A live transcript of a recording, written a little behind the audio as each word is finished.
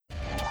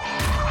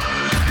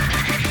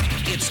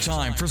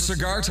time for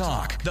Cigar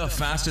Talk, the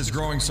fastest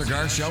growing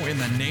cigar show in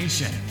the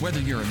nation. Whether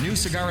you're a new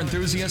cigar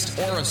enthusiast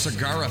or a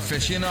cigar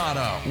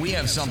aficionado, we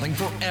have something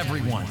for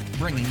everyone.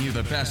 Bringing you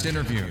the best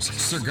interviews,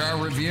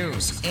 cigar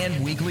reviews, and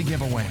weekly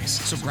giveaways.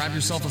 So grab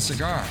yourself a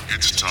cigar.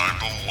 It's time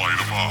to light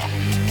 'em up.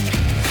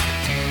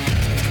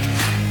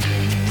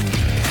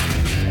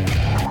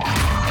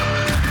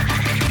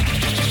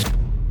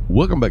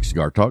 Welcome back to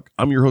Cigar Talk.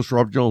 I'm your host,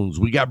 Rob Jones.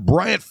 We got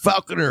Bryant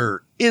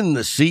Falconer in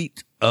the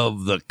seat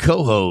of the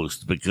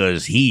co-host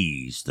because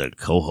he's the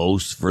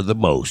co-host for the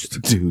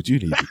most. Dude, you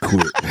need to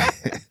quit.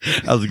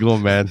 How's it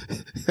going, man?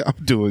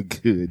 I'm doing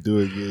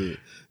good.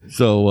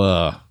 So,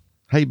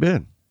 how you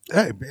been?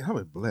 Hey, man, I've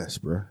been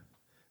blessed, bro.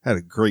 Had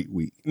a great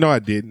week. No, I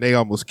didn't. They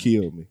almost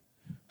killed me.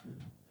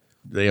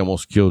 They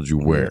almost killed you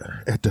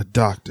where? At the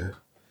doctor.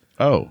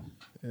 Oh.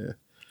 Yeah.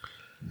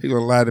 He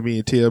gonna lie to me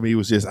and tell me it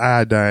was just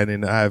iodine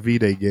in the IV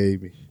they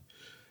gave me.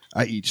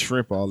 I eat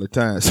shrimp all the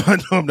time, so I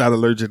know I'm not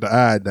allergic to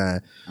iodine.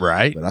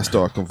 Right. But I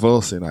start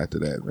convulsing after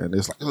that, man.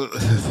 It's like,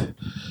 ugh.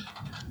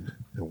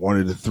 I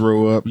wanted to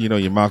throw up. You know,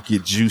 your mouth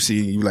get juicy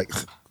and you like,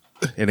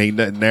 and ain't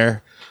nothing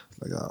there.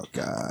 Like, oh,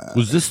 God.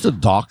 Was this the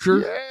doctor?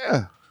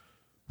 Yeah.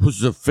 Was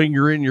the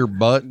finger in your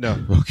butt?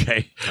 No.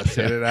 Okay. I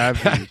said it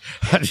IV.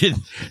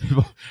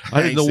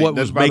 I didn't know what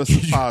was making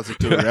a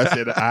suppository. I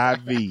said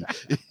IV.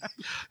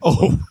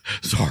 Oh,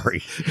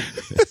 sorry.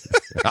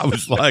 I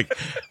was like,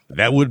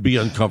 that would be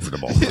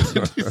uncomfortable.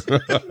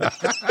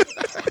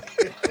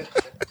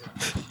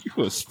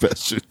 You a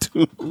special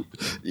dude.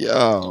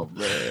 Yo,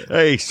 man.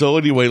 Hey, so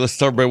anyway, let's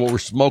talk about what we're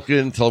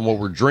smoking. Tell them what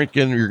we're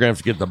drinking. You're going to have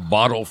to get the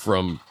bottle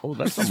from,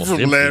 that's almost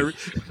From empty. Larry.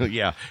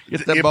 Yeah.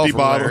 Get The that bottle empty from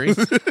bottle. Larry.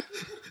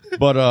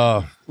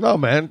 But, no,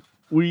 man,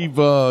 we've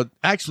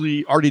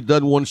actually already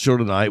done one show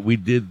tonight. We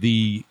did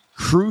the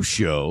crew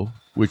show,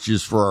 which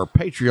is for our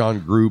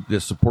Patreon group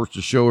that supports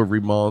the show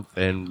every month,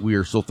 and we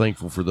are so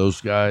thankful for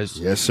those guys.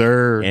 Yes,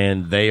 sir.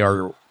 And they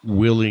are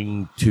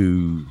willing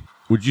to,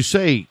 would you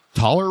say,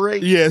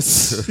 tolerate?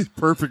 Yes.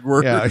 Perfect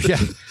word. Yeah.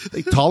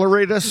 They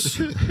tolerate us,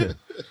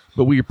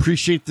 but we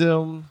appreciate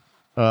them.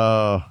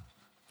 So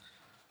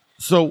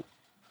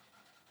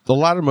the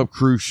Light 'em Up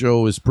crew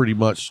show is pretty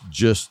much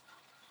just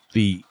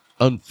the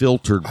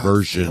unfiltered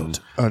version,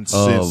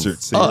 uncensored.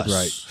 of Say it us.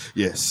 right.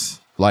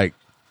 Yes. Like,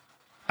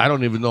 I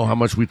don't even know how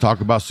much we talk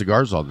about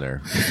cigars on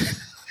there.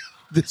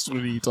 This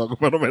one you talk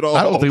about them at all.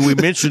 I don't think we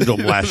mentioned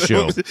them last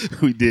show.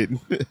 We didn't.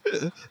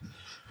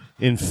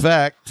 In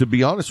fact, to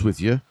be honest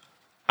with you,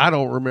 I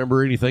don't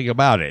remember anything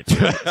about it.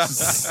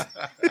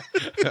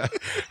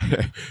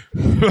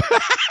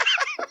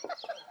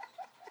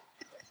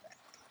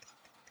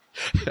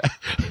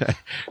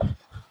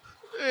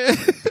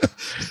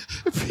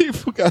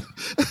 People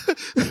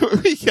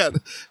we got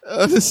to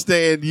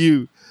understand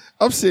you.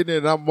 I'm sitting there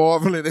and I'm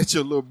marveling at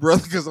your little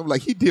brother because I'm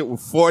like, he did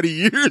with 40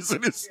 years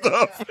of this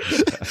stuff.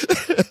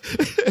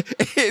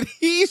 And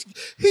he's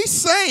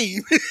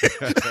sane.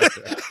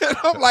 And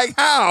I'm like,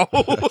 how?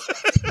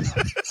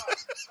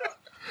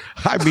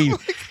 I mean,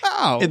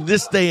 How? in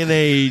this day and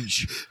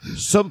age,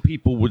 some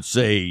people would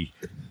say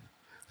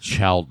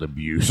child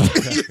abuse.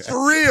 It's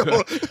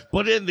real.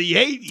 But in the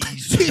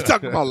 80s, He's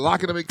talking about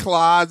locking them in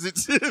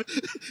closets.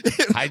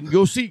 hide and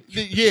go seek.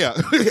 Yeah,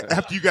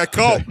 after you got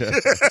caught.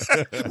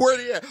 Where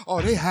they at?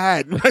 Oh, they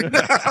hiding right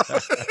now.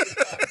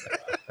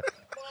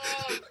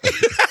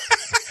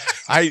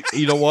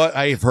 You know what?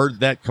 I have heard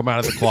that come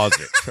out of the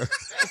closet.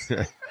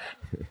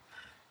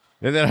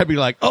 And then I'd be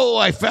like, oh,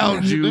 I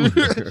found you.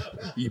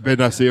 You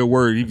better not say a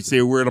word. If you say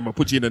a word, I'm going to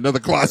put you in another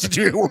closet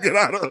you won't get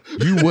out of.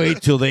 You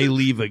wait till they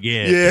leave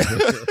again. Yeah.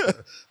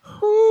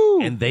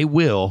 And they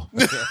will.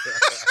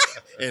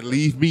 And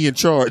leave me in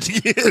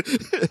charge.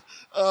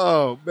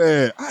 Oh,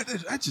 man.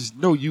 I just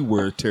know you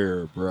were a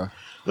terror, bro.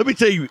 Let me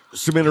tell you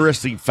some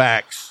interesting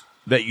facts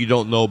that you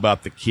don't know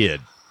about the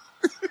kid.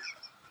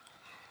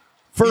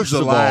 First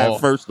of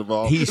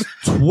all, he's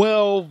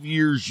 12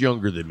 years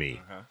younger than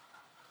me. Uh-huh.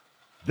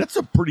 That's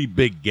a pretty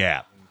big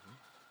gap.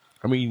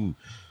 I mean,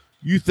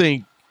 you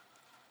think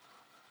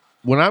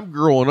when I'm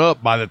growing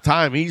up, by the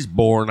time he's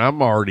born,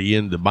 I'm already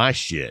into my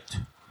shit.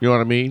 You know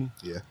what I mean?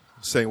 Yeah.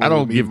 Same way I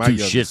don't with me give and my two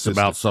younger shits sister.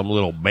 about some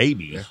little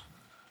baby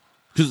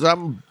because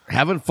I'm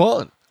having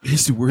fun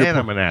It's the weird and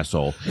part. I'm an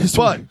asshole. It's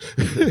But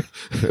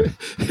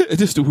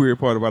just the weird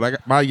part about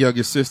it. My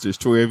youngest sister is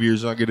 12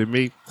 years younger than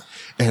me,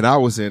 and I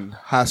was in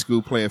high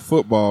school playing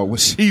football when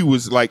she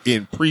was like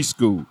in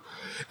preschool.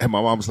 And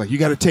my mom was like, you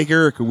got to take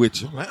Erica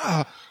with you. I'm like,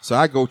 ah. So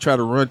I go try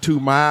to run 2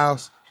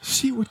 miles.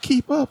 She would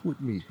keep up with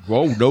me.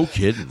 whoa, no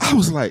kidding. I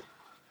was like,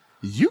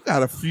 you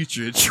got a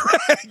future in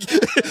track.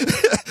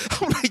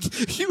 I'm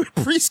like, you in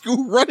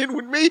preschool running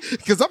with me?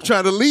 Because I'm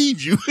trying to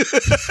lead you.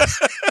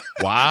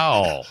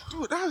 Wow.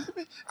 Dude,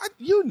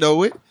 you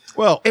know it.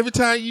 Well, Every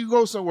time you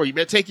go somewhere, you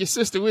better take your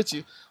sister with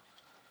you.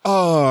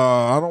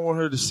 I don't want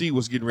her to see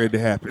what's getting ready to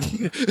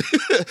happen.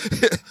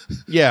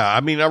 yeah, I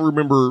mean, I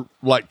remember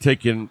like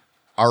taking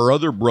our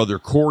other brother,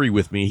 Corey,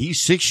 with me. He's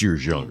 6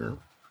 years younger.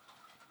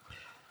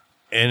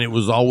 And it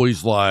was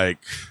always like,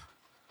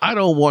 I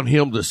don't want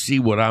him to see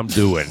what I'm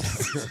doing.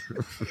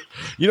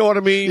 You know what I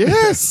mean?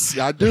 Yes,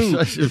 I do.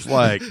 It's just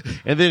like,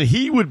 and then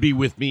he would be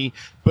with me,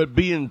 but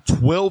being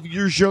 12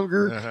 years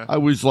younger, I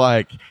was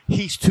like,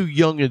 he's too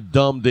young and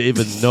dumb to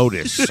even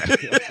notice.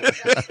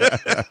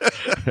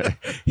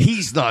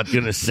 He's not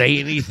going to say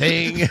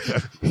anything.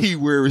 He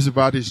worries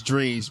about his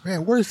dreams.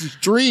 Man, where's this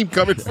dream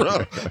coming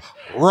from?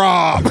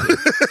 Rob.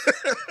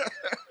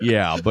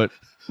 Yeah, but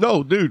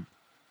no, dude.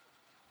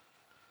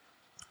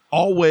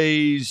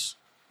 Always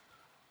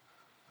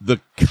the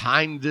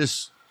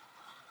kindest,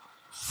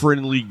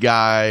 friendly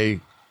guy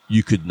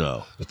you could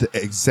know. The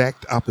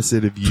exact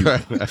opposite of you.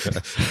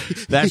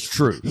 That's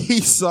true.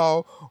 He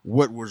saw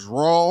what was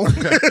wrong.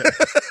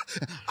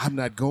 I'm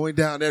not going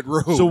down that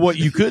road. So what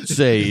you could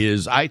say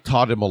is I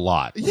taught him a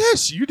lot.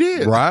 Yes, you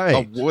did. Right.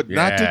 Of what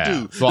not to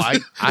do. So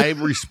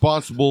I'm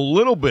responsible a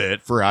little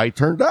bit for how I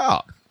turned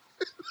out.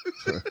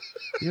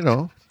 You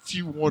know. If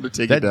you want to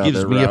take That it down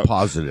gives that me route. a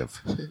positive.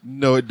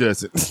 No, it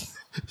doesn't.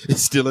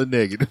 It's still a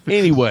negative.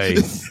 Anyway.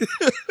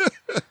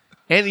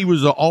 And he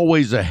was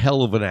always a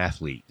hell of an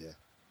athlete. Yeah.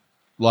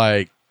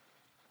 Like,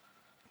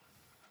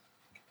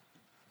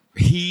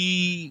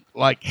 he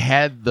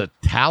had the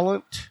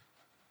talent,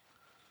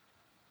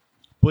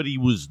 but he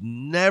was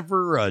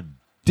never a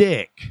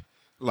dick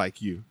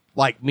Like you.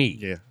 like me.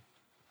 Yeah.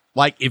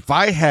 Like, if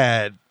I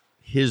had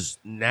his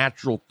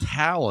natural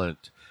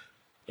talent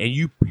and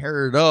you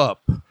pair it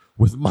up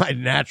with my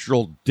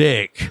natural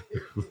dick,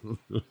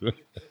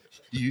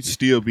 You'd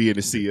still be in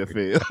the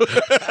CFL.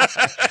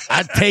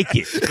 I'd take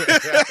it.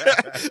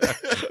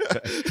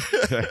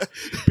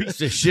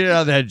 Piece of shit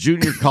out of that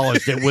junior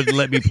college that wouldn't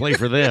let me play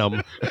for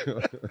them.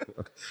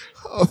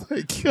 Oh,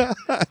 my God.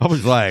 I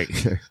was like,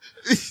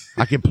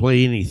 I can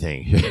play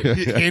anything.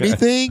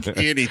 Anything?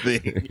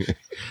 Anything.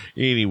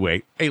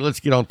 Anyway, hey, let's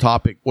get on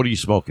topic. What are you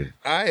smoking?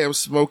 I am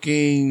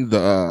smoking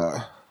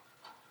the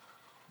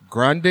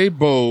Grande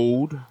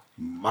Bold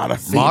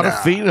Modafina.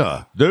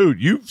 Modafina.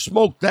 Dude, you've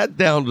smoked that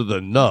down to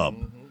the nub.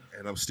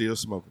 And I'm still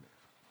smoking it.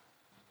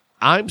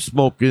 I'm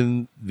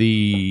smoking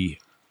the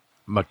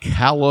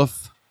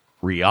McAuliffe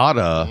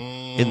Riata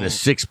in the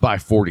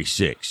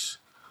 6x46.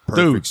 Perfect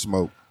Dude,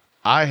 smoke.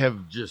 I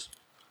have just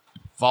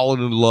fallen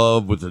in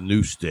love with a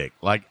new stick.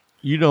 Like,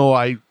 you know,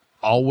 I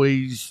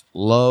always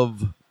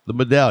love the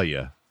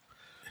Medallia,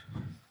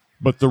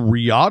 but the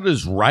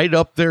Riata's right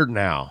up there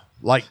now.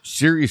 Like,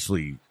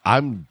 seriously,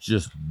 I'm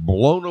just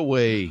blown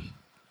away.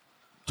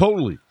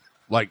 Totally.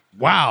 Like,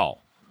 wow.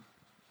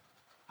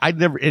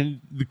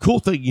 And the cool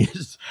thing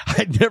is,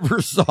 I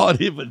never saw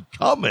it even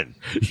coming.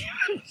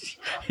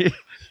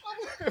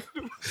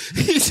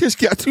 He just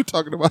got to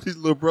talking about his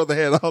little brother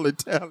had all the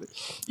talent.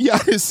 Yeah, I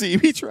didn't see him.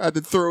 He tried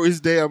to throw his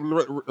damn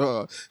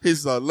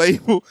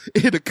label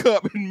in a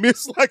cup and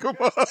miss like a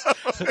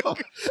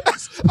motherfucker.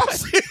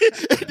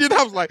 And then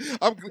I was like,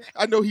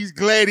 I know he's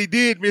glad he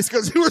did miss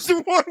because he was the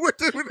one with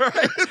the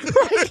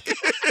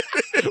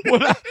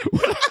When I- I'm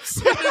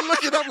sitting there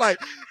looking, I'm like,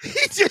 he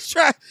just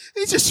tried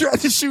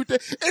to shoot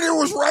that, and it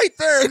was right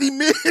there, and he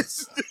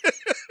missed.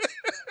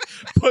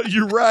 But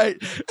you're right.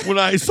 When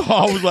I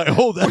saw, I was like,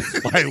 oh,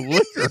 that's my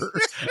liquor.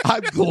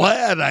 I'm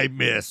glad I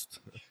missed.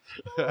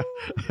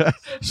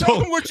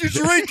 Tell him what you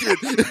drinking.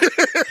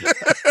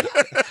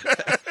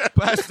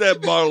 Pass that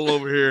bottle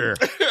over here.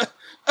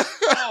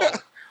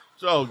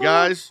 So,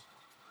 guys,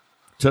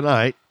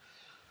 tonight,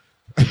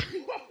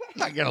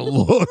 I got to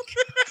look.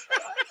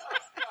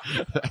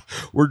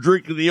 We're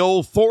drinking the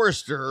Old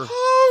Forester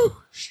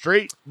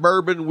straight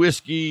bourbon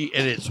whiskey,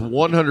 and it's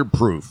 100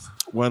 proof.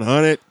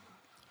 100.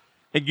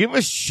 And give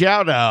a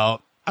shout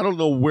out. I don't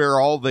know where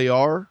all they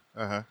are,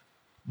 Uh-huh.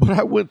 but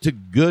I went to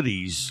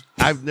Goodies.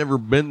 I've never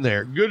been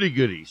there.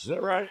 Goodies. Is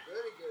that right?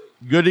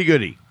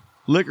 Goody.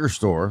 Liquor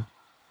store.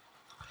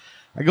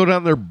 I go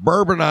down there,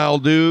 bourbon aisle,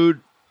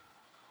 dude.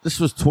 This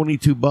was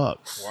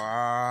 $22.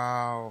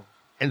 Wow.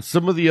 And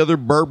some of the other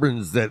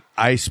bourbons that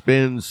I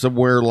spend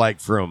somewhere like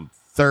from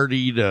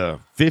 30 to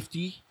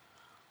 50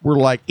 were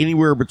like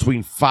anywhere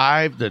between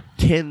 $5 to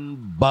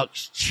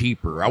 $10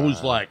 cheaper. I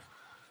was like,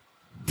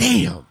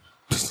 damn.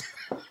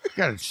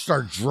 Got to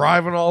start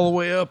driving all the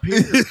way up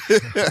here.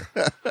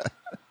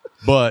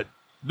 But,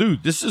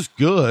 dude, this is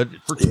good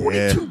for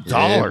 $22.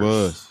 Yeah, it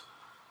was.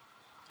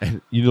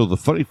 And, you know, the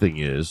funny thing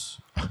is,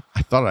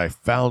 I thought I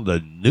found a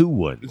new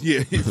one.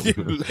 Yeah,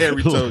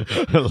 Larry told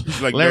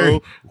he's like,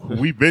 Larry- no,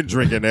 we've been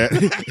drinking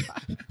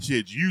that.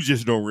 Shit, you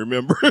just don't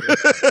remember.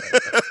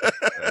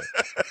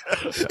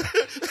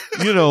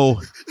 You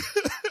know,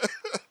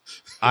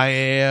 I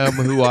am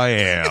who I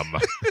am.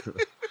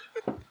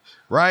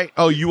 Right?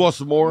 Oh, you want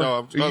some more? No, I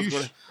Are was you going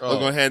sh-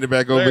 to hand it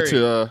back over Larry.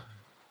 to.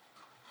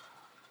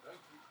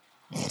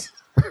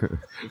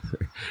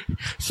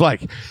 It's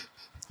like,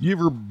 you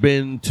ever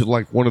been to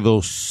like one of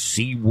those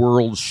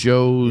SeaWorld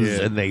shows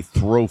Yeah. and they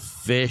throw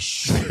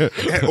fish?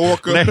 At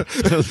Orca.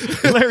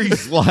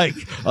 Larry's like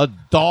a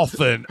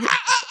dolphin.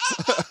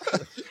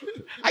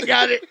 I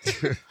got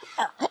it.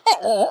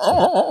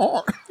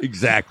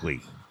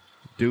 Exactly.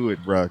 Do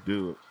it, bro.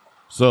 Do it.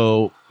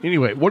 So,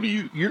 anyway, what are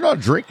you're not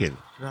drinking.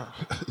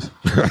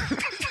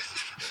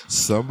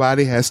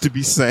 Somebody has to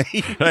be sane.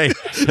 Hey,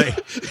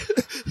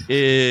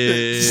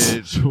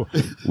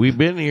 we've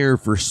been here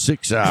for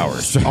 6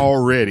 hours.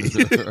 Already.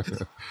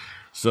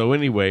 So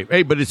anyway,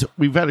 hey, but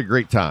we've had a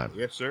great time.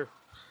 Yes, sir.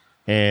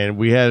 And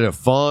we had a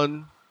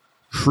fun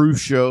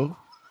cruise show.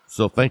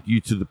 So thank you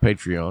to the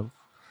Patreon.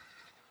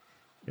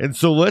 And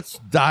so let's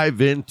dive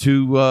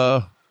into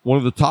one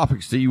of the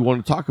topics that you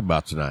want to talk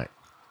about tonight.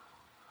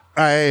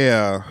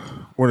 I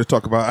want to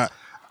talk about,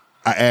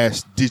 I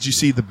asked, did you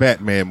see the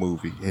Batman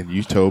movie? And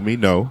you told me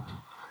no.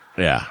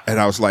 Yeah. And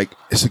I was like,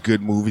 it's a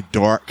good movie,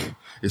 dark.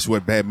 It's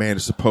what Batman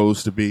is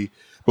supposed to be.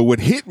 But what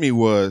hit me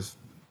was,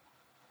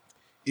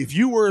 if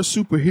you were a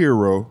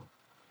superhero,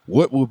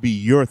 what would be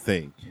your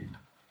thing?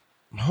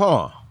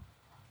 Huh.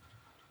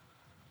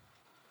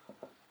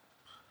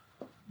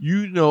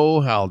 You know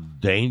how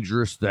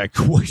dangerous that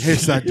question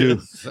Yes, I do.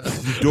 is.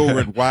 The door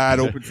went wide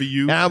open for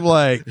you. And I'm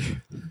like,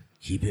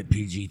 keep it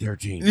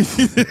PG-13.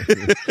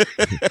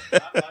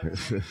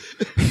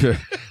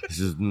 This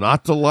is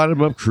not the Light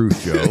 'em Up cruise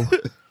show.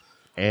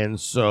 And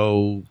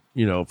so,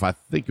 if I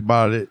think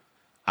about it,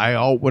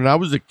 when I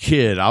was a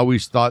kid, I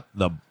always thought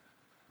the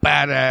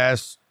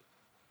badass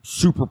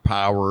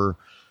superpower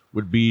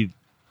would be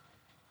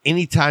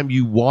anytime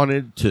you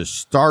wanted to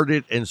start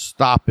it and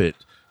stop it,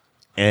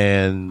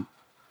 and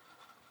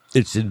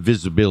it's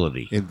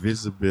invisibility.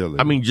 Invisibility.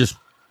 I mean, just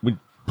when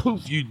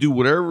poof, you do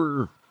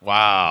whatever.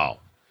 Wow.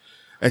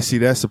 And see,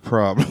 that's a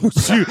problem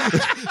with you.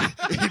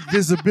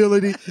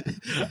 Invisibility.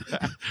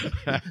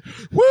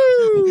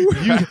 Woo!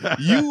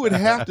 You would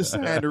have to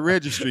sign the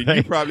registry.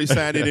 You probably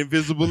signed it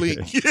invisibly.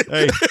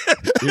 Hey,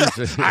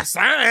 I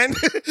signed.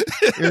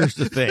 here's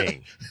the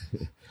thing.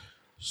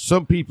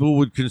 Some people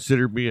would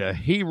consider me a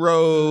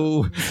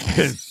hero,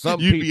 and some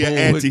You'd be people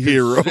an would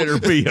anti-hero.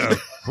 consider me a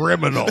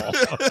criminal.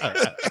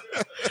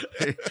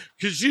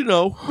 Because,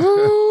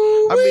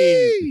 I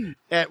mean,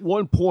 at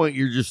one point,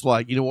 you're just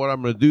like, you know what,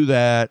 I'm going to do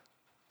that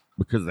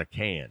because I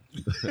can.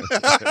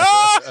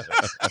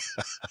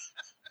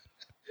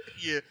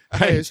 Yeah,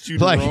 I asked you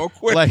the wrong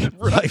question.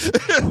 Like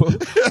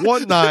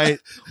one night,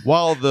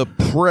 while the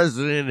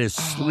president is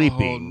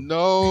sleeping,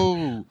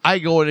 no. I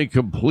go in and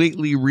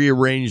completely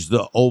rearrange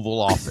the Oval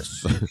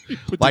Office,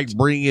 like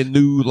bring in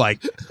new,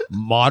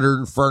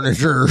 modern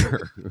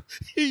furniture.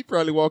 He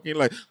probably walk in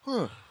like,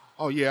 huh?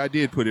 Oh yeah, I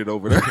did put it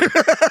over there.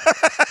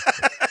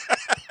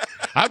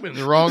 I'm in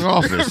the wrong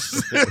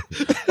office.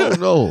 Oh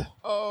no!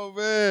 Oh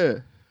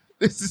man,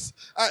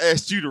 I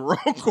asked you the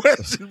wrong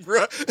question,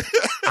 bro.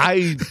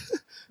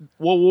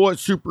 What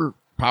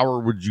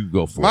superpower would you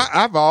go for?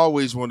 I've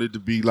always wanted to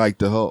be like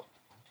the Hulk.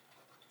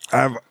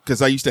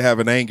 Because I used to have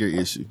an anger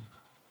issue,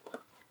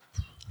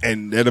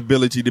 and that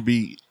ability to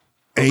be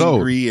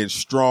angry and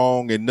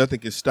strong and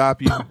nothing can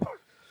stop you.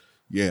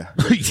 Yeah.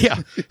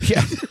 yeah.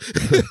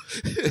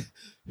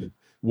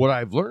 What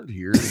I've learned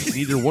here is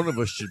neither one of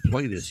us should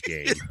play this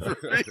game.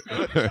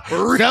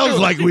 Sounds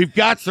like we've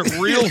got some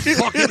real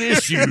fucking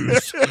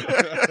issues.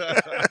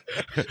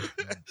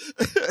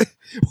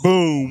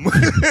 Boom.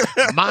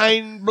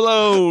 Mind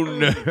blown.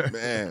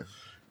 Man.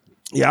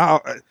 Yeah,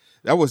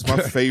 that was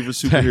my favorite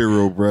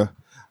superhero, bro.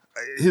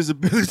 His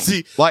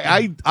ability.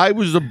 I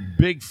was a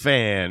big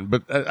fan,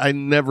 but I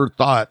never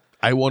thought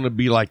I want to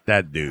be like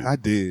that dude. I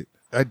did.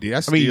 I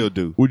still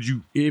do. Would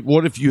you?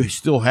 What if you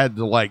still had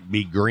to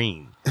be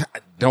green?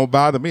 Don't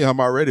bother me. I'm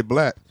already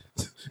black.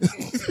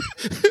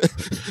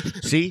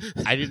 See,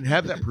 I didn't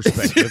have that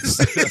perspective.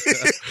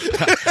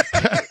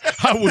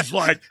 I was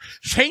like,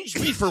 change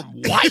me from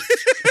white.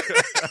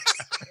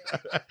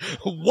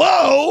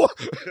 Whoa!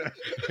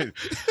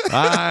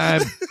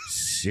 I'm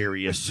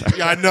serious.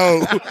 I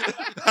know.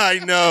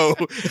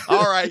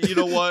 All right, you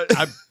know what?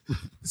 I'm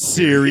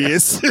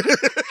serious.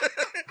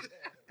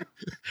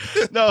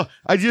 No,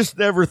 I just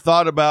never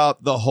thought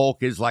about the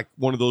Hulk as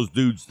one of those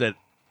dudes that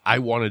I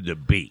wanted to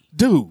be.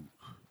 Dude,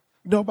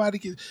 nobody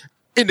can.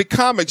 In the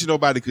comics,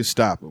 nobody could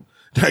stop him.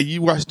 Now,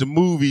 you watch the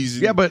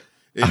movies. Yeah, but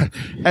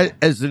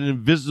as an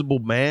invisible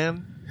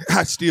man,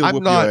 I still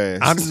whoop your ass.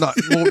 I'm not.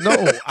 Well,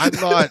 no, I'm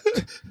not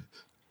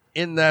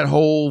in that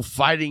whole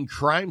fighting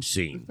crime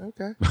scene.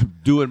 Okay. I'm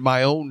doing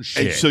my own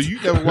shit. Hey, so you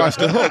never watched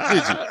the Hulk,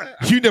 did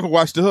you? You never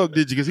watched the Hulk,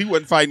 did you? Because he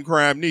wasn't fighting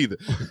crime neither.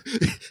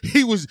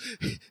 He was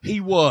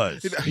fighting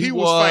crime. He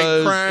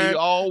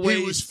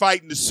was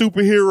fighting the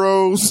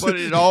superheroes. But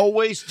it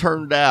always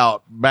turned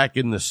out back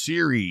in the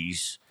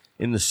series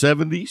in the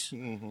 70s.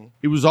 Mm-hmm.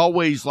 It was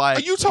always like.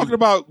 Are you talking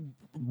about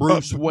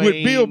Bruce Wayne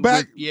with Bill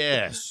Back?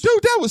 Yes,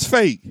 dude, that was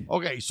fake.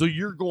 Okay, so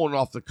you're going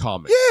off the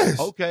comics. Yes.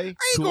 Okay,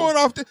 I ain't going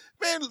off the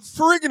man.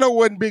 Ferrigno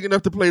wasn't big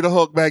enough to play the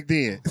Hulk back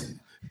then.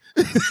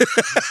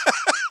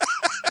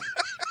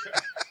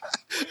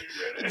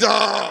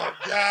 Oh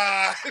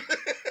God.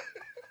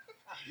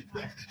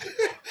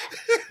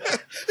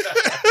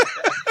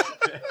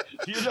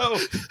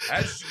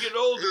 As you get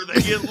older,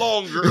 they get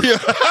longer.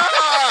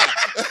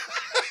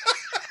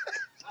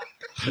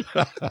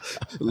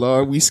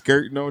 Lord, we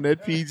skirting on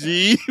that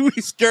PG. We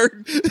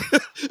skirting.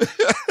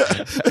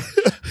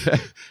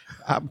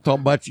 I'm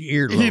talking about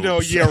your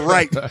earlobes. Yeah,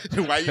 right.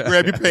 Why you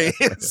grab your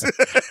pants?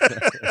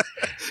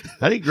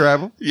 I didn't grab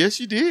him. Yes,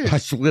 you did. I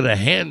slid a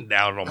hand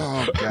down on him.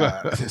 Oh,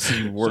 God. That's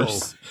even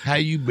worse. So, how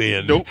you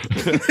been? Nope.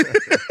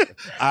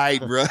 All right,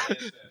 bro.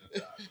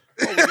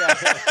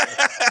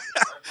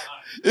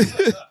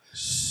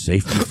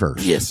 Safety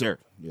first. Yes, sir.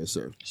 Yes,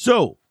 sir.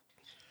 So,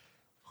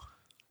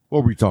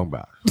 what were we talking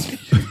about?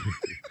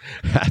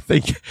 I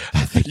think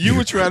You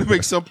were trying to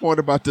make some point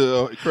about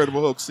the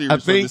Incredible Hulk series I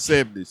from the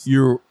think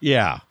 70s.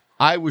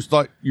 I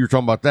thought you were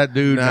talking about that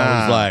dude, and I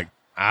was Nah. like,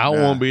 I don't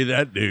Nah. want to be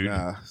that dude.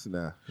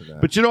 Nah.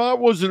 But I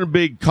wasn't a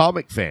big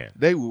comic fan.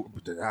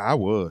 I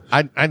was.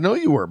 I know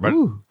you were, but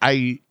Ooh.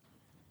 I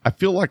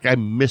feel like I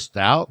missed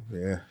out.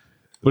 Yeah.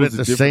 But It at was a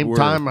the different same world.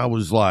 time, I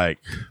was like,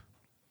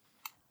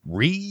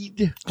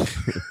 read?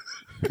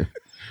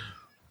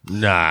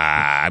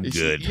 Nah, I'm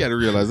good. You got to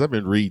realize I've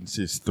been reading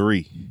since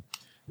 3.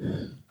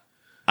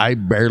 I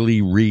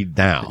barely read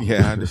now.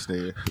 Yeah, I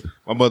understand.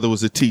 My mother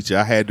was a teacher.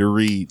 I had to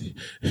read.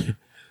 You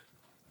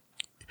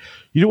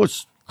know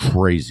what's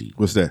crazy?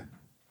 What's that?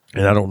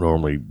 And I don't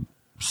normally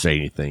say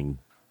anything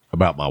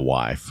about my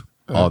wife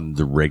on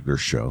the regular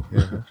show.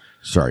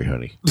 Sorry,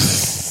 honey.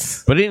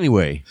 But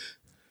anyway,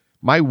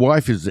 my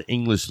wife is an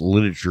English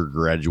literature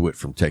graduate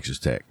from Texas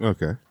Tech.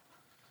 Okay.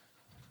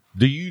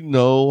 Do you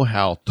know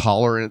how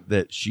tolerant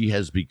that she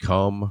has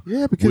become?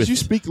 Yeah, because with you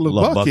speak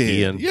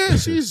Lubuckian. Yeah,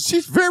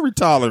 she's very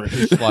tolerant.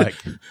 It's like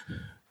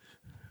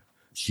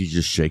she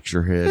just shakes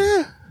her head.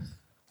 Yeah,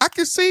 I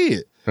can see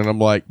it. And I'm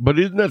like, but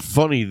isn't that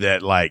funny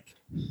that like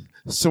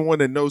Someone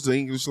that knows the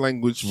English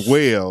language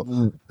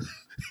well,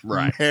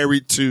 right.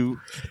 married to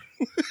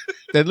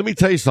And let me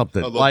tell you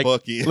something. a Like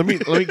Lubuckian.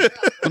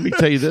 let me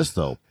tell you this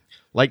though.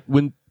 Like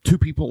when two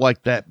people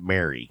like that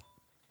marry,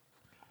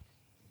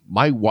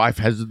 my wife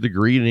has a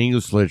degree in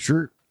English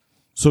literature,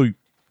 so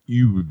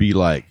you would be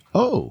like,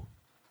 oh,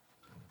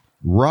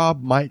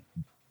 Rob might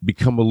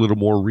become a little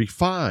more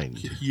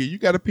refined. Yeah, you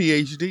got a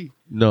PhD.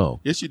 No.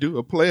 Yes, you do.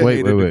 A player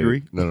Wait.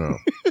 degree. No.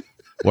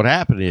 What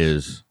happened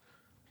is,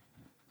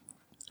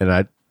 and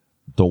I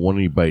don't want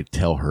anybody to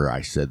tell her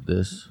I said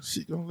this,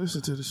 She gonna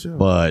listen to the show.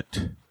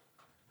 but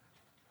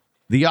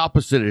the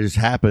opposite has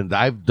happened.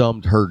 I've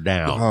dumbed her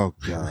down. Oh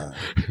God.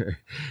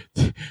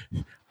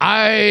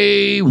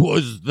 I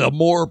was the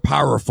more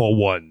powerful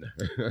one.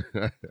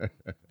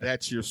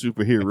 That's your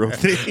superhero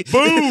thing.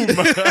 Boom!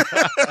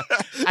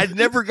 I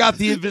never got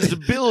the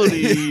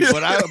invisibility,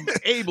 but I'm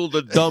able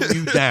to dumb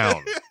you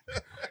down.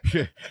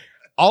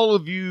 All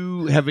of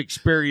you have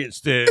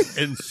experienced it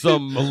in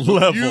some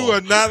level. You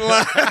are not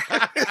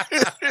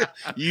lying.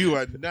 You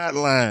are not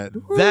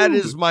lying. That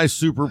is my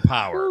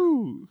superpower.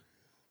 Woo.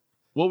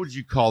 What would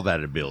you call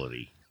that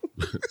ability?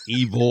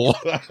 Evil.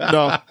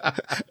 No,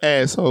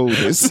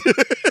 assholeness.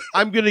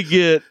 I'm gonna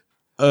get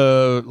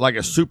like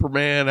a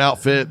Superman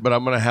outfit, but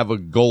I'm gonna have a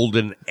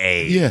golden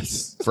A.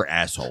 Yes, for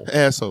asshole.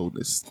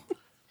 assholeness.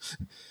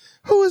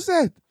 Who is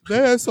that? The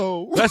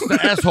asshole. That's the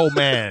asshole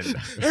man.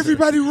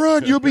 Everybody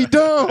run! You'll be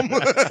dumb.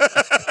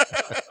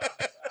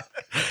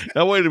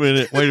 Now wait a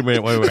minute.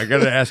 I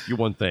gotta ask you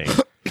one thing.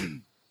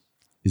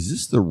 Is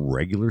this the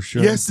regular show?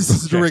 Yes, this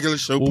is the Okay. regular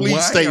show. Well, Please why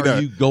stay are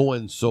there. you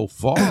going so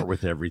far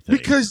with everything?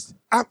 Because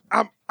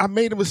I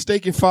made a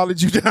mistake and followed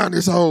you down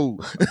this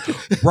hole.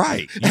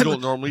 right, you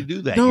don't normally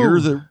do that. No. You're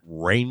the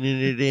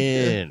reining it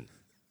in.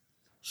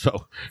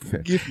 So,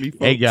 Forgive me, folks.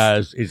 hey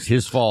guys, it's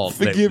his fault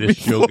that Forgive me, this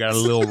show got a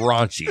folks. little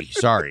raunchy.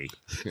 Sorry.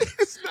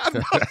 It's not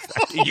my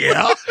fault.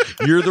 Yeah,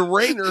 you're the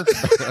rainer.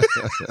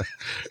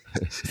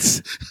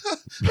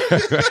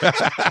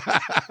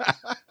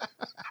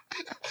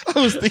 I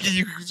was thinking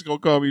you was gonna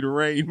call me the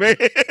rain, man.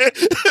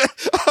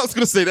 I was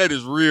gonna say that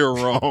is real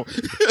wrong.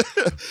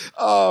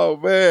 Oh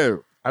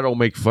man. I don't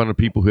make fun of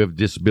people who have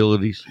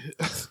disabilities.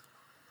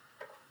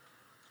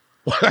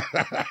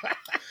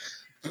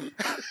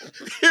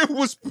 It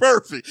was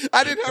perfect.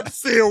 I didn't have to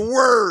say a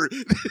word.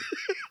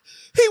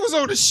 He was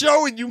on the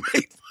show and you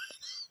made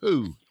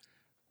Who?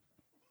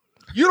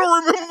 You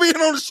don't remember being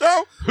on the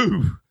show?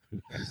 Who?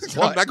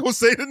 I'm not gonna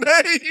say the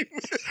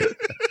name.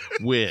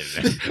 When?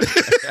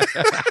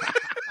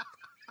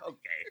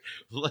 Okay,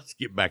 let's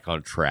get back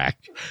on track.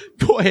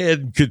 Go ahead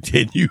and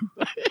continue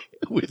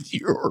with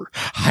your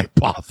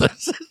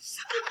hypothesis.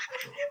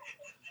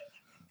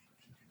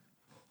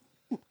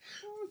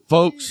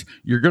 Folks,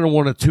 you're going to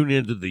want to tune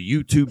into the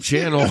YouTube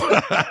channel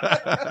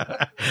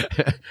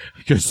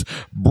because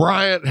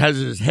Bryant has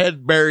his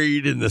head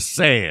buried in the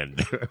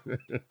sand.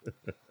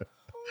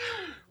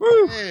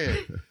 Man.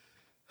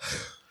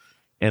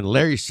 And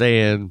Larry's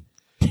saying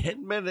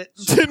 10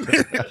 minutes. 10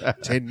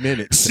 minutes. 10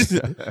 minutes.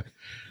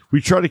 We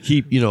try to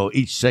keep,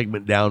 each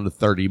segment down to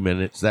 30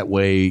 minutes. That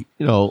way,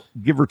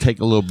 give or take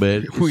a little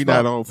bit. We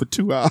not on for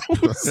 2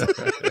 hours.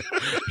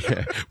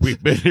 Yeah,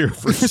 we've been here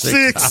for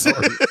 6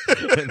 hours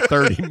and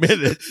 30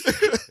 minutes.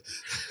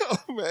 Oh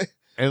man.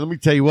 And let me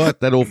tell you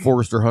what, that old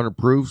Forrester 100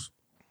 proofs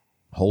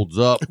holds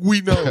up.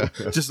 We know.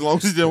 Just as long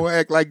as you don't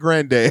act like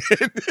granddad.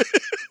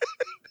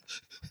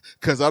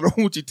 Cause I don't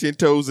want you 10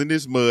 toes in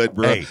this mud,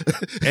 bro. Hey,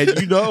 and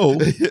you know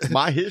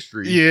my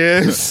history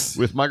Yes.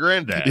 with my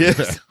granddad.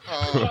 Yes.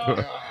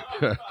 Oh,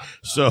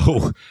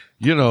 So,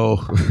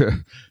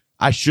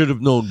 I should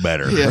have known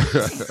better. Yeah.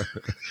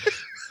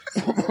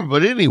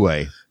 But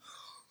anyway,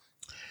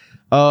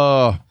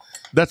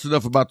 that's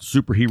enough about the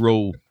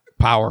superhero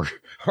power.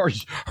 Are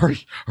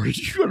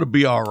you going to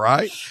be all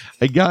right?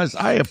 Hey, guys,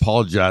 I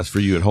apologize for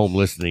you at home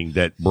listening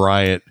that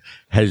Bryant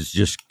has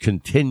just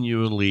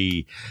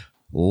continually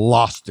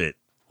lost it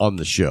on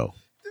the show.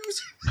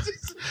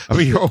 I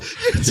mean,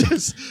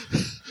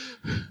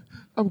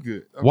 I'm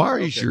good. why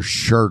is your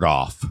shirt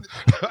off?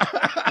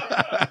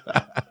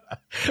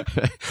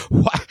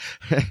 Why?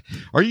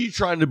 Are you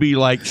trying to be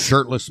like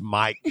shirtless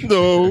Mike?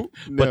 No,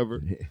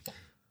 never.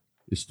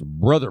 It's the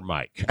brother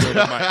Mike.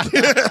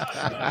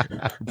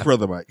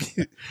 Brother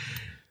Mike.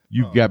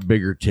 You've got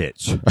bigger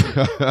tits.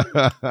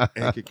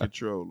 And can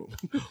control them.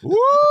 Woo!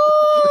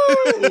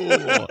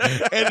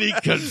 And he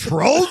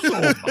controls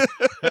them.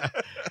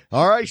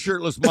 All right,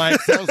 shirtless Mike.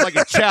 Sounds like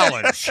a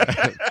challenge.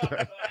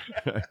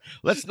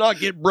 Let's not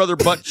get brother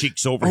butt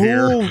cheeks over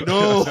here.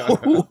 Oh,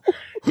 no.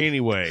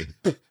 Anyway,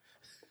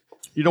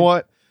 you know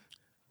what?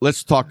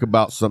 Let's talk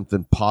about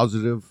something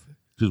positive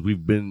because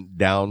we've been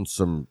down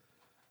some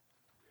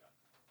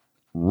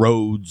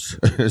roads,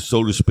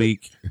 so to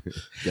speak.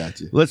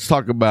 Gotcha. Let's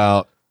talk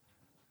about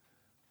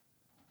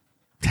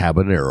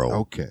Tabanero.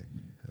 Okay.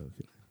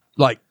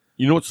 Like,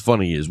 you know what's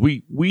funny is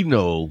we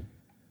know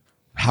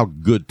how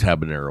good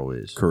Tabanero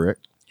is.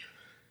 Correct.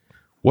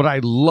 What I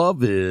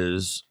love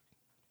is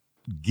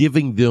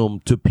giving them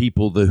to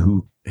people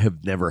who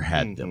have never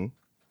had them.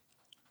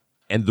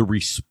 And the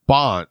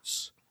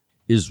response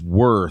is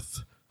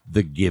worth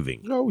the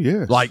giving. Oh,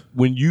 yes. Like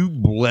when you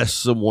bless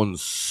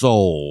someone's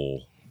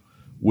soul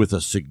with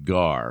a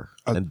cigar,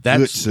 and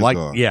that's cigar.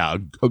 like, yeah,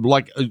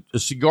 like a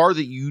cigar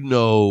that you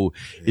know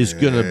is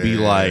going to be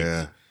like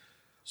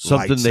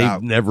something Lights they've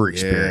out. never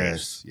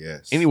experienced.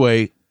 Yes.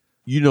 Anyway,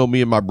 you know,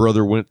 me and my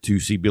brother went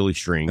to see Billy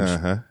Strings.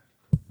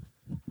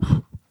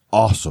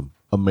 Awesome,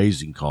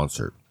 amazing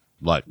concert.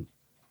 Like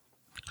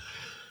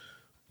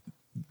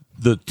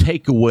the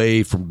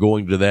takeaway from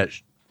going to that,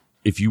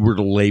 if you were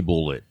to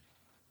label it,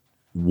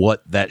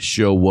 what that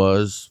show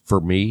was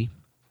for me,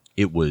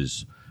 it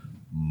was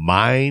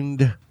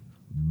mind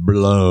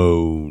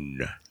blown.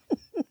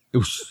 It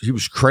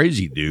was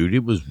crazy, dude.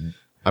 It was,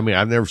 I mean,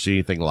 I've never seen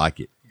anything like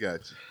it.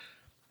 Gotcha.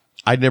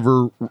 I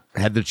never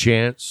had the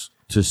chance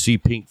to see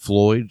Pink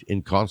Floyd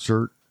in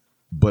concert,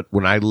 but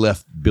when I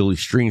left Billy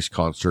Strings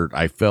concert,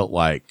 I felt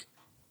like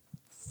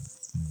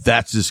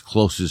that's as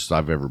closest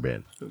I've ever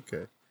been.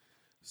 Okay.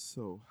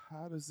 So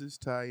how does this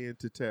tie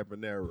into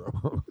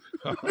Tabanero?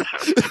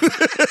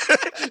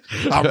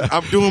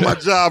 I'm doing my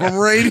job. I'm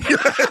ready.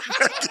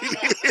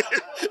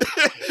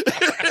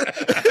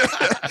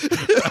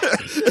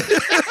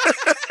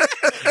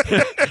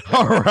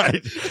 All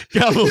right.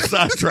 Got a little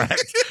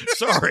sidetracked.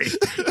 Sorry.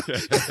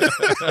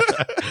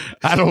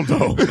 I don't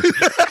know.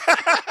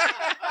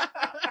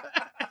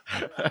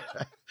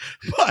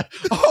 But,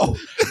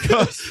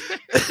 because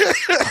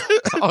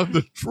on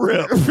the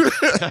trip,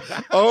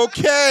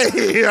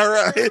 Okay. All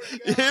right.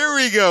 Here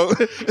we go.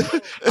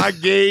 I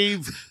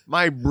gave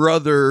my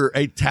brother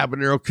a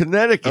Tabanero,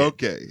 Connecticut.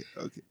 Okay.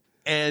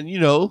 And, you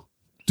know,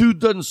 dude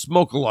doesn't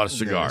smoke a lot of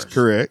cigars. That's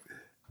correct.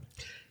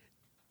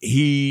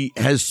 He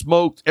has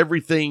smoked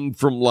everything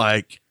from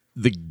like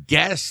the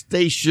gas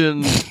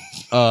station,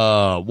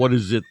 what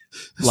is it?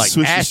 Like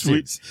Swishy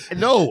acid. Sweets.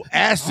 No,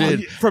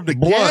 acid. From the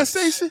blunts. gas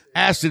station?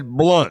 Acid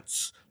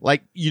blunts.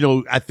 Like, you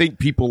know, I think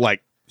people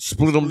like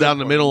split them down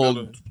the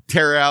middle,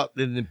 tear out,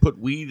 and then put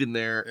weed in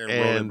there. And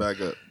roll it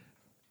back up.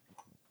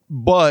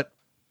 But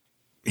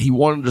he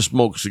wanted to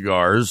smoke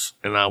cigars,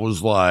 and I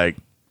was like,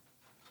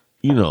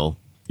 you know,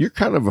 you're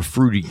kind of a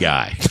fruity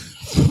guy.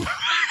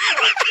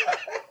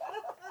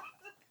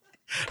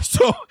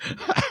 So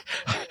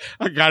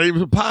I got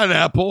him a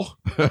pineapple.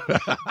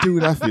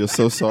 Dude, I feel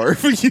so sorry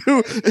for you.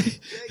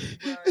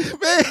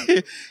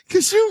 Man,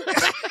 because you've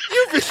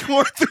been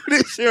going through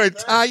this your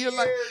entire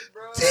life.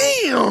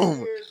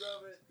 Damn.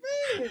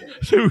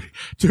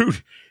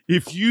 Dude,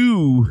 if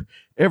you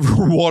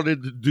ever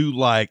wanted to do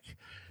like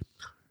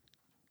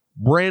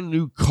brand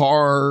new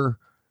car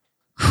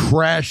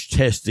crash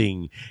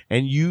testing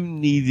and you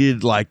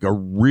needed like a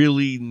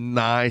really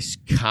nice,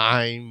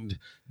 kind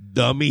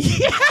dummy.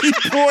 He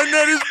pointing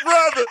at his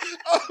brother.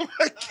 Oh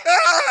my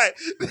God.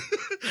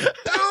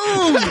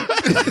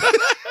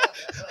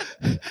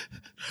 Dude.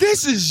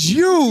 This is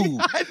you.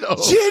 I know.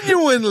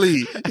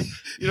 Genuinely.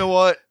 You know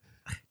what?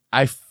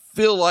 I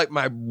feel like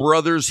my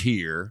brother's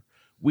here.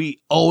 We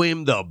owe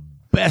him the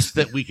best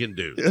that we can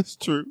do. That's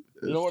true.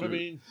 You know what I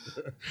mean?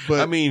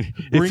 But I mean,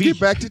 bring it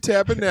back to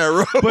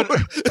Tabanero. But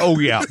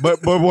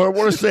what I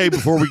want to say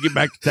before we get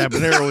back to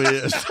Tabanero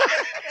is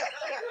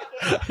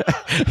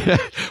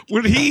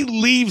when he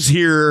leaves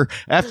here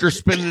after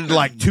spending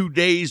like 2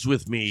 days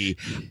with me,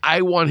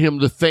 I want him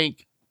to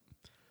think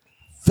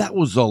that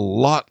was a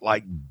lot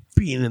like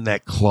being in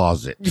that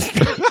closet.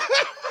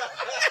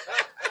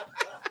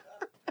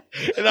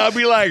 And I'll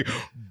be like,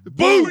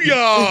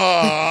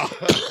 booyah!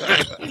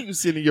 You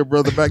sending your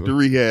brother back to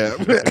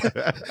rehab.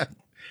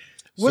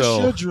 What's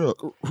So- your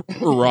drug?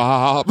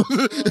 Rob.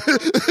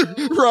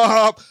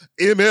 Rob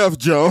M.F.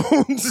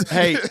 Jones.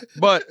 Hey,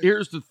 but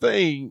here's the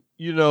thing,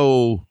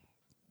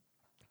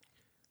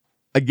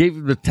 I gave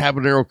him the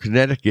Tabanero,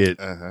 Connecticut,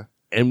 Uh-huh.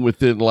 and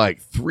within like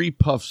 3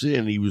 puffs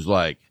in, he was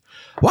like,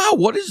 wow,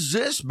 what is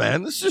this,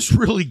 man? This is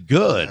really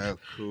good. Oh,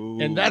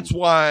 cool. And that's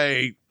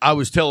why I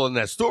was telling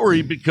that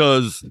story,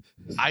 because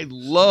I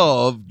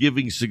love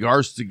giving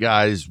cigars to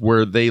guys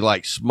where they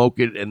like smoke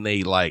it and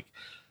they like,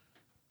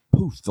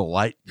 poof, the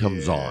light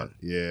comes on.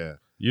 Yeah.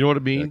 You know what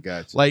I mean? I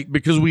got you. Like,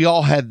 because we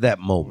all had that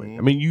moment.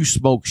 I mean, you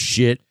smoke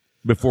shit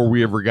before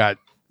we ever got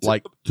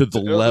like to the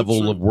tell the level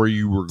truth. of where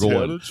you were Tell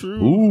going. the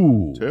truth.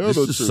 Ooh, Tell this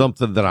the is truth.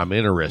 something that I'm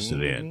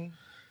interested in.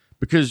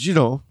 Because,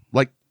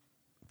 like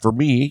for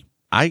me,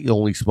 I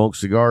only smoked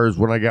cigars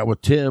when I got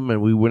with Tim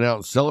and we went out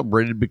and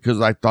celebrated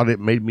because I thought it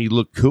made me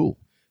look cool.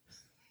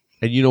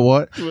 And you know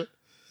what?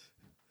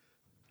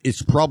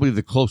 It's probably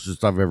the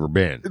closest I've ever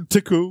been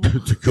To cool.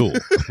 to cool.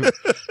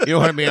 You know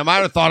what I mean? I might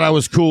have thought I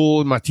was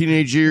cool in my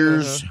teenage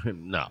years.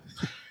 No,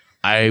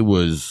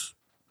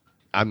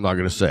 I'm not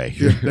going to say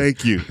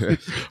Thank you.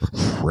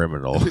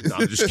 criminal. No,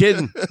 I'm just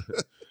kidding.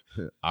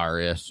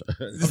 RS.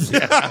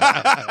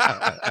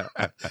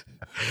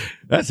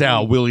 That's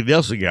how Willie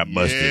Nelson got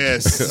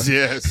busted.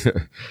 Yes.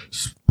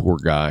 Poor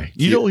guy.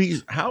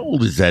 He's how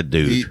old is that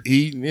dude?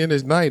 He in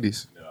his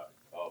 90s.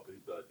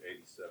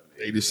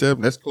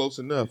 87. That's close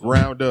enough.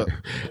 Round up.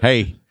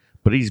 Hey,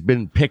 but he's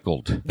been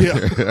pickled.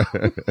 Yeah.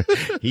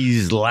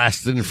 He's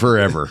lasting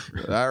forever.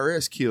 The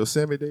IRS killed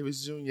Sammy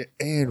Davis Jr.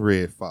 and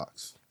Red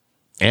Fox.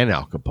 And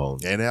Al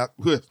Capone. And Al.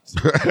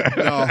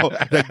 No,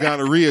 that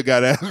gonorrhea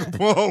got Al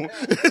Capone.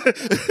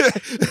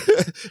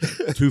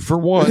 2 for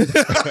 1.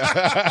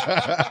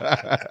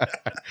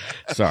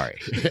 Sorry.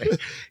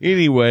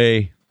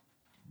 Anyway,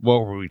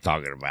 what were we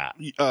talking about?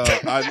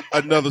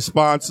 Another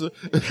sponsor.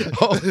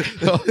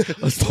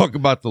 Let's talk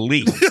about the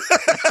leak.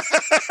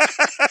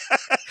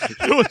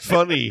 You know what's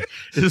funny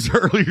is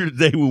earlier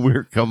today when we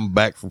were coming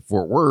back from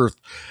Fort Worth,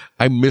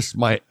 I missed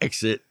my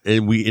exit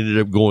and we ended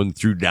up going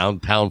through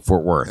downtown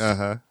Fort Worth.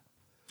 Uh-huh.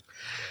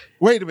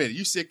 Wait a minute.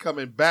 You said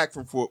coming back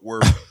from Fort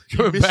Worth. You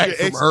Coming missed back your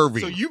from exit,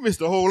 Irving. So you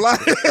missed a whole lot.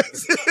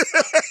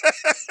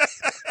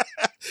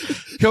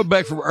 Coming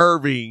back from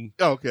Irving,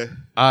 Okay.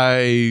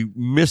 I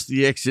missed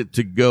the exit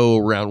to go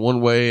around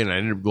one way and I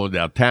ended up going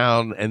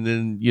downtown. And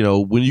then,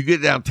 when you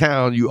get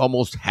downtown, you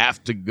almost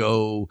have to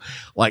go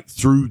like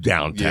through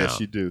downtown. Yes,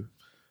 you do.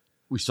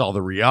 We saw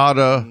the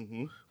Riata.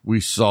 Mm-hmm. We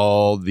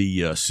saw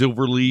the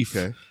Silverleaf.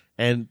 Okay.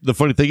 And the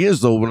funny thing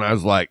is, though, when I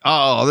was like,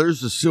 oh,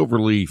 there's the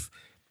Silverleaf,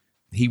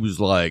 he was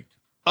like,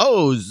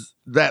 oh, is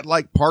that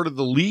like part of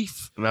the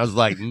leaf? And I was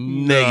like,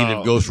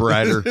 negative, Ghost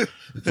Rider.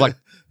 It's like,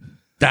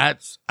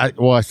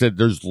 I said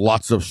there's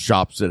lots of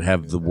shops that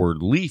have the word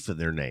leaf in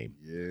their name.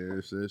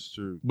 Yes, that's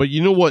true. But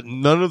you know what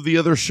none of the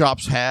other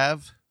shops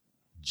have?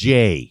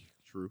 J.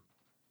 True.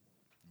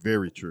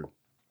 Very true.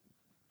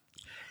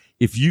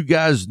 If you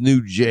guys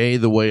knew Jay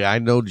the way I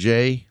know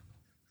Jay,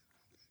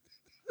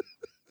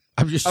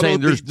 I'm just I saying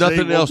don't there's think Jay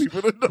nothing want else.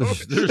 people to know.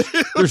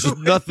 There's I don't think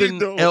nothing he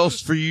don't. else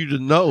for you to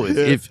know.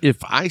 If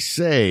I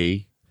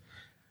say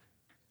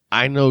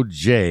I know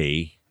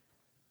Jay,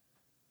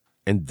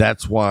 and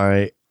that's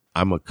why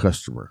I'm a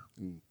customer.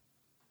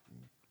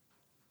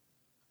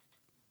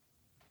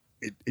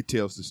 It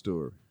tells the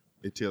story.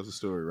 It tells the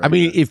story, right? I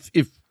mean,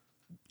 there.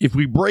 if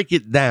we break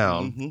it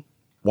down, Mhm.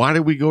 why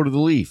did we go to the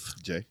Leaf?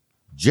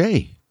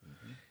 Jay.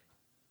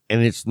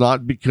 And it's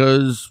not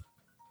because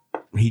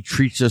he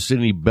treats us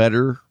any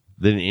better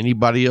than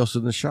anybody else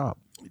in the shop.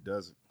 He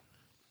doesn't.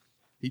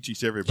 He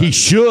treats everybody. He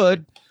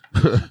should.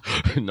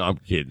 No, I'm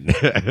kidding.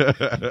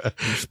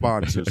 He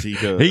sponsors. He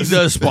does. He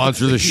does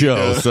sponsor the show,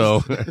 does.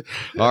 so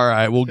all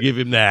right, we'll give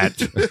him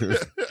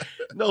that.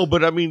 No,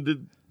 but I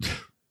mean,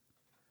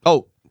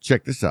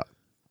 check this out.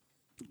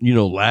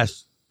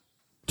 Last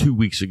 2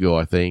 weeks ago,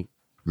 I think,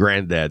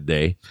 Granddad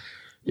Day.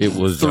 It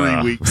was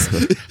 3 weeks.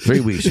 3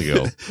 weeks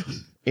ago.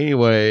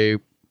 Anyway,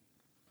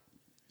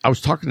 I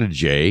was talking to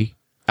Jay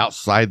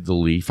outside the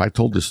Leaf. I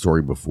told this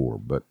story before,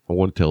 but I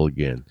want to tell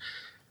again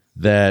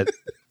that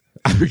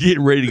I was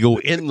getting ready to go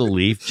in the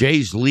Leaf.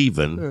 Jay's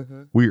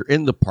leaving. We were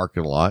in the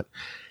parking lot,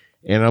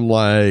 and I'm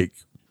like,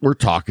 we're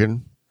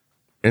talking,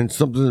 and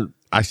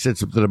I said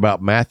something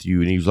about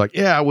Matthew, and he was like,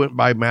 yeah, I went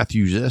by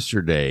Matthew's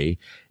yesterday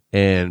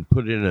and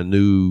put in a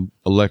new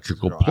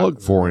electrical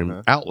plug for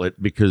him,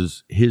 outlet,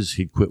 because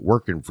he'd quit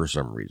working for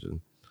some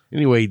reason.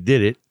 Anyway, he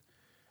did it.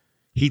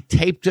 He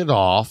taped it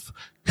off,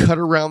 cut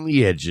around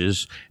the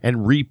edges,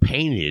 and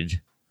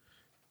repainted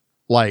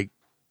like,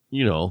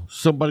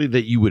 somebody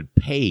that you would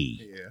pay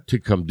to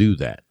come do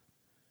that.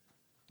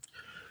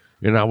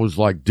 And I was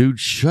like, dude,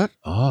 shut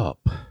up.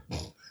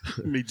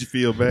 Made you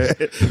feel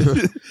bad.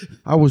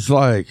 I was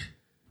like,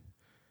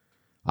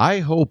 I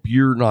hope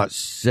you're not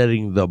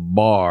setting the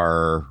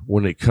bar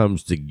when it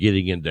comes to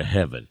getting into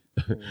heaven.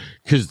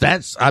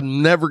 Because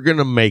I'm never going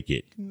to make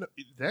it. No,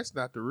 that's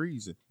not the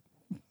reason.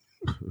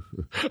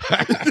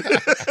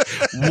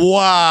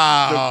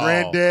 Wow. The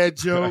granddad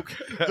joke,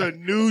 the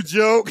new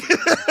joke.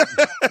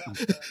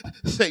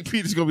 St.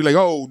 Peter's gonna be like,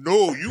 "Oh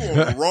no, you on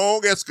the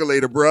wrong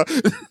escalator, bro.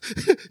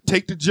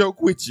 Take the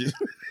joke with you."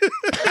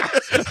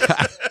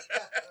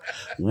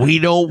 We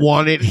don't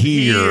want it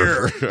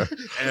here.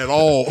 At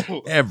all.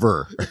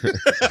 Ever.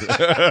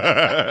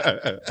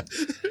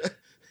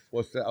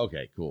 What's that?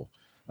 Okay, cool.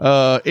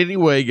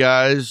 Anyway,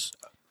 guys,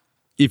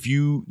 if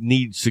you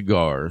need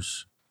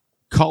cigars,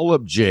 call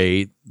up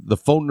Jay. The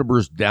phone number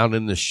is down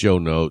in the show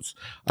notes.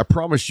 I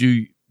promise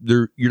you,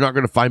 you're not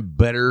going to find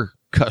better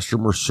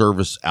customer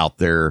service out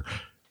there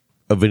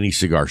of any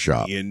cigar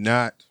shop. You're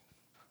not.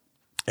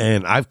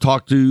 And I've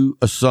talked to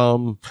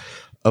some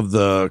of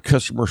the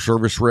customer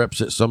service reps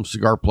at some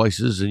cigar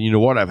places, and you know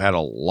what? I've had a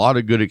lot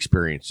of good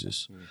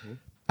experiences. Mm-hmm.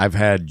 I've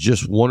had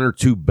just one or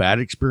two bad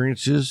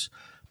experiences,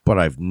 but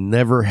I've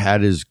never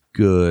had as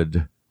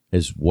good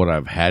as what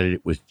I've had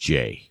it with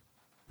Jay.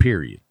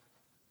 Period.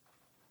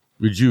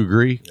 Would you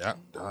agree? Yeah,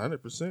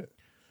 100%.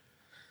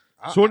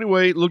 So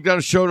anyway, look down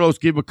the show notes,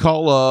 give a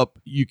call up.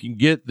 You can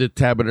get the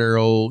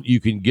Tabanero. You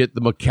can get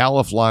the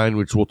McAuliffe line,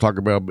 which we'll talk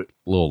about a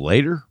little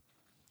later.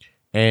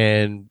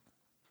 And,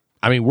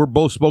 I mean, we're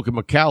both smoking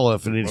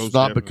McAuliffe, and it's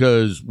not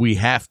because we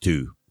have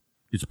to.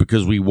 It's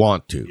because we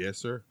want to. Yes,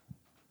 sir.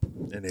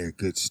 And they're a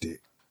good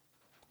stick.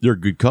 They're a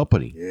good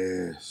company.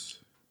 Yes.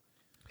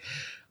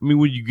 I mean,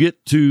 when you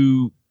get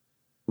to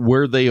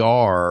where they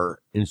are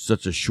in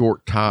such a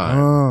short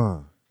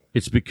time,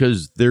 it's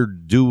because they're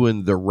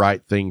doing the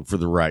right thing for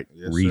the right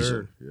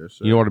reason. Yes,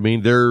 sir. You know what I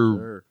mean?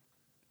 They're,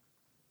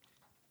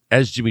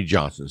 as Jimmy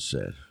Johnson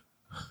said,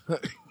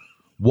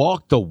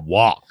 walk the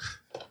walk.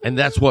 And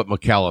that's what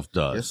McAuliffe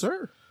does. Yes,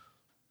 sir.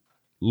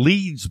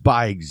 Leads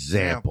by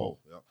example.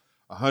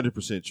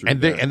 100% true.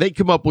 And they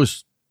come up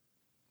with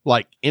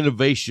like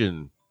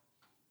innovation,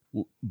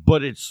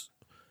 but it's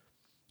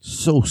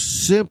so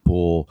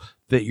simple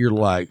that you're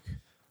like,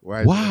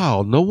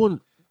 wow, no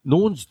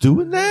one's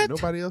doing that?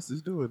 Nobody else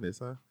is doing this,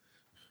 huh?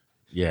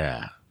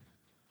 Yeah.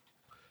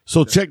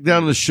 So check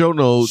down the show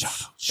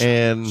notes,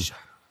 and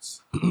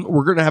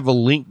we're going to have a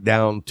link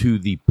down to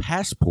the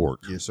passport.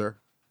 Yes, sir.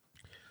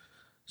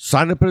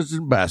 Sign up as an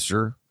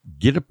ambassador,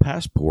 get a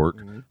passport.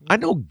 Mm-hmm. I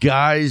know,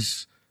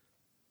 guys,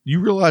 you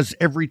realize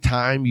every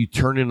time you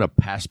turn in a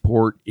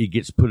passport, it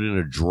gets put in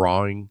a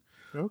drawing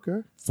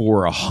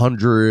for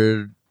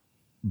 $100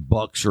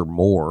 or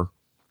more.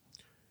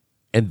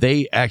 And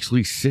they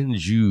actually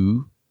send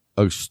you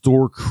a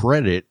store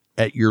credit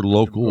at your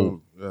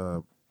local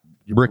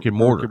brick and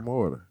mortar.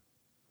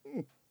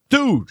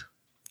 Dude.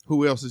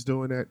 Who else is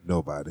doing that?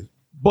 Nobody.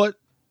 But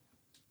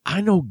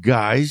I know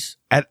guys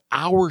at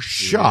our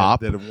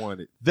shop that have won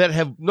it.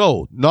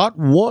 Not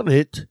won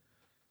it.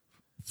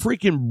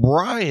 Freaking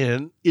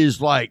Brian is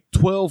like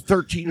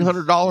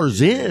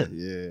 $1,200-$1,300 in.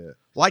 Yeah.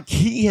 Like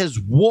he has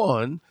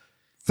won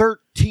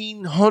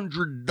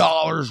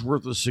 $1,300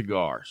 worth of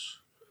cigars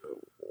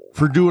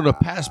for doing a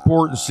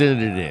passport and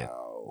sending it in.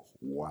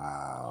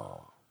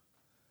 Wow.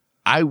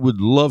 I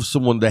would love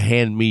someone to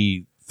hand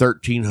me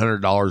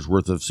 $1,300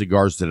 worth of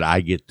cigars that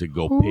I get to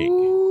go pick.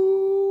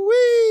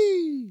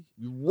 Ooh-wee.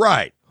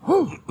 Right.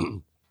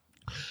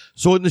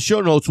 So in the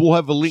show notes, we'll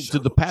have a link to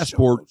the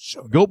passport.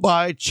 Go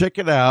by, check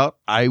it out.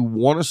 I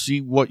want to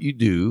see what you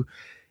do.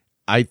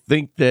 I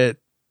think that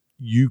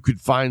you could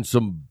find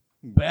some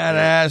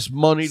badass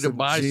money to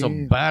buy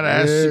some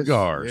badass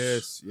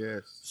cigars.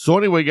 Yes. So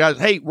anyway, guys,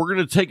 hey, we're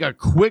going to take a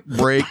quick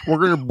break. We're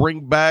going to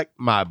bring back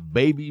my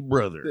baby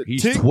brother.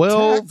 He's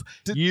 12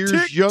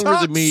 years younger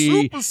than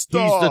me. Superstar. He's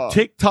the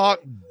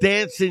TikTok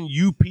dancing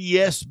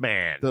UPS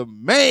man. The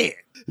man.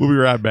 We'll be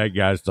right back,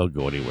 guys. Don't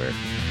go anywhere.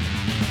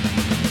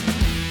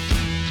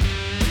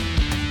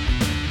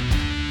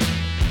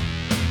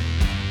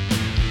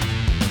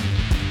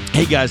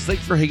 Hey, guys,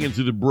 thanks for hanging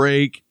through the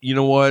break. You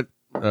know what?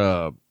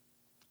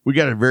 We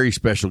got a very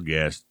special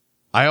guest.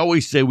 I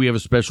always say we have a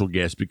special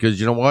guest because,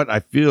 you know what? I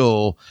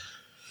feel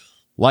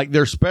like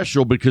they're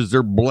special because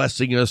they're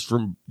blessing us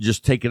from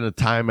just taking the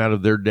time out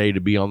of their day to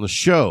be on the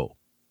show.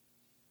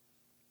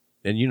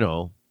 And, you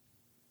know,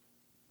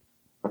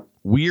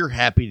 we're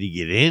happy to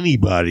get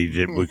anybody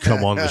that would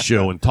come on the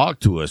show and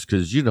talk to us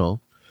because, you know.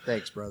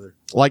 Thanks, brother.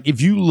 Like,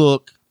 if you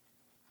look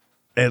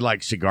at,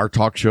 like, cigar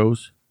talk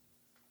shows,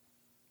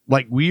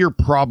 like, we are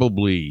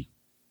probably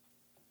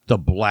the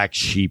black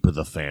sheep of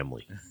the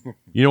family.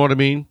 You know what I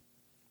mean?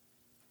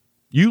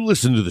 You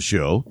listen to the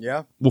show.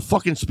 Yeah. Well,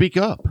 fucking speak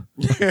up.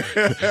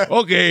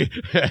 Okay.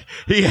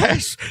 He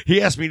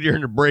asked me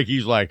during the break,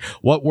 he's like,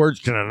 what words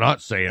can I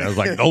not say? And I was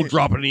like, don't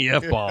drop any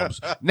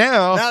F-bombs.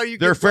 Now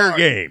they're fair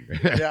game.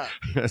 Yeah.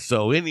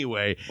 So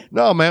anyway,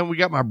 no, man, we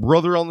got my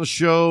brother on the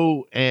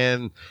show,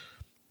 and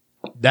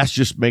that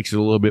just makes it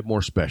a little bit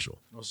more special.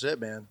 Well, shit,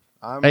 man.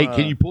 Hey,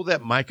 can you pull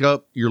that mic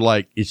up? You're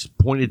like, it's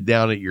pointed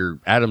down at your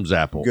Adam's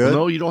apple. Good.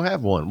 No, you don't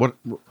have one. What?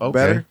 Okay.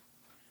 Better?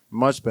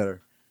 Much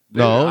better.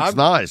 No, it's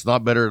not. It's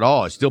not better at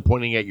all. It's still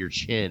pointing at your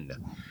chin.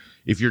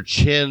 if your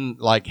chin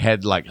like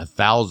had like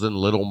 1,000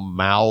 little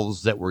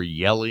mouths that were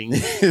yelling.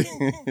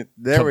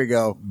 There we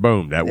go.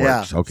 Boom, that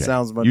works. Yeah, Okay.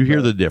 sounds much You hear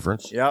better. the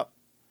difference. Yep.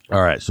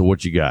 All right, so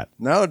what you got?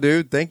 No,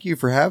 dude. Thank you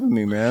for having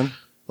me, man.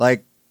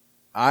 Like,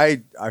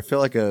 I feel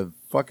like a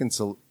fucking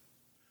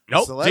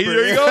Nope. celebrity. See,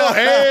 there you go.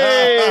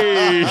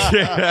 Hey.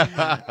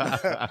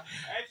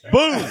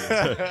 Boom.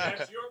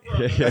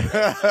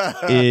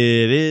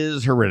 It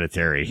is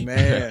hereditary.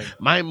 Man.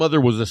 My mother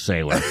was a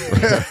sailor.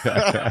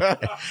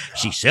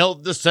 She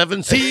sailed the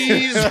 7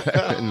 seas.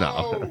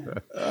 No.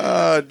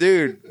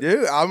 Dude,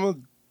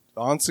 I'm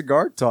on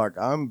Cigar Talk.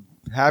 I'm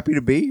happy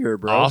to be here,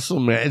 bro.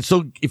 Awesome, man. And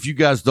so if you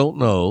guys don't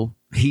know,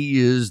 he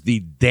is the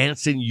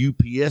dancing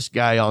UPS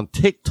guy on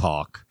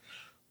TikTok.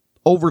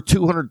 Over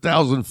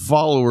 200,000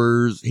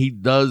 followers. He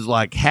does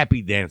like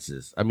happy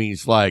dances. I mean,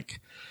 it's like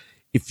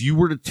if you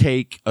were to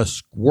take a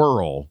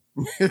squirrel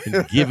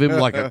and give him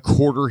like a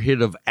quarter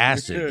hit of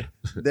acid.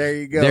 There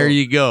you go. There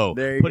you go.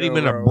 There you Put him go,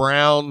 in a bro.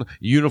 brown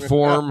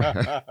uniform.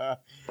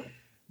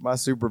 My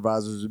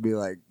supervisors would be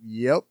like,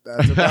 "Yep,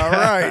 that's about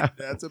right.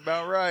 That's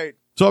about right."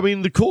 So, I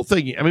mean, the cool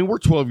thing, I mean, we're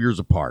 12 years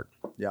apart.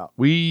 Yeah.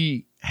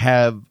 We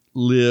have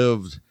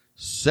lived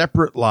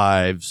separate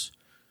lives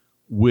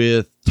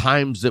with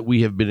times that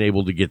we have been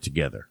able to get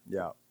together.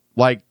 Yeah.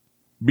 Like,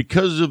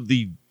 because of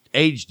the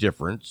age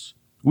difference,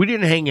 we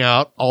didn't hang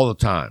out all the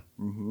time.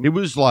 Mm-hmm. It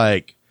was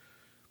like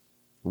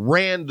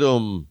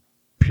random,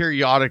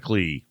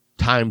 periodically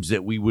times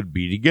that we would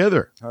be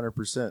together.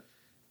 100%.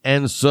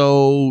 And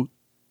so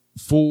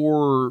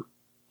for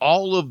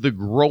all of the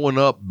growing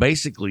up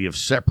basically of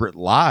separate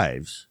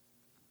lives,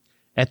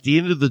 at the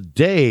end of the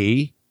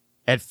day,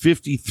 at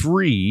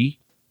 53,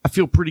 I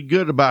feel pretty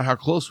good about how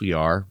close we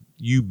are,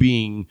 you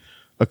being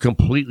a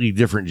completely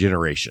different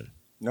generation.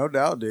 No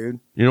doubt, dude.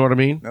 You know what I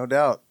mean? No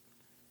doubt.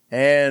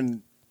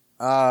 And,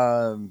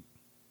 I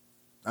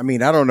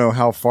mean, I don't know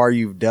how far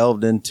you've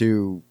delved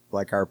into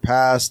like our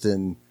past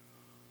and,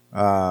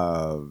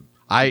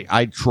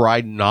 I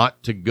tried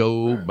not to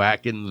go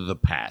back into the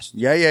past.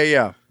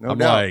 yeah. No I'm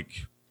doubt.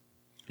 like,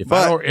 if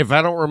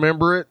I don't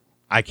remember it,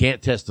 I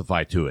can't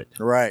testify to it.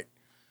 Right.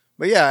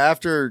 But yeah,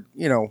 after,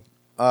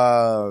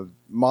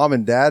 mom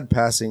and dad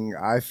passing,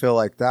 I feel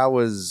like that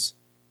was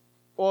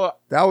Well,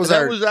 That was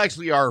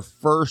actually our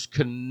first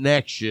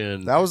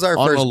connection. That was our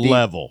on first a deep-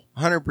 level.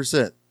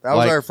 100%. That was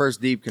Like, our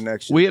first deep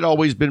connection. We had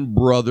always been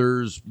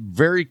brothers,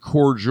 very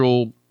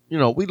cordial. You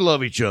know, we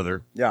love each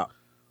other, yeah.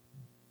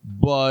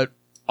 but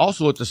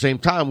also at the same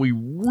time, we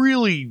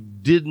really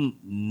didn't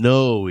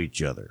know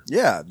each other.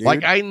 Yeah, dude.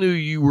 Like I knew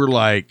you were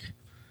like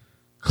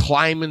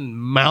climbing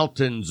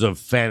mountains of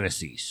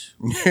fantasies.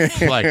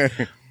 Like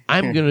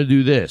I'm gonna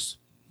do this.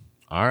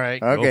 All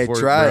right, Okay, go for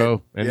try it, bro.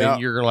 it. And Yeah. then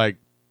you're like,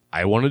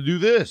 I want to do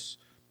this.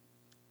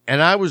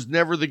 And I was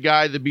never the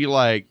guy to be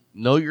like,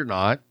 no, you're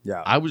not.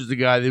 Yeah. I was the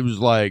guy that was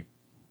like,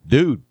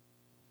 dude,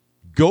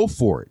 go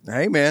for it.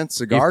 Hey, man,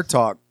 cigar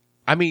talk,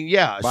 I mean,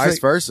 yeah. vice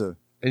versa.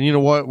 And you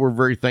know what? We're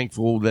very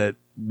thankful that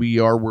we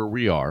are where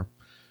we are.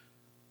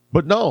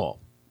 But no,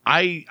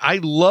 I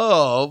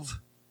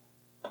love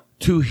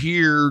to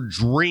hear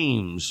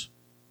dreams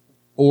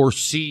or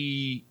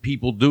see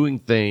people doing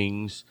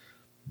things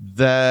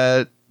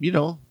that, you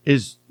know,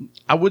 is,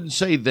 I wouldn't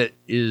say that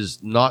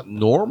is not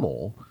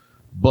normal,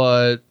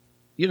 but,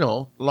 you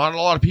know, not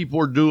a lot of people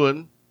are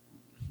doing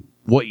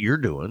what you're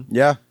doing.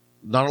 Yeah.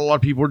 Not a lot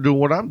of people are doing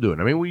what I'm doing.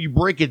 I mean, when you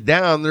break it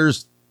down,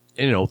 there's,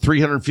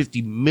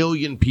 350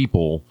 million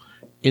people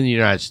in the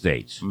United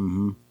States.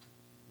 Mm-hmm.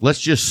 Let's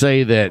just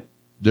say that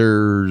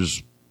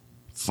there's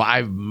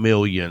 5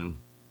 million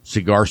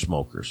cigar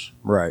smokers.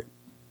 Right.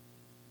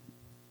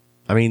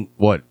 I mean,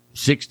 what,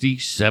 60,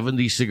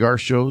 70 cigar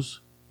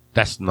shows?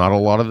 That's not a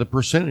lot of the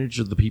percentage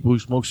of the people who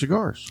smoke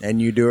cigars.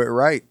 And you do it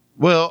right.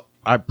 Well,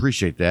 I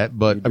appreciate that.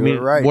 But You I do mean,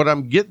 it right. what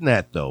I'm getting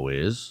at, though,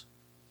 is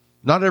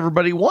not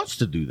everybody wants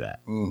to do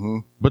that. Mm-hmm.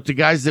 But the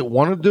guys that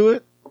want to do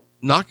it,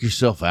 knock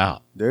yourself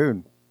out.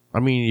 Dude. I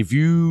mean, if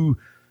you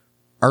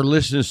are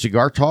listening to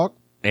Cigar Talk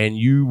and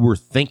you were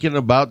thinking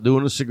about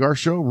doing a cigar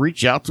show,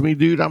 reach out to me,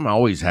 dude. I'm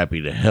always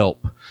happy to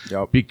help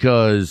Yep.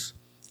 because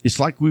it's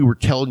like we were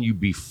telling you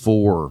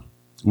before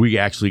we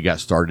actually got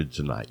started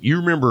tonight. You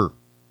remember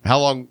how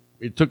long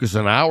it took us?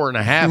 An hour and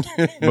a half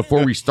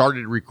before we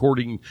started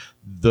recording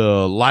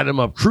the Light 'em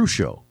Up Crew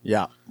Show.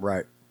 Yeah.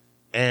 Right.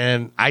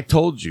 And I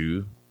told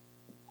you,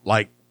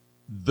 like,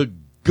 the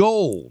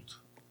gold,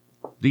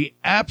 the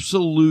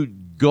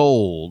absolute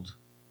gold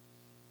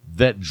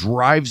that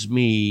drives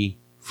me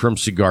from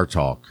Cigar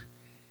Talk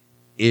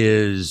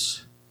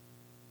is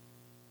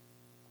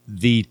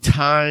the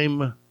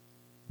time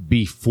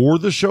before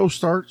the show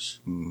starts,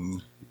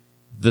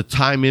 the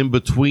time in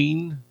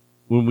between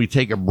when we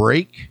take a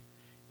break,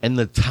 and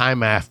the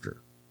time after.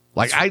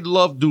 Like, I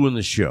love doing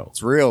the show.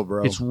 It's real,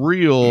 bro. It's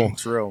real.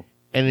 It's real.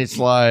 And it's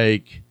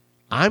like,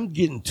 I'm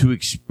getting to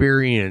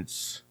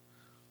experience,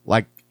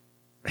 like,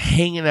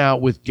 hanging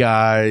out with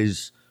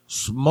guys,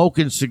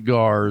 smoking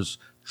cigars,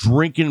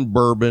 drinking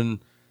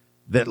bourbon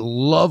that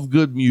love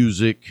good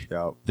music,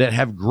 Yep. that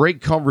have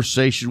great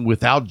conversation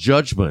without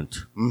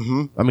judgment.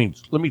 Mm-hmm. I mean,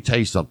 let me tell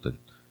you something.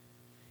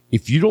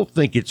 If you don't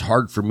think it's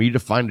hard for me to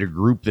find a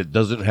group that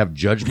doesn't have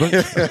judgment,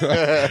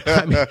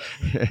 I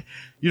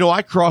mean,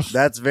 I cross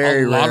That's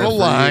very a lot rare of for you.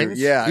 lines.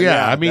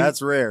 Yeah. I mean,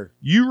 that's rare.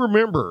 you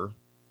remember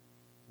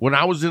when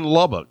I was in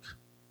Lubbock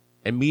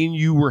and me and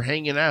you were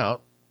hanging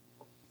out,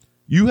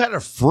 you had a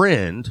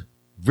friend,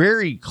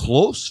 very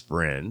close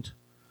friend,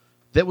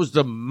 that was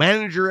the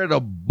manager at a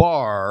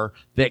bar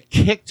that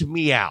kicked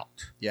me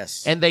out.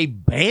 Yes. And they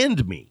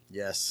banned me.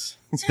 yes.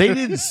 They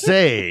didn't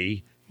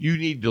say you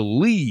need to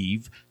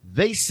leave.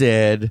 They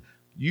said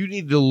you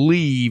need to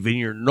leave and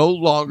you're no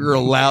longer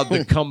allowed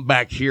to come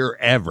back here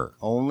ever.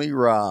 Only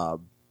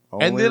Rob.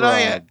 And then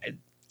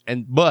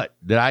but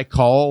did I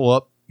call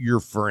up your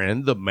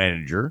friend, the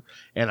manager,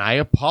 and I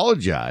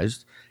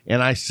apologized.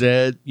 And I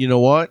said, you know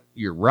what?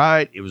 You're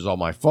right. It was all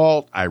my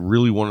fault. I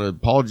really want to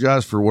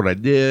apologize for what I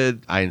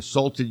did. I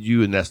insulted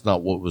you, and that's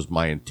not what was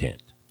my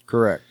intent.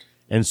 Correct.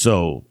 And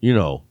so,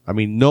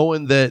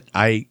 knowing that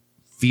I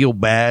feel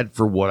bad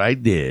for what I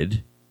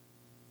did,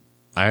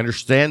 I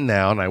understand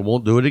now, and I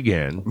won't do it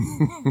again.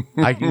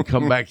 I can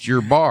come back to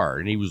your bar.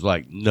 And he was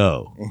like,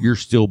 no, you're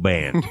still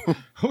banned.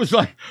 I was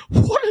like,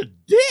 what a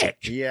dick.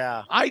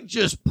 Yeah. I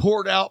just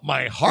poured out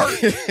my heart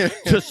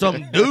to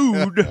some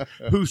dude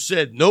who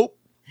said, nope,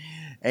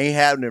 Ain't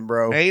happening,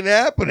 bro. ain't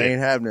happening. Ain't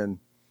happening.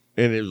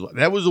 And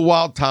that was a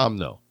wild time,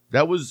 though.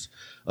 That was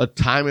a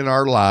time in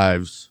our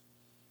lives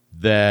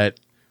that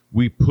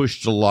we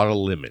pushed a lot of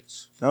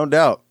limits. No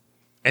doubt.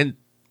 And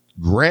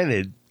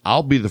granted,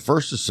 I'll be the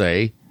first to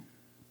say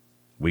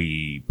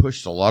we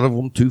pushed a lot of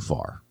them too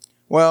far.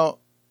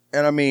 Well,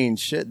 and I mean,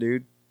 shit,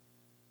 dude.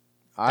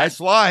 That's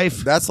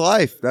life. That's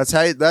life. That's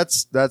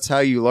how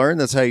you learn.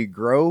 That's how you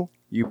grow.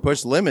 You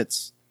push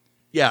limits.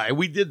 Yeah, and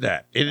we did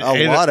that in A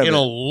lot of a it.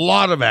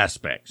 lot of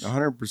aspects.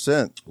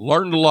 100%.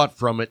 Learned a lot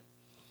from it,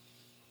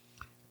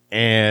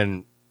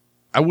 and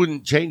I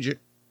wouldn't change it.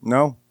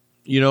 No.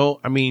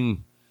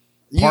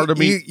 Part of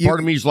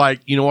me's like,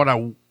 you know what,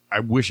 I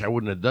wish I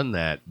wouldn't have done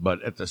that,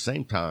 but at the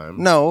same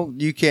time, No,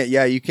 you can't.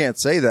 Yeah, you can't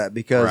say that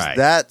because Right.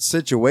 that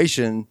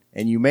situation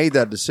and you made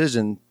that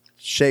decision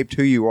shaped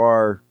who you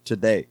are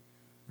today.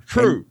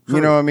 true.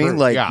 You know what I mean? True,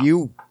 Like yeah.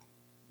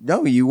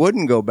 you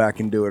wouldn't go back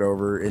and do it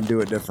over and do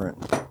it different.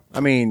 I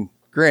mean,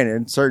 granted,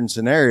 in certain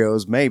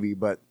scenarios, maybe,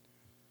 but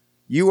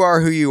you are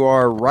who you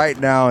are right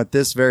now at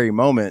this very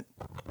moment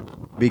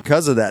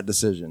because of that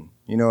decision.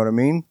 You know what I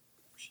mean?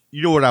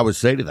 You know what I would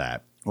say to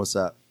that? What's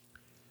that?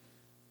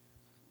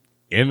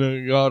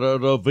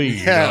 In-A-Gadda-Da-Vida,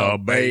 Yeah,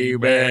 baby.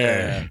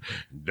 baby.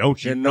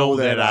 Don't you know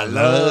that I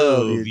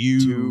love you?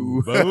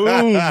 too.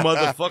 Boom,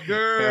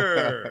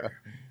 motherfucker.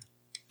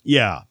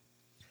 Yeah.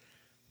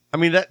 I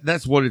mean,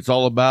 that's what it's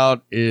all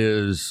about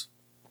is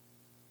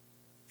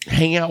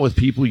hang out with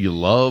people you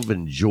love,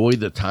 enjoy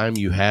the time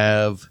you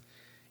have,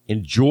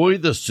 enjoy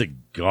the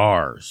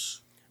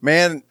cigars.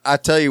 Man, I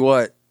tell you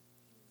what,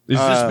 Has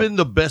this been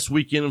the best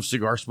weekend of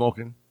cigar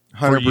smoking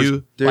for 100%,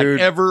 you? dude. Like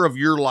ever of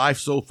your life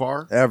so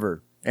far?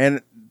 ever.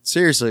 And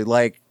seriously,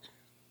 like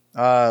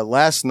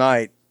last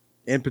night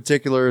in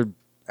particular,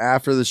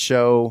 after the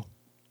show,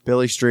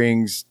 Billy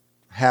Strings,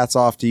 hats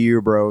off to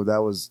you, bro.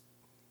 That was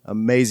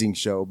amazing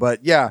show.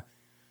 But yeah,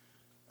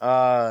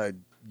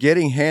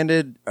 getting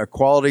handed a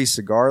quality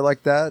cigar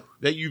like that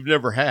That you've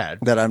never had.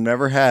 that I've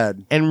never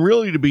had. And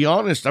really, to be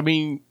honest, I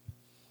mean,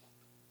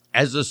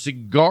 as a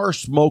cigar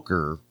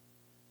smoker,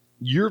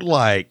 you're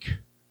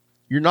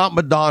not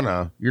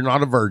Madonna, you're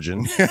not a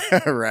virgin,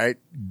 Right?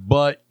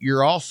 but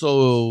you're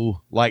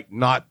also like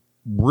not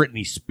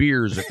Britney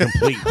Spears, a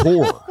complete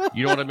whore.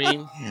 You know what I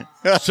mean?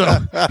 So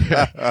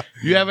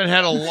you haven't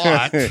had a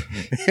lot.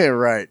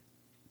 Right.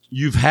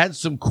 You've had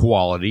some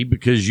quality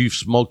because you've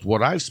smoked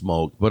what I've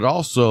smoked, but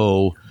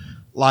also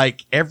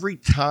like every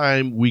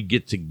time we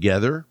get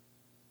together,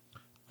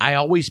 I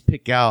always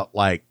pick out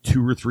like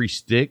 2 or 3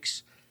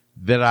 sticks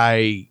that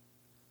I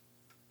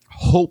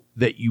hope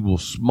that you will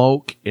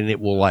smoke and it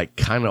will like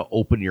kind of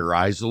open your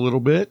eyes a little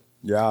bit.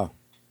 Yeah.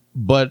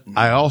 But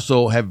I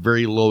also have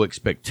very low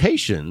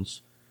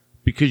expectations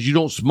because you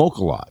don't smoke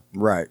a lot.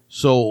 Right.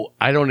 So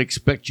I don't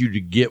expect you to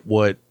get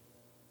what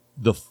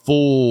the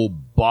full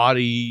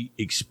body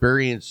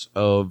experience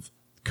of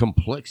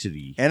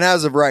complexity. And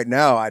as of right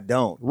now, I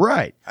don't.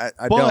 Right. I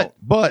but, don't.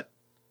 But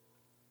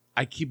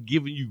I keep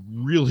giving you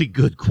really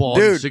good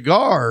quality Dude,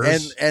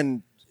 cigars.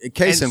 And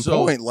case And in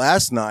so- point,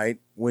 last night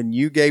when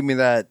you gave me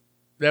that,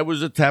 that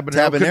was a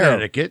Tabanero, Tabanero,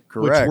 Connecticut,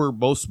 correct. which we're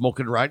both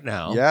smoking right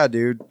now. yeah,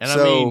 dude. And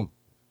so I mean,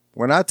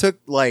 when I took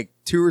like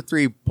 2 or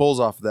 3 pulls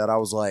off of that, I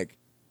was like,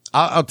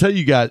 I'll tell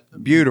you guys,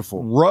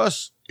 beautiful.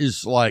 Russ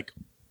is like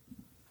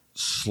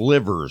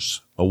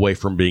slivers away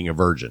from being a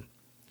virgin.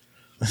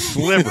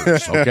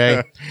 Slivers,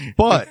 okay?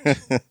 But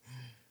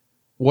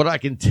what I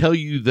can tell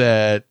you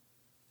that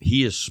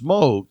he has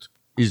smoked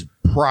is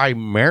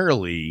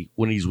primarily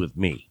when he's with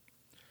me.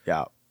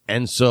 Yeah.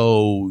 And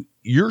so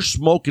you're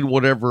smoking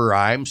whatever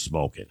I'm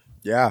smoking.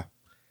 Yeah.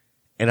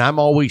 And I'm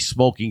always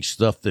smoking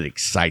stuff that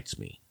excites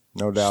me.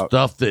 No doubt.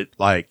 Stuff that,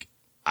 like,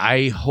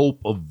 I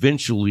hope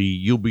eventually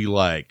you'll be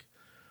like,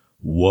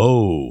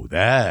 whoa,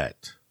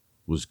 that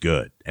was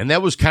good. And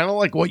that was kind of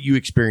like what you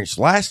experienced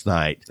last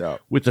night Yeah.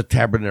 with the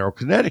Tabernacle,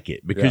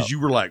 Connecticut, because Yeah.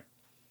 you were like,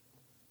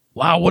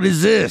 wow, what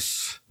is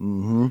this?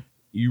 Mm-hmm.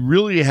 You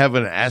really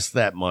haven't asked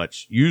that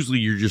much. Usually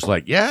you're just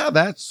like, yeah,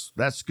 that's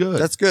good.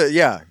 That's good.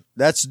 Yeah.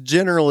 That's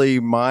generally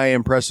my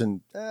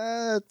impression.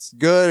 That's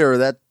good or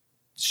that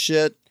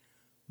shit.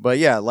 But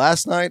yeah,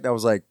 last night I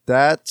was like,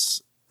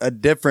 that's a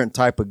different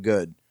type of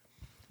good.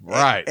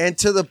 right. And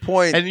to the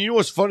point. And you know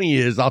what's funny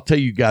is, I'll tell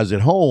you guys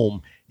at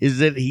home, is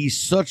that he's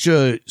such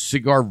a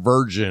cigar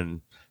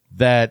virgin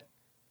that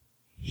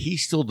he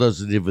still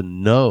doesn't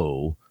even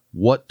know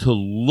what to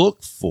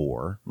look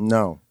for.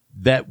 no.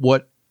 That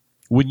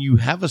when you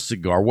have a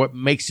cigar, what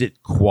makes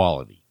it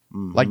quality?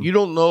 Mhm. Like, you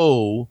don't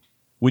know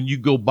when you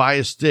go buy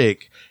a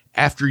stick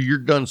after you're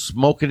done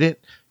smoking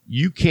it,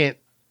 you can't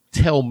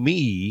tell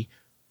me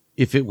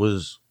if it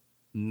was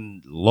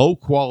low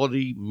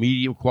quality,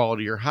 medium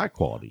quality, or high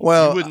quality.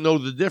 Well, you wouldn't know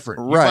the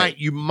difference. right.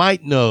 You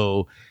might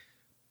know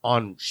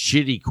on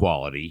shitty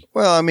quality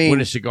Well, I mean, when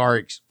a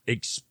cigar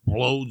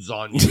explodes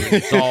on you and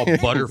it's all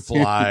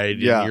butterflied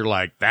Yeah. and you're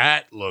like,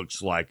 that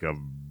looks like a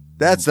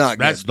that's not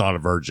good. that's not a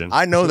virgin.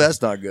 I know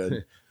that's not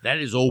good. That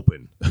is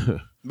open.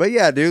 But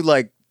yeah, dude,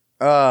 like,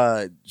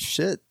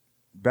 shit.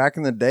 Back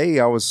in the day,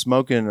 I was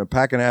smoking a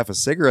pack and a half of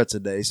cigarettes a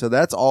day. So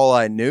that's all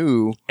I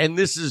knew. And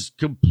this is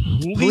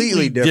completely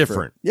Completely different.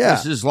 different. Yeah.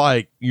 This is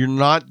like, you're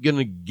not going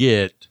to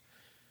get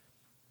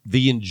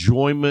the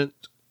enjoyment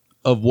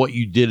of what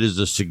you did as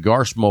a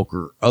cigar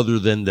smoker other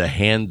than the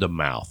hand to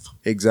mouth.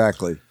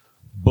 Exactly.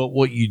 But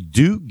what you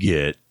do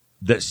get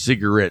that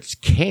cigarettes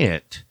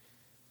can't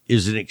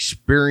is an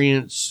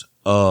experience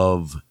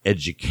of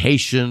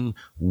education,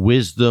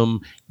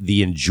 wisdom,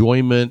 the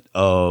enjoyment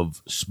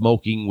of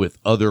smoking with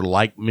other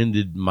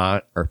like-minded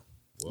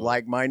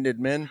Like-minded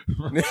men.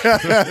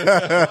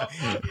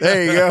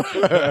 There you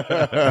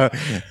go.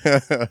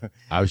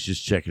 I was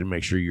just checking to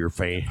make sure you're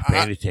paying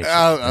attention.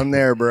 I'm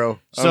there, bro. I'm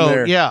So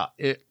there. yeah,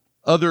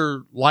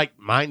 other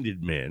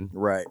like-minded men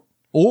Right.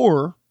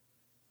 or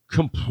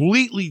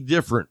completely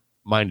different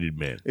minded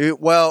men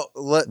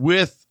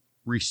with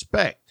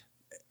respect.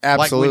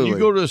 absolutely. Like when you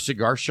go to a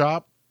cigar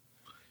shop,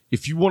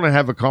 if you want to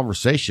have a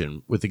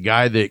conversation with a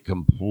guy that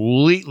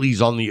completely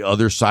is on the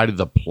other side of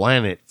the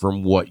planet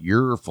from what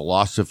your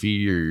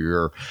philosophy or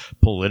your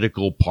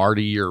political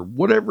party or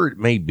whatever it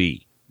may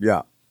be,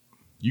 yeah.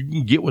 you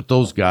can get with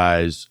those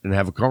guys and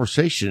have a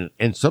conversation.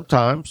 And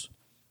sometimes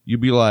you'll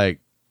be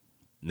like,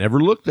 never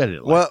looked at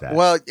it like that.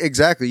 Well,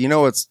 exactly. You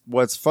know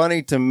what's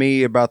funny to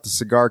me about the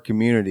cigar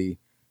community,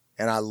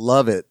 and I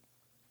love it,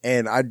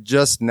 and I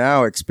just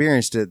now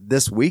experienced it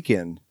this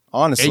weekend.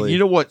 Honestly, And you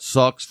know what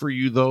sucks for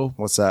you though?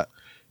 what's that?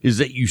 Is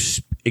that you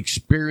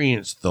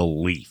experience the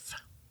leaf.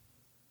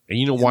 And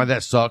you know why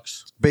that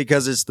sucks?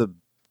 Because it's the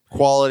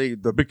quality,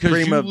 the Because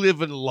prima. you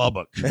live in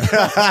Lubbock. No,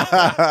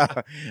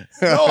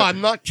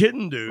 I'm not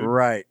kidding, dude.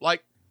 Right.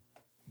 Like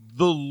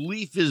the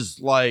leaf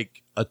is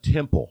like a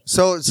temple.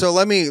 So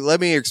let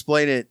me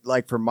explain it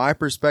like from my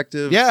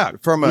perspective. Yeah.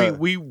 From a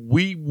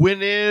we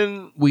went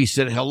in, we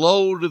said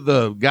hello to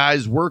the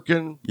guys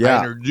working. Yeah. I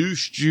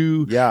introduced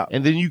you. Yeah.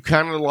 And then you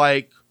kind of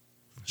like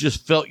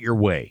just felt your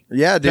way.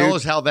 yeah, dude. Tell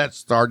us how that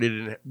started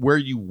and where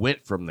you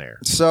went from there.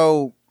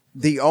 So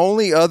the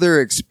only other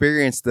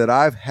experience that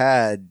I've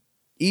had,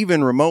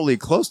 even remotely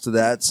close to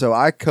that, so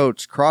I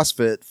coached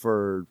CrossFit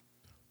for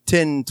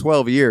 10,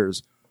 12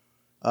 years.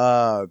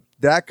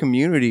 That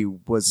community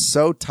was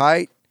so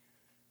tight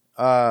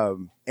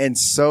and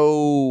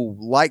so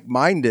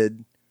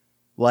like-minded.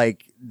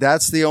 Like,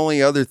 that's the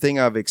only other thing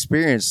I've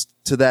experienced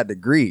to that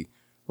degree.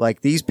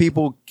 Like, these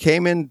people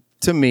came in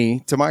to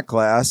me, to my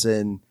class,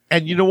 and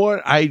you know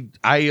what? I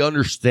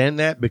understand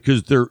that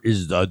because there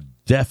is a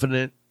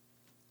definite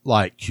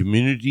like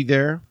community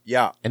there.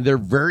 yeah, And they're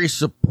very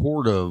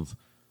supportive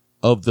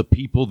of the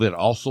people that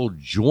also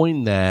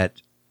join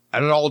that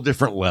at all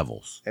different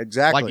levels.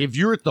 exactly. Like if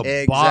you're at the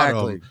Exactly.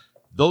 bottom,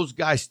 those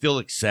guys still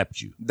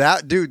accept you.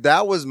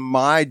 That was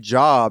my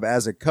job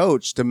as a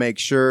coach to make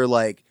sure,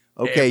 like,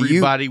 okay,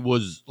 Everybody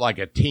was like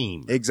a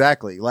team.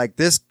 exactly. Like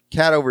this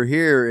cat over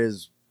here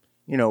is,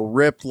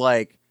 ripped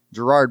like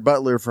Gerard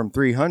Butler from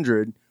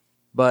 300,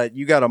 but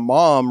you got a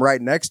mom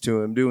right next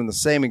to him doing the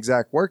same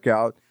exact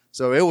workout.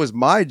 So it was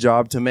my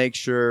job to make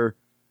sure,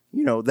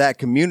 that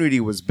community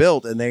was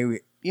built and they,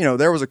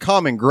 there was a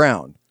common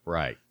ground.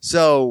 Right.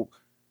 So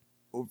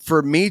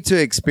for me to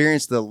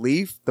experience the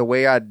leaf the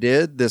way I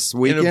did this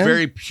weekend, In a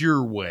very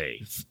pure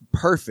way.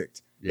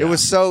 perfect. Yeah.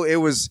 It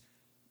was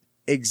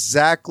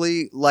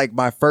exactly like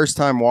my first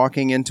time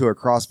walking into a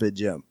CrossFit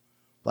gym.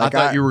 Like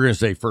I thought you were going to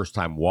say first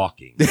time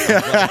walking.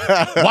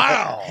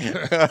 Wow.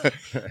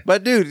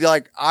 But dude,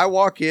 like I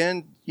walk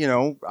in,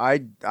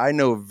 I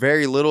know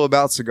very little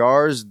about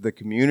cigars, the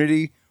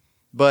community,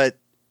 but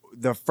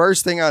the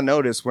first thing I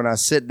notice when I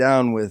sit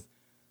down with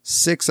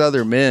 6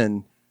 other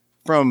men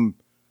from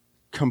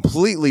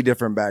completely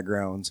different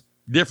backgrounds,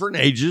 Different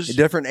ages.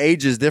 different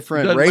ages,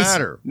 different Doesn't races.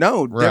 matter.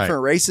 No, Right.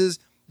 different races,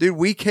 Dude,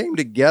 we came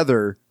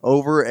together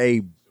over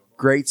a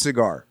great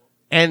cigar.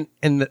 And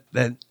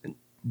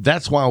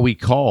that's why we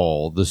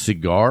call the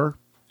cigar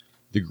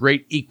the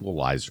great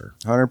equalizer,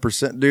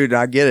 100%. Dude,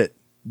 I get it.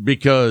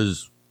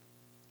 because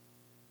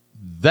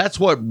that's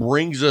what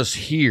brings us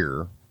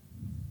here.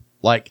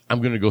 Like, I'm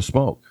going to go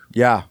smoke.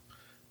 Yeah.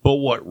 But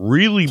what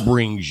really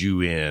brings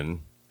you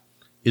in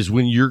is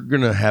when you're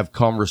going to have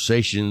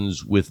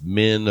conversations with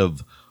men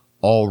of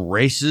all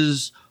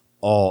races,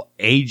 all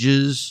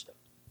ages,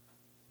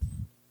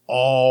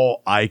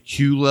 all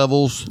IQ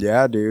levels.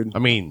 Yeah, dude. I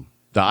mean,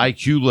 the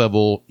IQ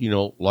level, you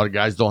know, a lot of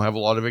guys don't have a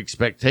lot of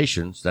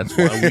expectations. That's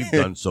why we've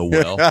done so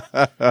well.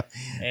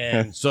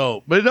 And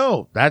so, but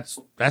no, that's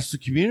the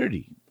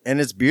community. And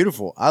it's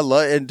beautiful. I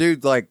love it. And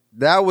dude, like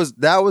that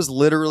was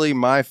literally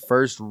my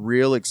first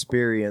real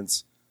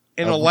experience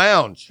In a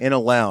lounge. in a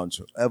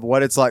lounge of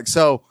what it's like.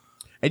 So,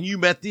 And you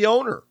met the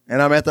owner.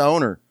 and I met the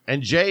owner.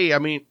 And Jay, I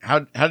mean, how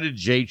did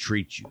Jay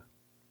treat you?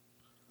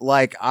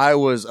 Like I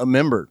was a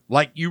member.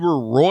 Like you were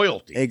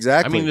royalty.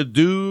 Exactly. I mean, the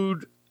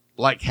dude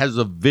like has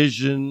a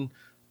vision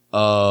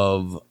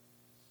of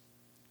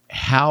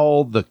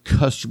how the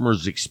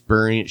customer's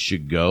experience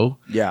should go.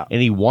 Yeah.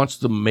 And he wants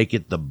to make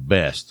it the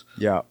best.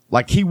 Yeah.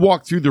 Like he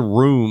walked through the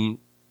room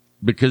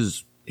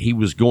because he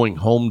was going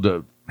home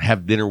to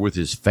have dinner with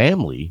his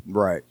family,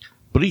 Right.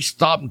 but he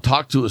stopped and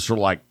talked to us for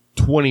like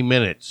 20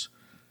 minutes.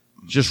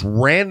 Just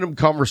random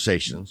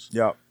conversations.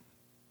 Yeah.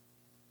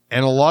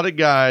 And a lot of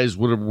guys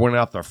would have went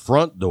out the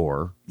front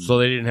door so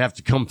they didn't have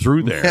to come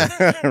through there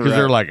because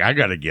they're like, I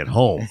got to get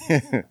home.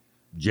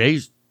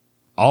 Jay's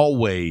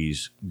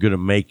always going to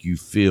make you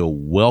feel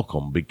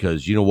welcome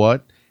because you know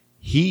what?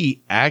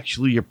 He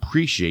actually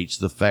appreciates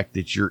the fact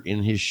that you're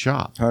in his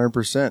shop.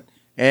 100%.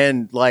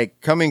 And like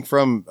coming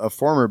from a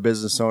former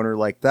business owner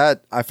like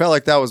that, I felt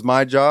like that was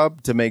my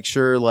job to make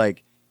sure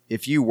like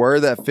if you were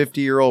that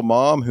 50-year-old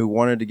mom who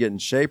wanted to get in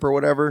shape or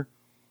whatever,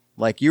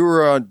 like you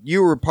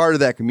were part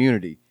of that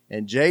community.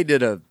 And Jay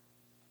did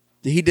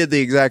the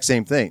exact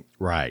same thing,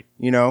 Right.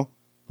 you know?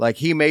 Like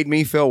he made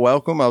me feel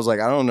welcome. I was like,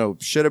 I don't know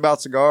shit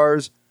about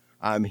cigars.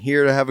 I'm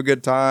here to have a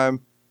good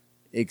time,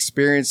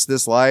 experience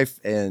this life,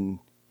 and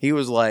he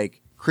was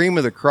like cream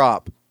of the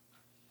crop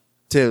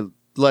to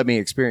let me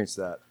experience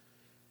that.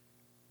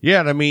 Yeah.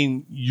 And I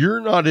mean,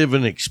 you're not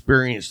even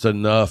experienced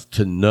enough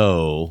to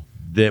know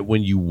that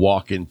when you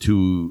walk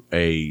into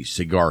a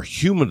cigar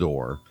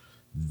humidor,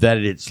 that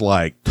it's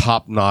like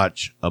top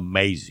notch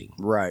amazing.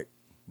 Right.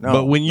 No,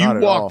 but when you not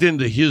at walked all.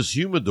 into his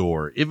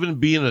humidor, even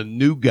being a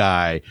new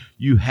guy,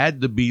 you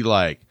had to be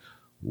like,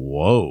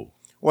 whoa.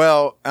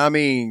 Well, I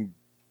mean,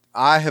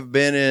 I have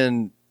been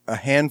in a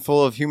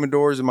handful of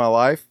humidors in my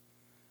life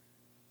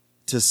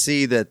to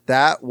see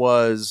that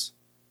was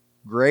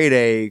grade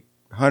A,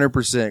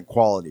 100%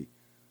 quality.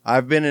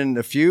 I've been in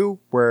a few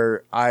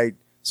where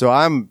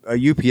I'm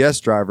a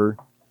UPS driver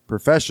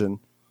profession,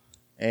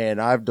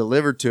 and I've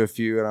delivered to a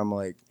few, and I'm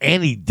like,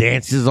 And he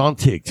dances on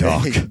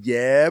TikTok.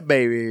 yeah,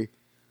 baby.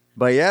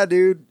 But yeah,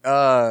 dude,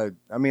 I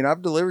mean,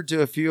 I've delivered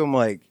to a few. I'm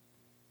like,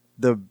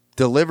 the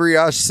delivery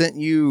I sent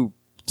you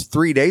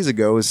 3 days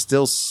ago is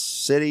still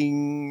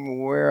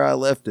sitting where I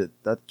left it.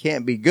 That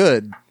can't be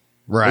good.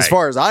 Right. As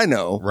far as I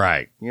know.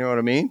 Right. You know what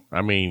I mean?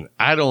 I mean,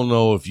 I don't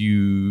know if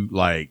you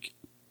like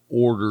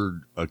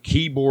ordered a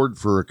keyboard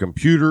for a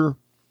computer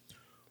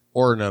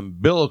or an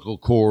umbilical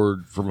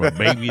cord from a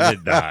baby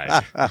that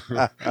died.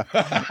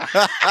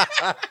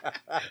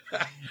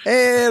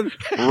 And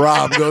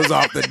Rob goes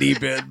off the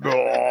deep end.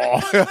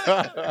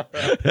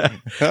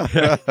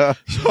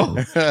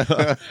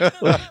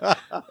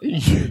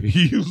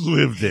 You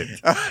lived it.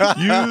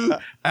 You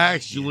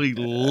actually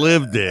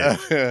lived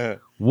it.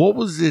 What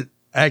was it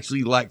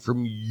actually like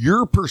from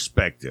your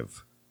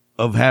perspective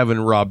of having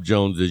Rob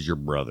Jones as your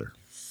brother?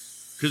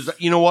 Because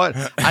you know what?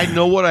 I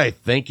know what I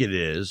think it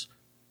is,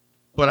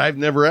 but I've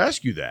never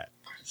asked you that.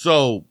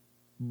 So,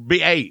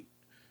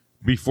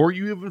 before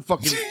you even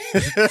fucking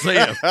say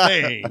a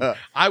thing,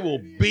 I will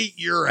beat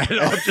your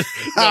ass.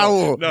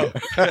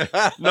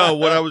 No,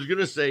 what I was going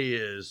to say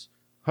is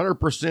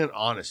 100%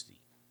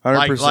 honesty.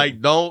 100%.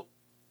 Like, don't,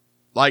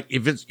 like,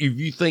 if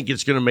you think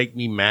it's going to make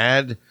me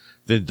mad,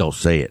 then don't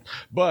say it.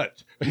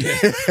 But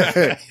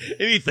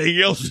anything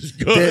else is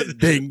good.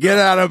 Then get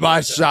out of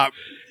my shop.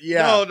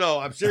 Yeah. No,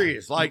 I'm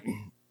serious. Like,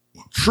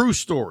 true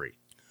story.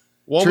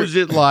 What was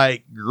it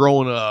like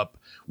growing up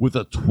with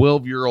a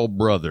 12-year-old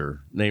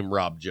brother named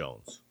Rob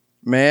Jones?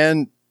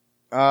 Man,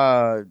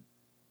 as,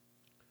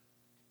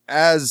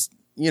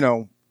 you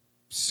know,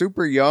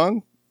 super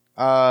young,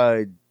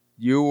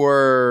 you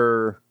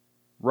were,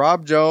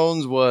 Rob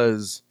Jones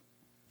was,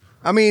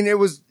 I mean, it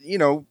was,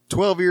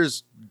 12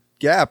 years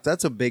gap.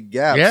 That's a big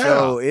gap. Yeah.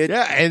 So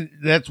and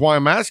that's why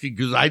I'm asking,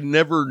 because I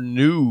never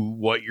knew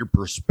what your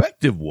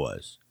perspective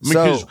was. I mean,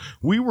 because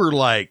we were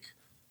like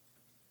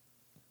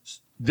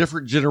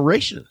different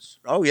generations.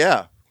 Oh,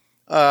 yeah.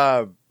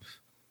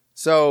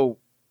 So,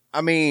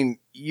 I mean,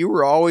 you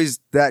were always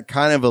that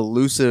kind of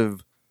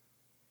elusive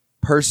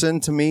person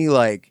to me.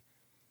 Like,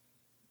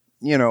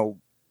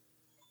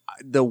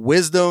 the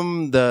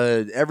wisdom,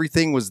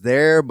 everything was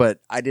there, but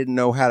I didn't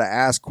know how to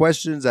ask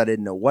questions. I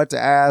didn't know what to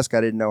ask.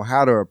 I didn't know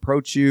how to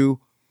approach you.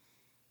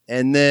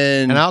 And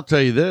then, And I'll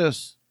tell you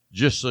this,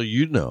 just so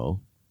you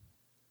know,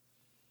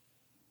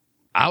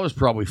 I was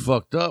probably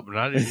fucked up and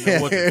I didn't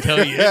know what to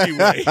tell you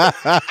anyway.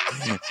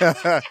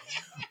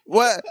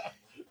 what?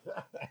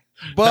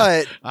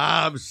 But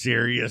I'm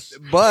serious.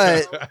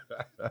 but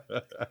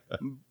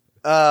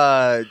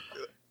I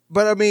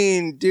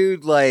mean,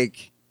 dude,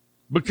 like,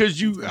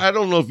 Because I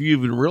don't know if you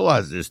even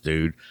realize this,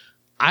 dude.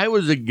 I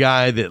was a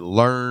guy that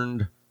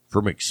learned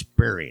from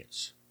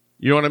experience.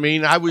 You know what I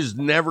mean? I was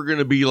never going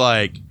to be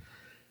like,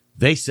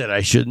 they said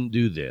I shouldn't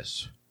do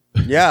this.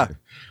 yeah.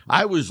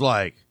 I was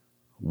like,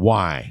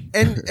 why?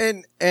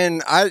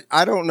 And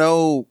I don't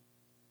know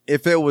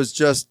if it was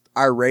just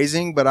our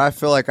raising, but I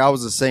feel like I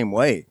was the same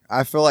way.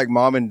 I feel like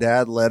mom and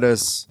dad let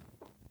us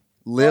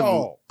live.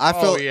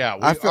 Yeah.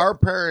 Our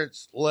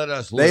parents let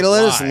us live. They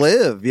let us life.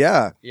 live.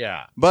 Yeah.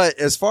 Yeah. But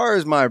as far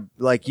as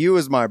you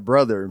as my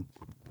brother,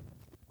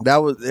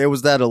 it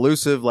was that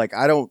elusive. Like,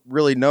 I don't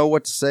really know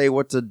what to say,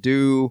 what to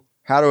do,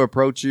 how to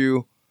approach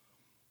you.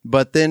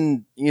 But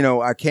then,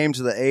 I came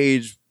to the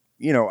age,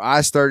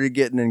 I started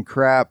getting in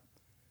crap,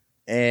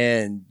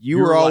 and you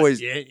were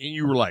always, and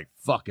you were like,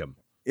 fuck him.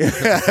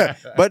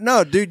 but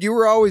no, dude, you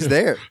were always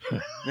there.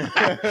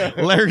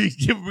 Larry's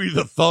giving me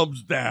the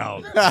thumbs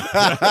down.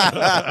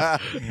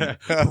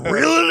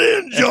 Reel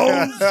it in,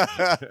 Jones.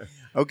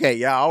 Okay.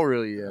 Yeah. I'll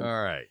reel you in.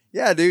 All right.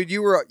 Yeah, dude,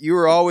 you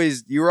were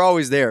always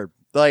there.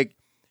 Like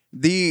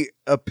the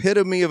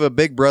epitome of a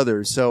big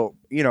brother. So,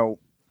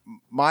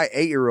 my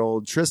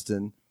 8-year-old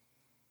Tristan,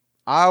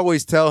 I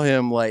always tell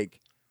him, like,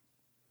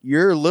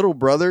 your little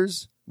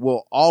brothers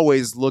will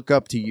always look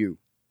up to you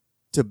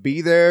to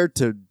be there,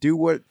 to do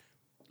what,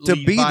 to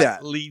Lead be by-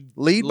 that.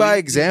 Lead by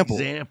example.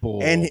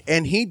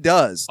 And he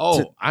does.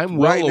 I'm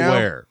well right now-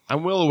 aware.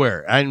 I'm well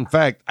aware. In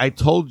fact, I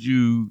told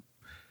you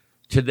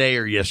today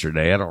or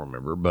yesterday, I don't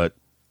remember, but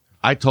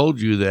I told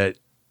you that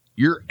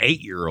your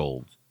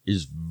 8-year-old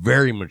is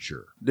very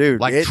mature. Dude,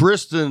 Like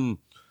Tristan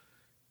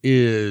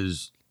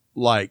is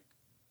like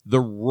the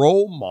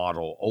role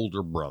model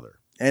older brother.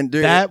 and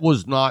dude, That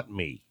was not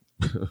me.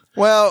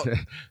 well,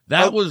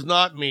 That was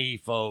not me,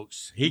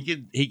 folks. He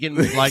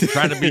can like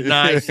try to be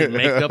nice and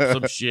make up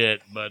some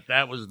shit, but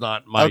that was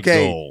not my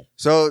goal.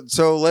 So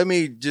let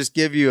me just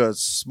give you a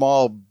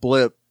small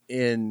blip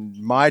in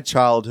my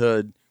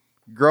childhood,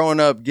 growing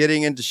up,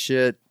 getting into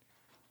shit,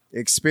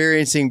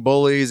 experiencing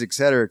bullies, et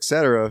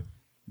cetera,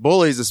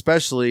 bullies,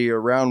 especially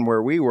around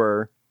where we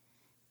were.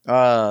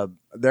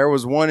 There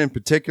was one in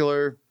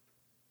particular,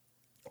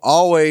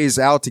 always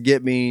out to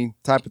get me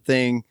type of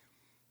thing.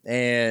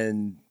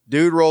 And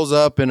dude rolls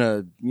up in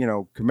a,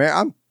 Camaro.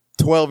 I'm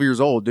 12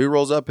 years old. Dude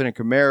rolls up in a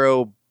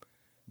Camaro,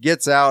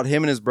 gets out,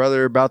 him and his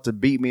brother about to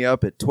beat me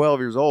up at 12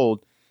 years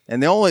old.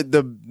 And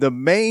the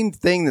main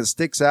thing that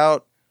sticks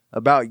out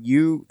about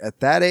you at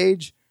that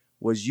age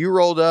was you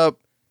rolled up,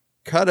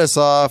 cut us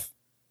off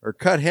or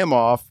cut him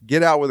off,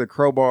 get out with a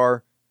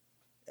crowbar.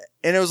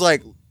 And it was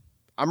like,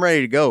 I'm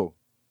ready to go.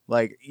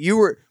 Like you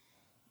were.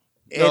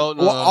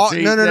 No.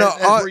 See, no.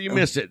 That's where you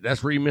miss it.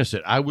 That's where you miss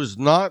it. I was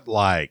not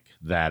like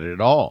that at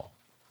all.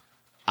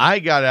 I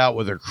got out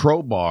with a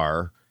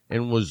crowbar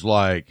and was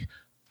like,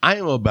 I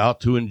am about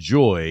to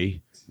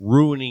enjoy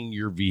ruining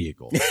your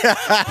vehicle.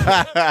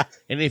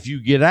 And if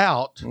you get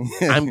out,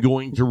 I'm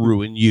going to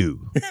ruin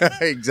you.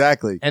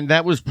 Exactly. And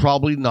that was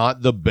probably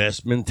not the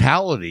best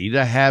mentality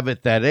to have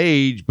at that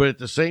age. But at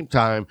the same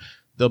time,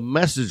 the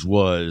message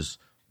was,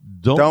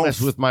 don't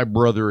mess with my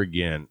brother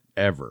again,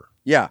 ever.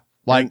 Yeah.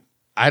 Like,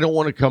 I don't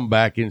want to come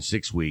back in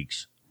 6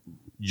 weeks.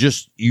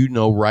 Just,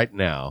 right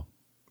now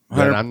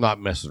that I'm not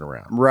messing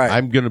around. Right.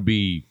 I'm going to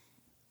be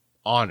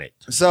on it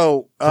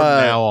So from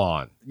now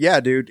on. yeah,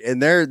 dude.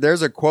 And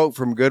there's a quote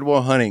from Good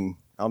Will Hunting.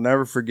 I'll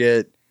never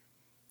forget.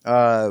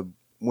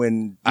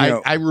 When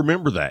I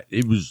remember that.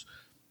 It was,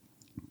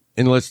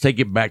 and let's take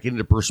it back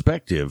into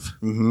perspective.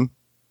 Mm-hmm.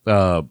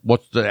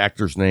 What's the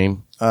actor's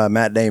name?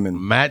 Matt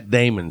Damon. Matt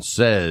Damon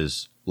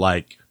says,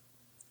 like,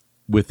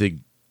 with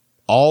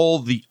all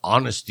the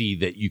honesty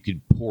that you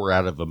could pour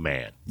out of a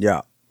man,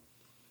 Yeah.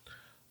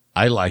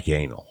 I like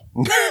anal.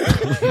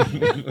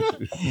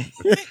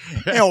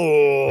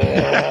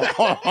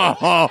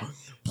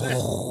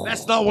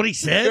 That's not what he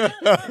said.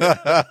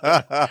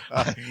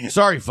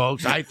 Sorry,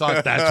 folks. I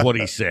thought that's what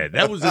he said.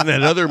 That was in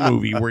that other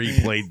movie where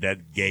he played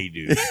that gay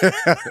dude.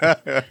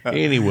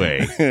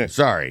 Anyway,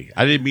 sorry.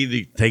 I didn't mean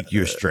to take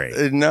you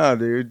astray. No,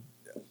 dude.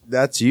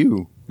 That's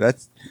you.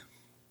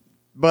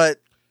 But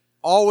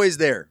always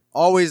there.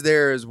 Always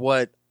there is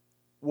what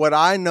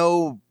I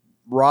know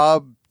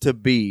Rob to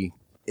be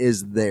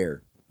is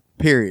there.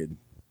 Period.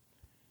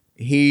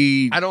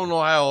 I don't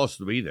know how else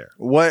to be there.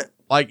 What?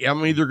 Like,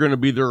 I'm either going to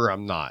be there or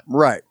I'm not.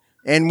 Right.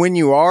 And when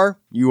you are,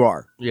 you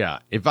are. Yeah.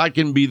 If I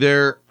can be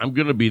there, I'm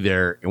going to be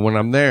there. And when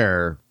I'm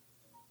there,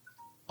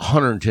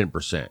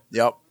 110%.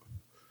 Yep.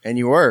 And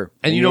you were.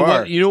 And you know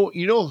what? You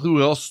know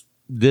who else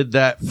did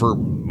that for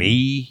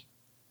me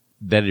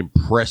that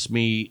impressed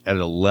me at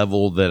a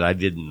level that I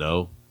didn't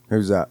know?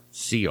 Who's that?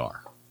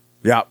 CR.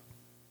 Yep.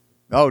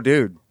 Oh,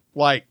 dude.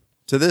 Like,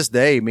 To this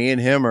day, me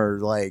and him are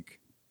like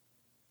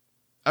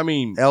I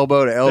mean,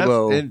 elbow to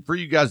elbow. and for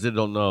you guys that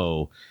don't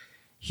know,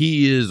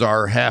 he is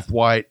our half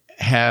white,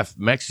 half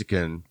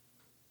Mexican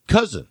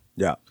cousin.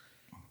 Yeah.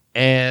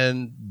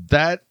 And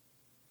that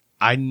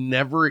I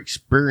never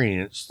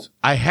experienced.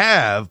 I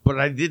have, but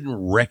I didn't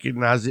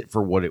recognize it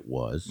for what it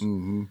was.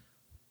 Mm-hmm.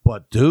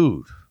 But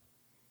dude,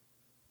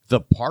 the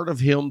part of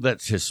him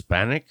that's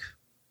Hispanic,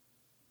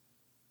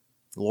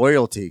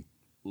 Loyalty.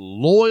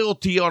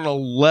 loyalty on a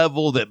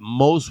level that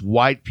most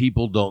white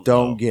people don't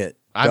know. Get.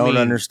 I Don't mean,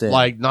 understand.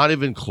 Like, not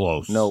even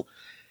close. Nope.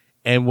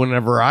 And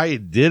whenever I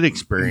did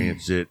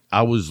experience it,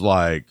 I was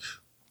like,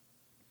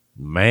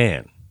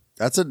 man,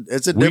 It's a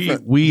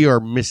different we are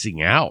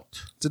missing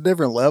out. it's a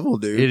different level,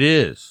 dude. It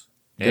is.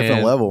 Different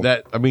And level.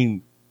 That, I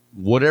mean,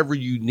 whatever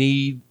you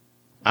need,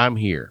 I'm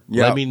here.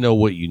 Yeah. Let me know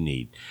what you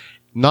need.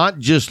 Not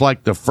just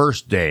like the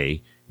first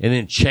day and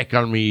then check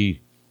on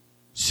me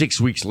 6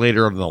 weeks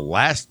later on the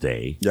last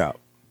day. Yeah.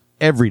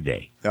 Every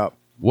day. Yep.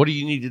 What do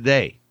you need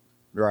today?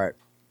 Right.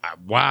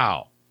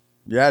 Wow.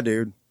 Yeah,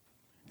 dude.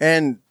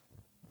 And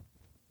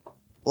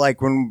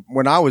like when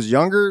I was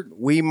younger,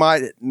 we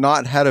might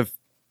not have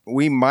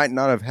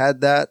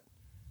had that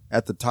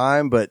at the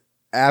time, but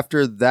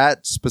after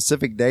that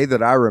specific day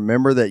that I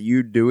remember that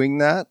you doing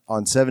that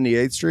on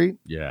 78th Street,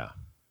 Yeah.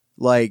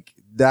 like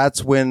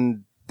that's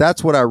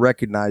what I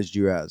recognized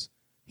you as.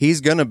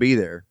 He's gonna be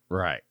there.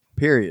 Right.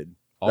 Period.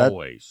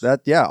 Always.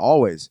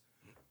 Always.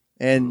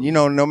 And you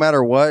know, no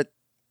matter what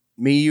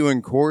me, you,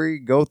 and Corey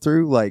go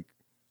through, like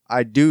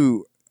I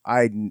know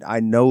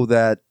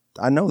that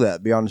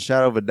beyond a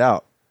shadow of a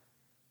doubt.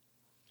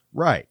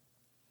 Right.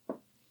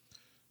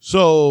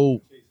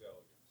 So,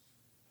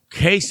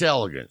 Case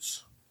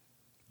Elegance.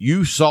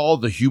 You saw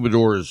the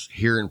humidors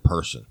here in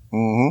person.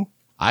 Mm-hmm.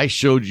 I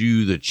showed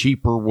you the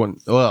cheaper one.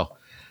 Well,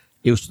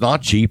 it was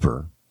not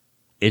cheaper.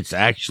 It's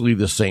actually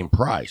the same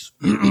price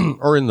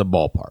or in the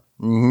ballpark.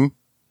 Mm-hmm.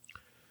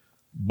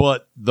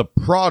 But the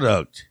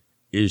product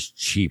is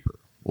cheaper.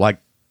 Like,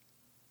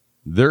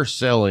 they're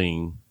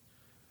selling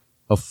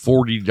a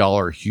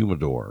 $40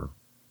 humidor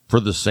for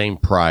the same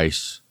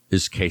price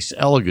as Case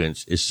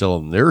Elegance is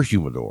selling their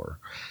humidor.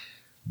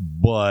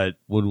 But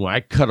when I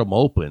cut them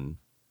open,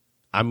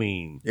 I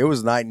mean, It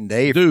was night and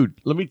day. dude,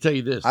 let me tell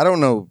you this. I don't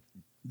know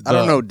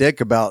dick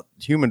about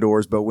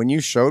humidors, but when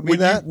you showed me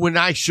when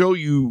I show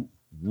you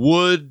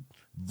wood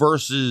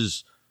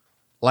versus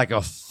like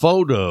a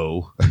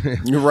photo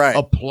you're right.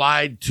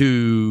 applied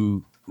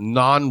to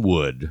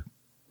non-wood,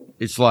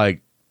 it's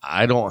like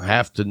I don't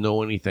have to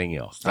know anything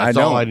else. That's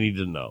all I need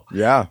to know.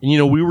 Yeah. And, you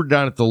know, we were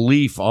down at the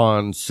Leaf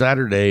on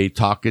Saturday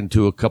talking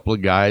to a couple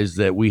of guys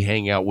that we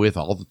hang out with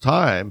all the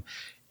time.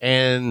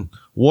 And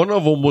one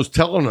of them was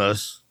telling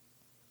us,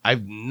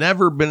 I've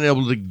never been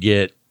able to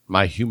get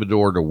my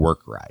humidor to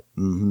work right.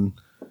 Mm-hmm.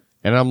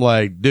 And I'm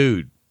like,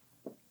 dude,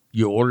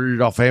 you ordered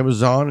it off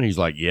Amazon? And he's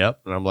like, yep.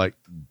 And I'm like,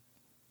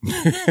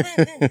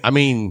 I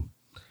mean,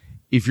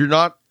 if you're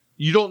not,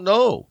 you don't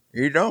know.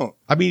 You don't.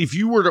 I mean, if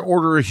you were to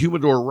order a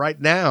humidor right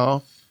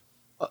now,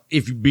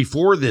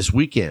 before this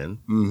weekend,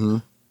 Mm-hmm.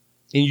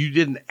 and you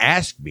didn't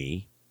ask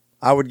me,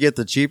 I would get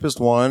the cheapest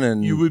one,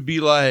 and you would be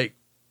like,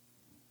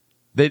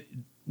 "That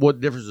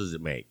what difference does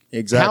it make?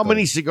 Exactly. How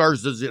many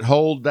cigars does it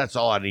hold? That's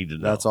all I need to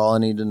know." that's all I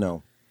need to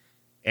know.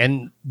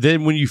 And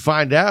then when you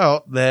find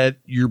out that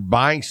you're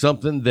buying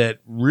something that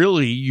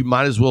really you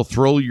might as well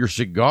throw your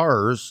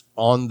cigars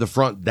on the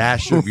front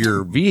dash of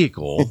your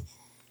vehicle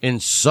in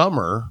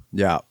summer,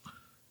 Yeah.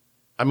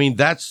 I mean,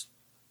 that's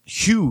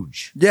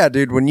huge. Yeah,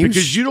 dude. When you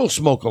Because you don't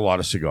smoke a lot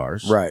of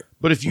cigars. right.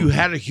 But if you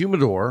had a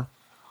humidor,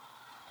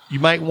 you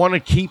might want to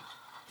keep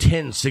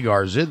 10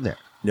 cigars in there.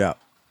 Yeah.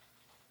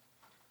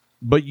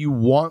 But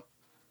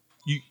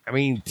I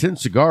mean, 10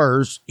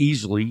 cigars,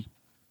 easily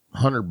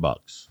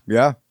 $100.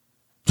 Yeah.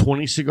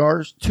 20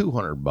 cigars,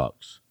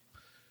 $200.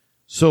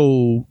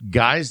 So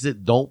guys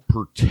that don't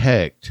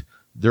protect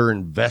their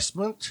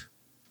investment,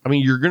 I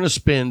mean, you're going to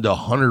spend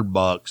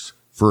 $100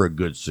 for a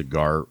good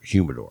cigar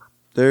humidor.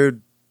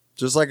 Dude,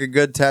 just like a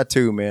good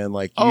tattoo, man.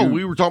 Like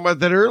We were talking about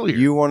that earlier.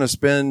 you're going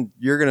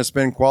to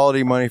spend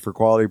quality money for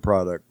quality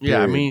product. Yeah,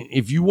 I period. mean,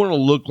 if you want to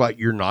look like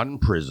you're not in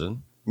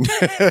prison,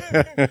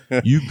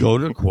 you go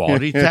to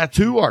quality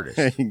tattoo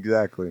artist.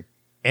 Exactly.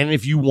 And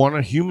if you want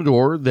a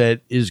humidor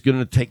that is going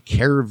to take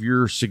care of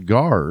your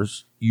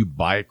cigars, you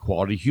buy a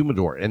quality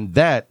humidor. And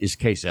that is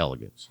Case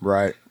Elegance.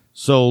 Right.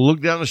 So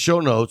look down the show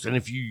notes. And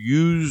if you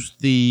use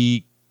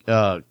the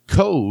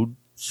code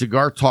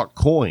Cigar Talk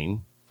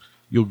Coin,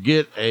 you'll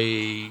get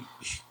a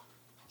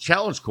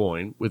challenge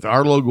coin with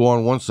our logo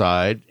on one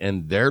side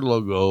and their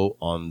logo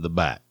on the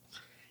back.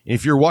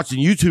 If you're watching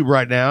YouTube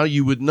right now,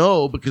 you would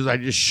know because I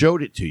just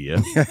showed it to you.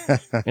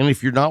 And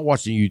if you're not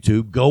watching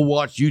YouTube, go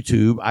watch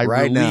YouTube. I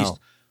Right released now.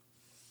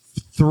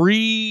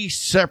 3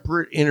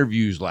 separate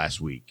interviews last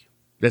week.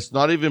 That's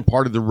not even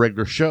part of the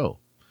regular show.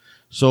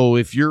 So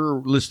if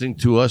you're listening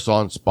to us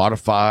on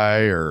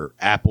Spotify or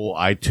Apple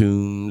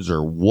iTunes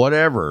or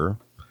whatever,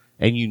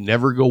 and you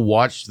never go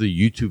watch the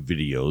YouTube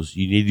videos,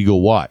 you need to go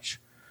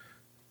watch.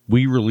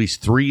 We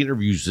released 3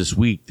 interviews this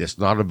week that's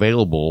not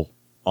available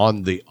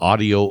on the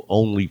audio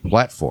only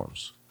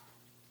platforms.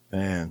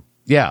 Man.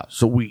 Yeah.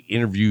 So we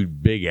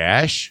interviewed Big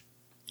Ash,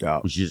 Yeah.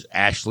 which is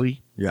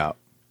Ashley. Yeah.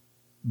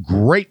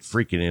 Great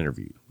freaking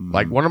interview.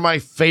 Like one of my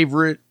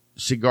favorite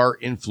cigar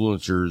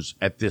influencers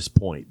at this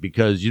point,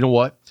 because you know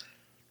what?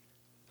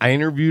 I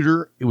interviewed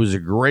her. It was a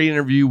great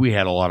interview. We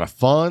had a lot of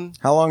fun.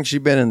 How long she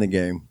been in the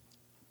game?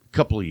 A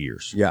couple of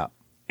years. Yeah.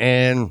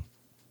 And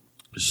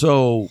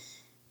so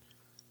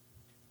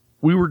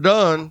we were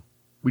done.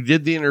 We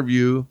did the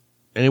interview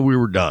and then we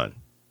were done.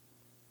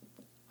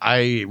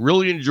 I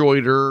really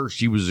enjoyed her.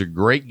 She was a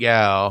great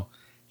gal.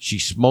 She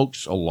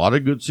smokes a lot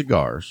of good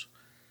cigars.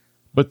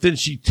 But then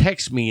she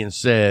texted me and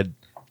said,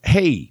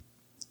 hey,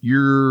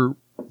 your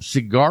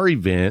cigar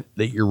event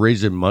that you're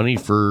raising money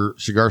for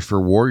Cigars for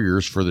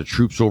Warriors for the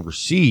troops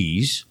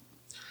overseas,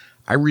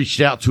 I reached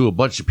out to a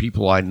bunch of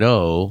people I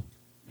know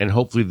and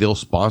hopefully they'll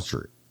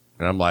sponsor it.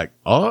 And I'm like,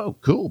 oh,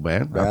 cool,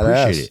 man. I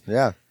appreciate it.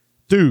 Yeah.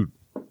 Dude,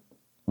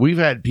 we've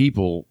had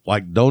people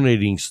like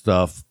donating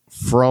stuff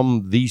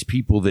from these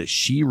people that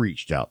she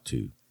reached out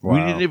to. We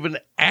Wow. didn't even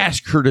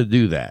ask her to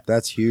do that.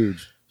 That's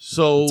huge.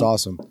 So It's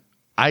awesome.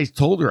 I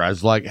told her, I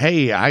was like,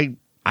 hey, I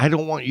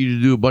don't want you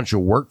to do a bunch of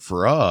work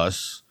for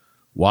us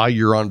while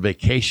you're on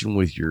vacation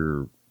with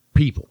your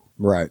people.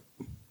 Right.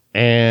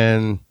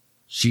 And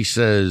she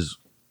says,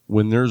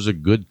 when there's a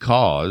good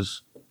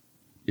cause,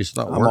 it's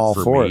not I'm work all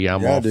for for me. it.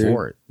 I'm Yeah, all dude.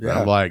 for it. And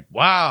Yeah. I'm like,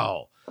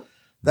 wow.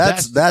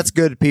 That's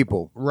good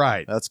people.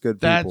 Right. That's good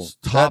people. That's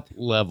top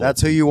level. That's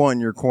who you want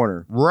in your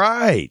corner.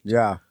 right.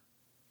 Yeah.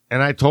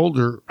 And I told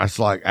her, I was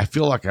like, I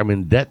feel like I'm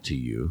in debt to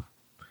you.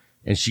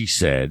 And she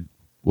said,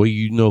 well,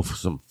 you know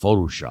some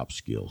Photoshop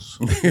skills.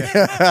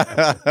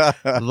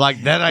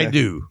 Like that I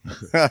do.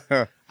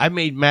 I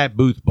made Matt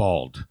Booth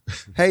bald.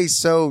 Hey,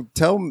 so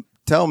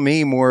tell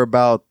me more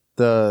about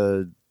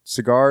the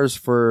Cigars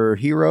for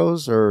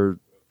Heroes or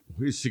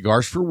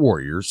Cigars for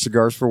Warriors.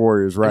 Cigars for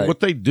Warriors, And right? what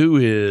they do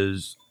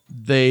is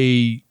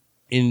they,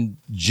 in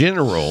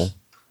general,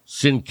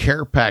 send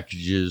care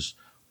packages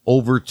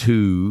over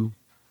to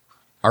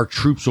our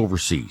troops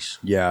overseas.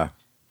 Yeah.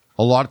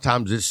 A lot of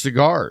times it's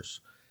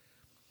cigars.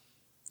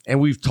 And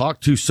we've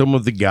talked to some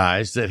of the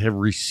guys that have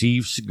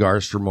received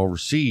cigars from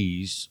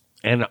overseas.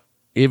 And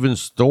Evan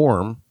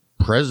Storm,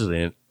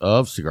 president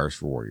of Cigars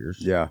for Warriors,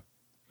 Yeah.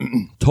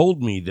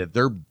 told me that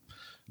their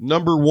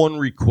number one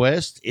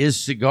request is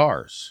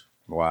cigars.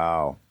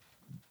 Wow.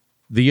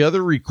 The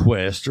other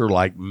requests are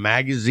like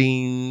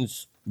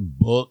magazines,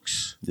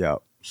 books, Yeah.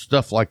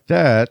 stuff like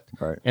that.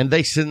 Right. And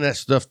they send that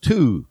stuff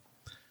too.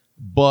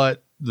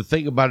 But the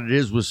thing about it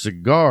is with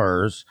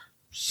cigars,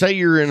 say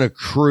you're in a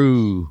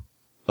crew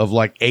of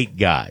like 8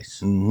 guys.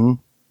 Mm-hmm.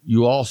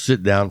 You all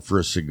sit down for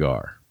a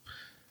cigar.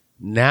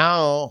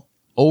 Now,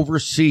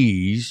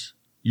 overseas,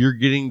 you're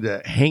getting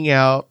to hang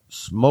out,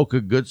 smoke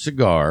a good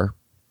cigar,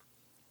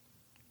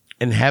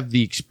 and have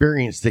the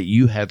experience that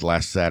you had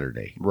last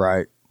Saturday.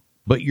 Right.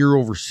 But you're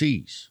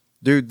overseas.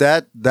 Dude,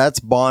 that's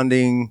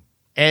bonding.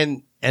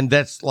 And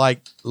that's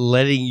like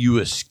letting you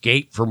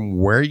escape from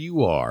where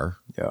you are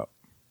Yeah.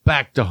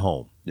 back to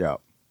home. Yeah.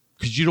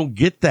 Because you don't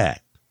get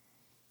that.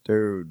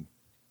 Dude,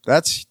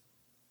 that's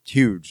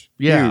huge.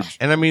 Yeah. Huge.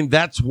 And I mean,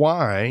 that's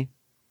why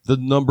the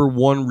number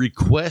one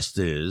request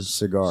is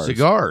Cigars.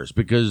 Cigars,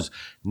 because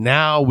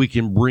now we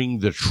can bring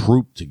the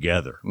troop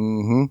together.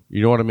 Mm-hmm.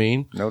 You know what I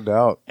mean? No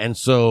doubt. And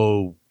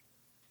so,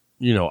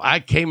 you know, I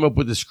came up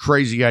with this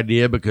crazy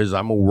idea because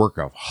I'm a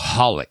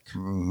workaholic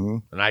Mm-hmm.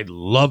 and I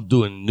love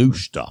doing new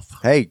stuff.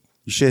 Hey,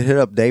 you should hit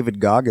up David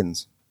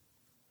Goggins.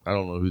 I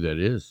don't know who that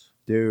is.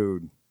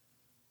 Dude,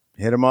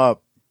 hit him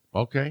up.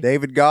 Okay.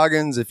 David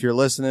Goggins, if you're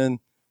listening,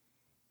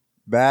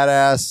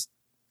 badass.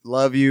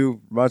 Love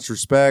you. Much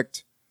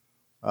respect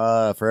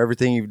for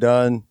everything you've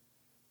done.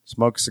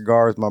 Smoke a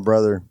cigar with my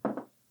brother.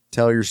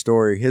 Tell your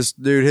story. His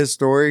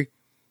story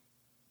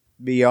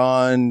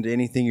beyond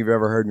anything you've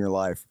ever heard in your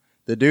life.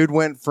 The dude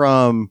went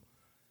from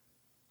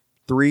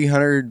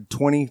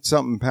 320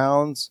 something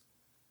pounds.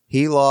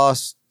 He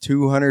lost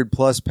 200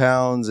 plus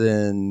pounds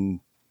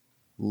in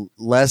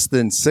less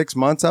than 6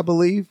 months, I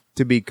believe,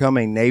 to become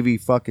a Navy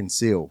fucking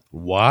SEAL.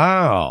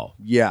 Wow.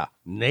 Yeah.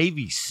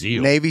 Navy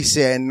SEAL. Navy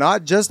SEAL, and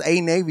not just a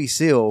Navy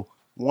SEAL,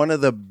 one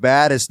of the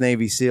baddest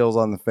Navy SEALs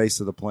on the face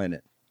of the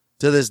planet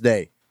to this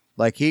day.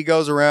 Like, he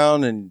goes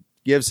around and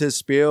gives his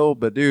spiel,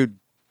 but dude,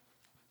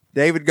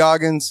 David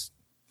Goggins,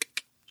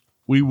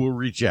 We will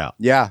reach out.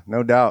 yeah,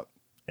 no doubt.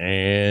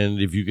 And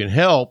if you can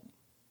help,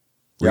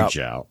 reach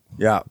out.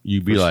 Yeah.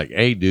 You'd be like,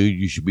 hey, dude,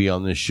 you should be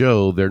on this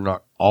show. They're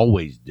not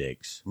always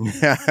dicks,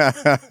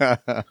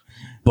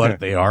 but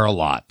they are a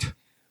lot.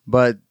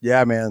 But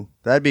yeah, man,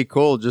 that'd be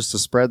cool just to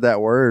spread that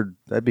word.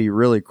 That'd be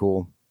really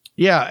cool.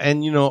 Yeah.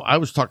 And, you know, I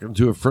was talking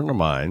to a friend of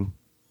mine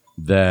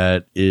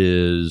that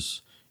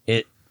is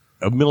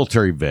a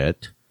military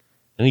vet,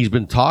 and he's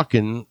been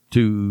talking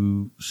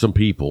to some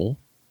people,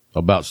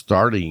 about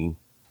starting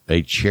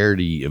a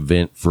charity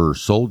event for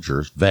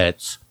soldiers,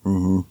 vets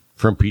from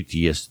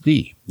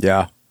PTSD.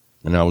 Yeah.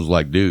 And I was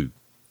like, dude,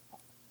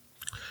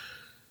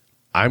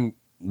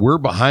 we're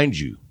behind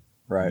you.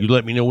 Right. You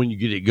let me know when you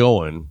get it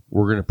going.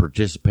 We're going to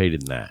participate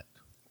in that.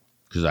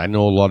 Because I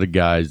know a lot of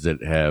guys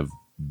that have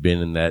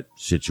been in that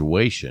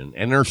situation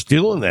and are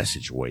still in that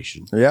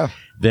situation. Yeah.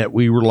 That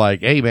we were like,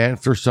 hey, man,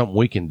 if there's something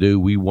we can do,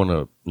 we want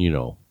to,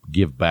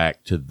 give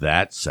back to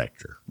that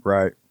sector.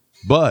 Right.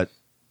 But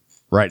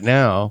right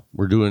now,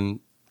 we're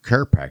doing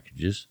care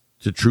packages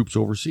to troops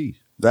overseas.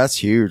 That's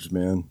huge,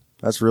 man.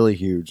 That's really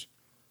huge.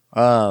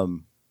 My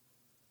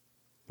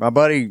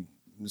buddy,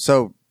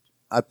 so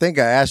I think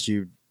I asked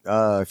you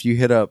if you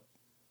hit up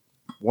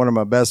one of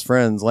my best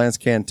friends, Lance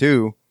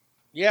Cantu.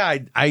 Yeah,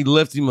 I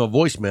left him a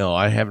voicemail.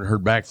 I haven't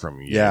heard back from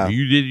him yet. Yeah.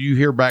 Did you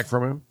hear back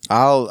from him?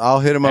 I'll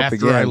hit him up After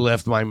again. I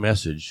left my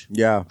message.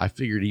 Yeah. I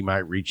figured he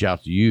might reach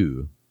out to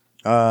you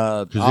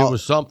Because because it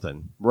was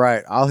something.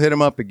 right. I'll hit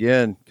him up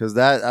again because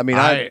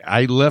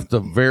I left a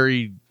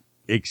very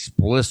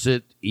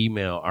explicit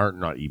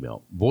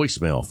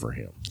voicemail for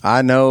him.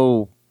 I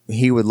know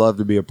he would love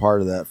to be a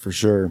part of that for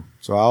sure.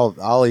 So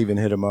I'll even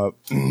hit him up.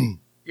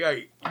 Yeah,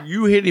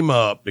 you hit him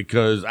up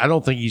because I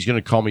don't think he's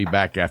going to call me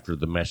back after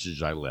the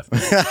message I left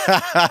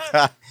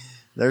him.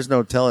 There's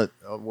no telling.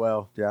 Oh,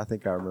 well, yeah, I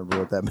think I remember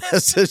what that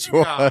message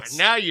was.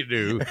 Now you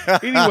do.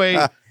 Anyway,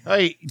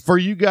 hey, for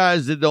you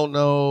guys that don't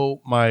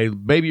know, my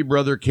baby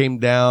brother came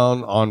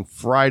down on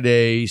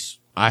Fridays.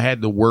 I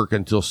had to work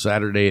until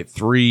Saturday at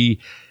 3,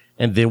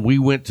 and then we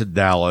went to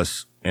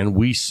Dallas and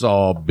we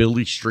saw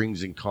Billy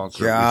Strings in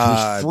concert,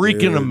 God, which was freaking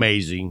dude.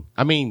 amazing.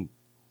 I mean,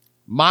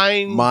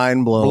 mind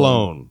Mind blown.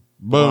 blown.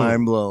 Boom.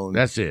 Mind blown.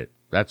 That's it.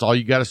 That's all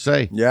you got to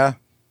say. Yeah.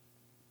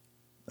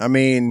 I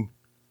mean,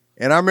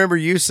 and I remember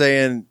you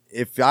saying,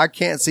 if I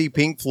can't see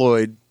Pink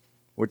Floyd,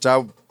 which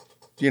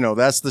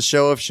that's the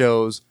show of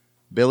shows,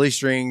 Billy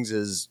Strings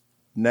is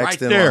next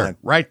right in there, line.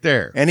 right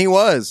there. And he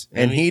was.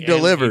 And he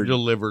delivered. He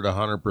delivered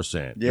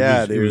 100%.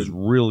 Yeah, It was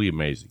really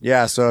amazing.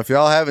 Yeah, so if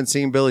y'all haven't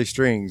seen Billy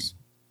Strings,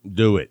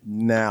 Do it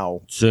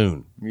now.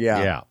 soon.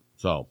 Yeah. Yeah.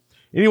 So,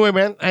 anyway,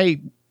 man,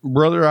 hey,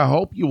 brother, I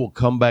hope you will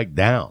come back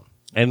down.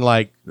 And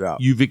Yeah.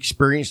 you've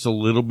experienced a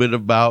little bit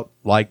about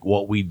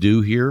what we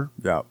do here.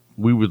 Yeah.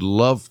 We would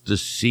love to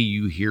see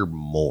you here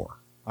more.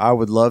 I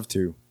would love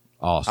to.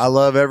 Awesome. I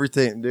love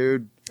everything,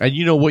 dude. And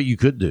you know what you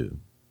could do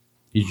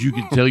is you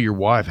could tell your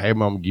wife, hey,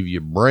 Mom, I'm gonna give you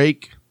a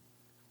break,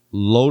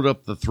 load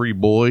up the 3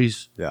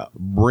 boys, Yeah.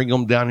 bring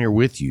them down here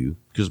with you,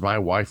 because my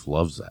wife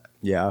loves that.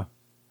 Yeah.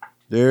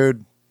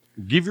 Dude.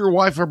 Give your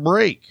wife a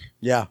break.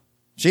 Yeah.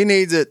 She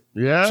needs it.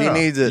 Yeah. She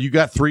needs it. You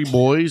got 3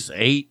 boys,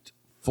 8,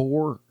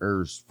 4,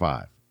 or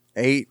 5?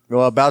 8.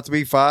 Well, about to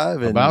be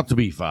 5. And About to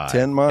be 5.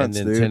 10 months,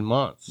 And then dude. 10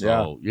 months.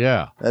 So,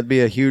 yeah. that'd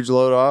be a huge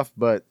load off.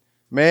 But,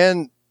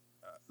 man,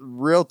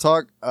 real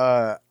talk,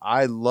 I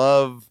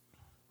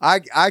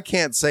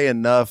can't say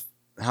enough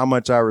how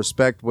much I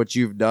respect what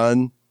you've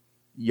done.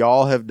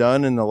 Y'all have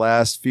done in the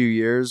last few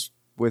years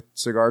with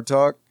Cigar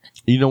Talk.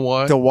 You know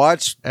what? To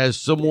watch. As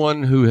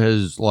someone who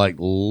has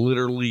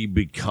literally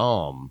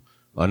become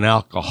an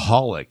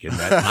alcoholic in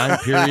that time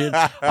period,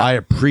 I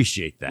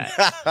appreciate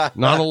that.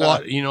 Not a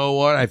lot. You know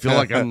what? I feel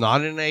like I'm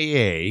not in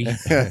AA.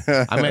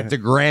 I'm at the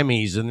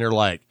Grammys and they're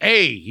like,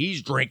 hey,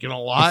 he's drinking a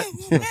lot.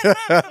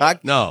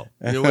 No,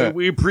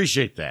 we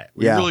appreciate that.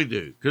 We Yeah. really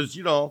do. Because,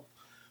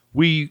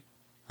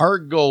 our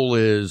goal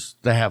is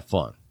to have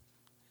fun.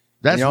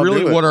 That's Y'all really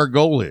do it. what our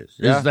goal is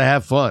Yeah. to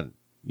have fun.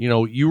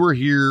 You were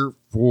here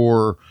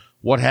for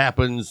what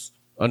happens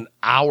an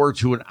hour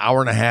to an hour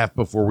and a half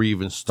before we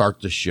even start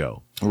the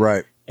show.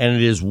 Right. And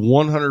it is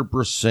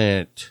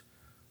 100%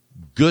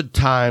 good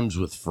times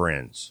with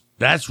friends.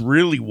 That's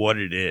really what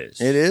it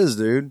is. It is,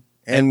 dude.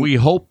 And we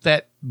hope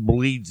that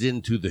bleeds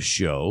into the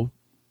show.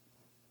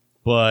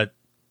 But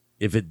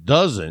if it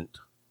doesn't,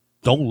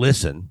 don't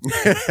listen.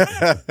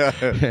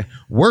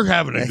 We're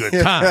having a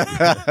good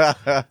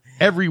time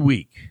every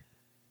week.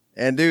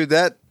 And dude,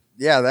 that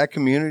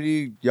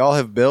community y'all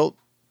have built,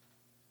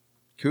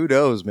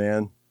 kudos,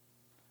 man.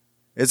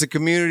 It's a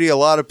community a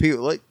lot of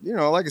people, like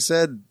I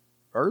said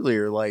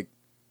earlier,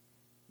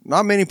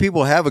 not many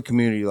people have a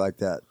community like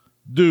that.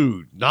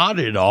 Dude, not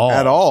at all.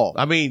 At all.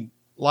 I mean,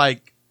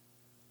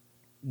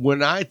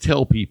 when I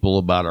tell people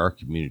about our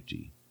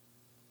community,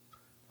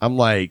 I'm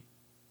like,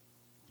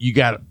 you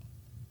got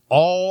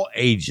all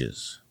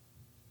ages.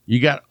 You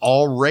got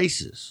all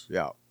races.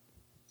 Yeah.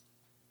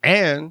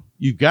 And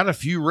you've got a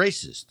few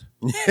racist.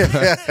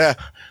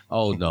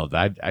 Oh, no,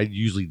 I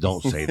usually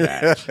don't say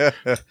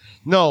that.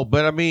 No,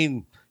 but I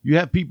mean, you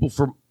have people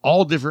from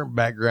all different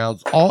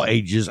backgrounds, all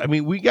ages. I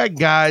mean, we got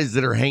guys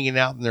that are hanging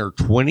out in their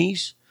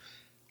 20s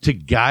to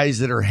guys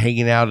that are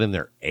hanging out in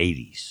their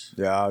 80s.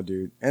 Yeah,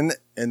 dude. And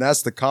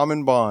that's the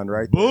common bond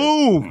right there.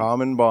 Boom.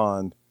 Common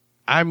bond.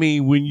 I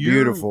mean, when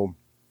Beautiful.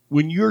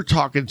 When you're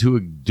talking to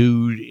a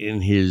dude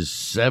in his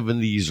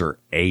 70s or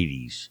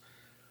 80s,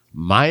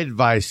 my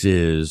advice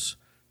is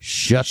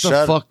shut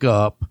the fuck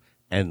up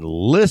and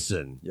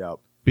listen, Yep.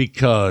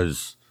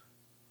 because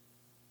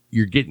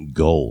you're getting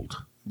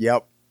gold.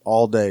 Yep,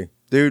 all day,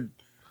 dude.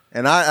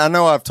 And I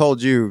know I've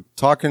told you,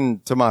 talking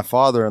to my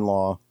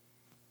father-in-law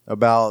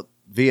about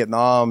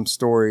Vietnam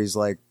stories,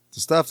 like the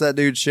stuff that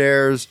dude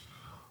shares,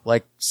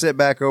 like sit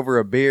back over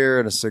a beer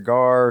and a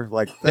cigar,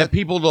 like That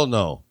people don't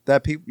know.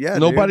 that people, yeah,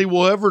 Nobody dude.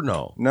 will ever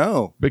know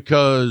No,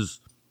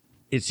 because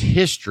it's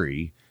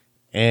history,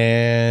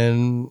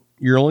 and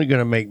you're only going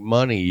to make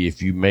money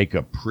if you make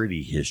a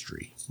pretty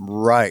history.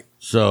 right.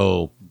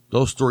 So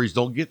those stories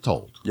don't get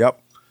told.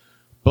 Yep.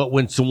 But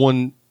when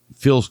someone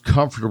feels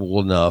comfortable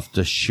enough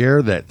to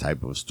share that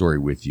type of story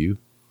with you,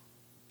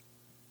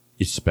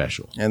 it's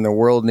special. And the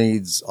world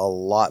needs a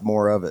lot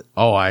more of it.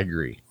 Oh, I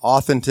agree.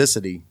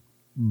 Authenticity,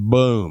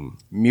 Boom.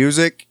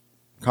 music,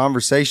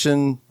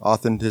 conversation,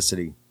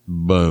 authenticity,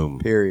 Boom.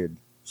 period.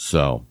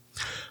 So,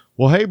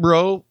 well, hey,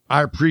 bro,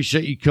 I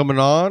appreciate you coming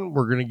on.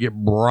 We're going to get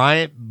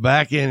Bryant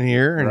back in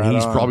here, and Right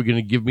he's on. probably going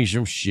to give me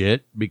some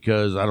shit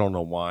because I don't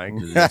know why,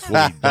 because that's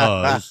what he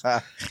does.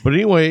 But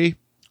anyway,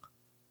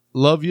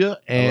 love you,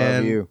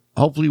 and you.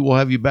 hopefully we'll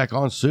have you back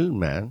on soon,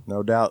 man.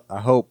 No doubt.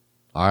 I hope.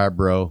 All right,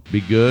 bro.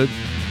 Be good.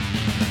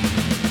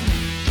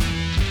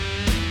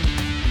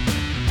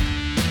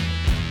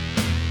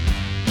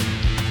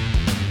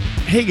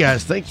 Hey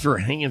guys, thanks for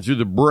hanging through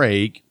the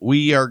break.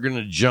 We are going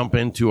to jump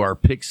into our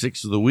pick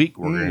six of the week.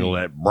 We're going to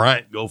let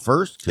Bryant go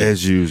first.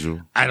 As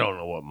usual. I don't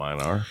know what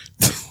mine are,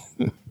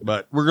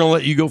 but we're going to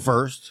let you go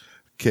first.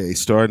 Okay,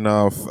 starting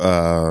off,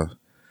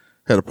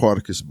 had a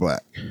Particus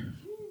Black.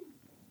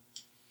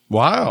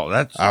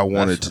 Wow, I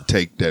wanted to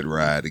take that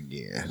ride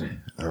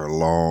again. A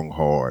long,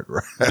 hard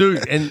ride.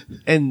 dude,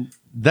 and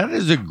that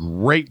is a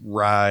great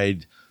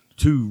ride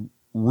to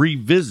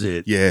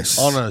revisit. Yes.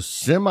 On a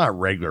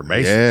semi-regular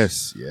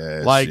basis.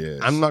 Yes. Like, yes.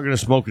 I'm not going to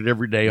smoke it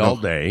every day, all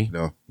day,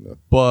 No.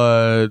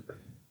 but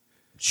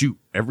shoot,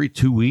 every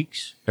 2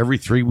 weeks, every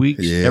 3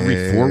 weeks,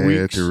 every 4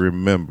 weeks. To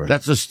remember.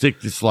 That's a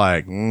stick that's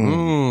like,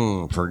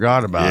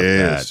 forgot about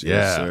Yes, that. yes,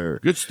 Yeah, sir.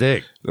 good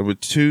stick. Number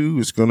 2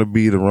 is going to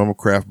be the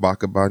Rummelcraft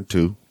Baka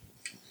Bantu.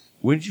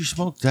 When did you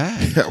smoke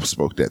that? I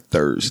smoked that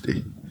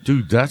Thursday.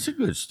 Dude, that's a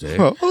good stick.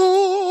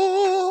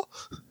 Oh.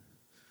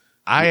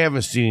 I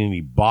haven't seen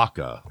any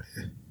Baca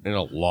in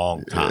a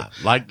long time.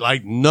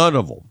 Like none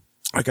of them.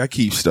 Like I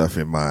keep stuff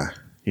in my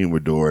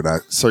humidor,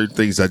 and certain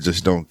things I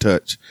just don't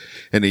touch.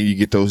 And then you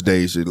get those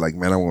days you're like,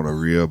 man, I want a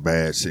real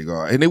bad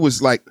cigar. And it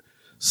was like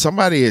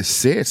somebody had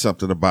said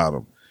something about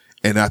them,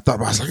 and I thought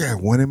I was like, I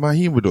got one in my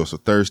humidor. So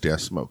Thursday I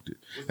smoked it,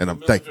 and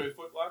I'm thankful.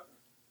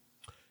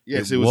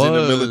 Yes, it was in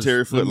the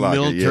military Foot Locker.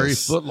 Military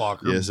Yes. Foot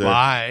Locker Yes, sir.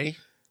 by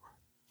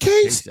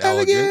Case Case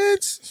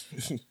Elegance.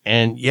 Elegance.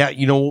 and yeah,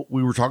 you know,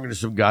 we were talking to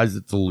some guys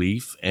at the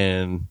Leaf,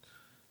 and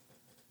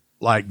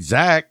like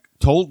Zach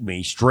told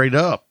me straight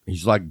up,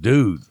 he's like,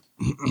 dude,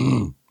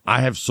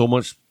 I have so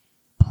much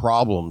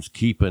problems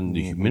keeping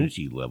the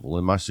humidity level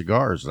in my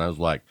cigars. And I was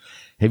like,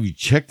 have you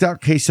checked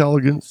out Case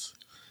Elegance?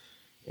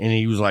 And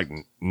he was like,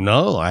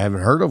 no, I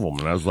haven't heard of them.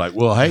 And I was like,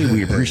 well, hey,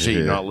 we appreciate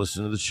you not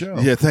listening to the show.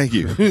 Yeah, thank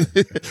you.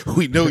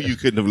 We know you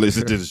couldn't have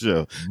listened to the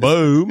show.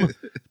 Boom.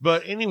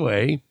 But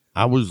anyway,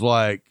 I was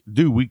like,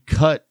 dude, we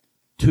cut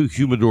 2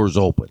 humidors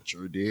open.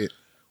 Sure did.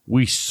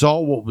 We saw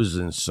what was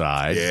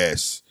inside.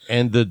 Yes.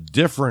 And the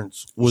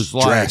difference was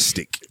like,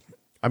 Drastic.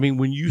 I mean,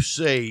 when you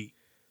say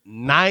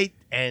night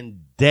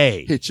and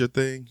day, Hit your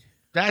thing.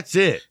 that's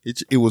it.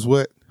 It was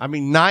what? I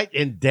mean, night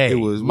and day. It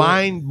was what?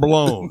 mind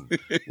blown.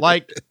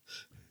 Like,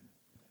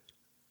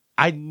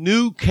 I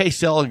knew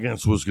Case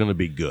Elegance was going to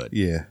be good.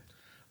 Yeah.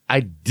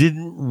 I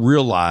didn't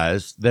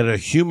realize that a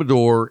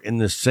humidor in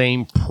the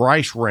same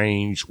price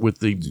range with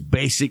the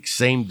basic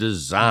same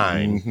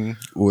design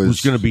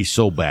was going to be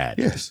so bad.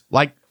 Yes.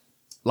 Like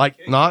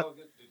not.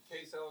 Did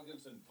Case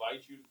Elegance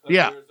invite you to cut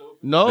Yeah. theirs open?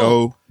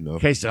 No.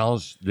 Case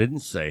Elegance didn't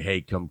say,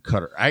 hey, come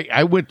cut her.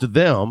 I went to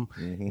them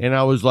and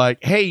I was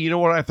like, hey, you know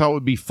what I thought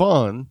would be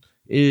fun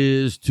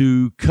is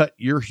to cut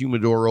your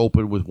humidor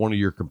open with one of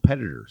your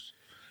competitors.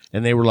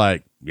 And they were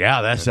like,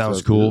 yeah, that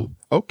sounds cool.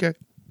 Okay.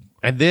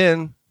 And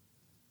then,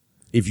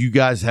 if you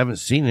guys haven't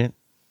seen it,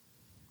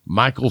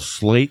 Michael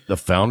Slate, the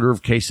founder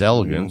of Case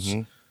Elegance,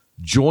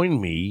 joined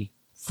me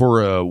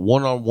for a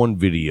one-on-one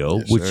video,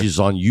 which sir. is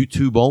on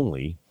YouTube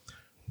only,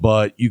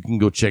 but you can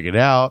go check it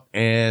out.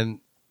 And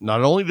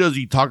not only does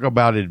he talk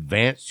about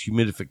advanced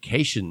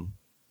humidification,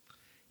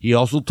 he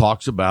also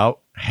talks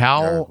about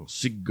how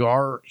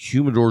cigar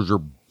humidors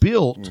are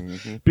built.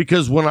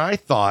 Because when I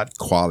thought,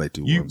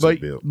 Quality ones are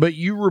built. but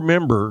you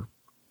remember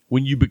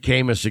when you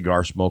became a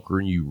cigar smoker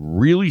and you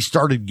really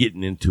started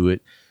getting into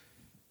it,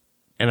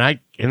 and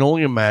I can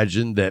only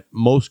imagine that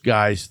most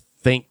guys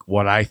think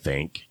what I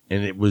think,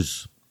 and it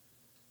was,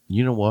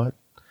 you know what?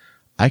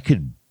 I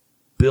could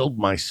build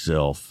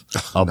myself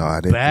a No, I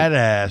didn't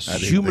badass I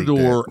didn't think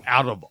humidor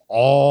out of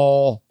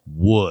all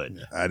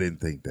wood. I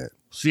didn't think that.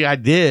 See, I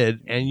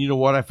did, and you know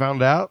what I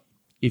found out?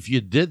 If you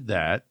did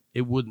that,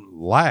 it wouldn't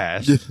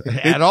last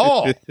at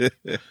all.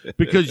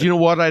 Because you know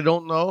what I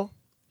don't know?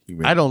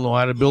 I don't know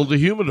how to build a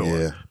humidor.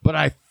 Yeah. But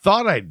I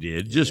thought I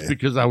did just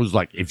because I was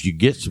like, if you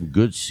get some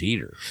good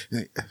cedar,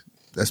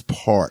 That's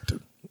part.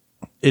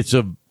 it's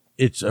a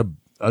it's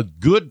a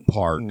good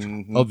part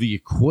of the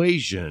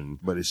equation,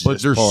 But it's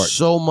just there's part.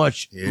 so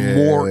much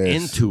more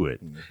Yes. into it.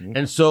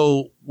 And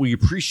so we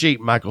appreciate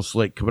Michael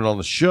Slate coming on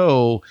the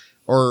show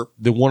or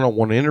the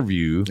one-on-one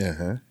interview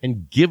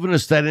and giving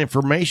us that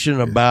information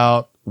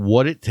about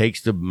what it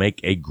takes to make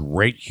a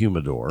great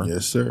humidor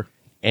Yes, sir.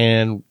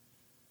 and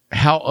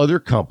how other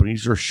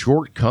companies are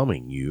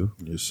shortcoming you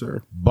Yes,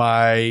 sir.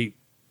 by,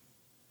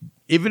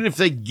 even if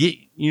they get,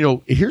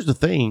 here's the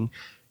thing,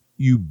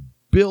 you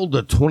build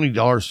a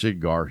 $20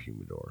 cigar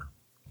humidor,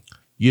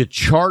 you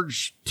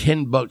charge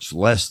 $10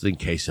 less than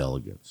Case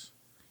Elegance.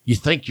 You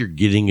think you're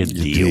getting a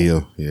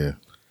deal. Yeah.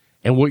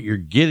 And what you're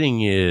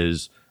getting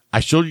is, I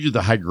showed you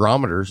the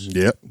hygrometers.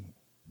 Yep.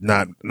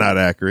 Not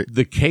accurate.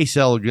 The Case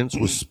Elegance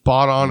was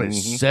spot on at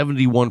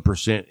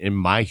 71% in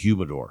my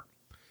humidor.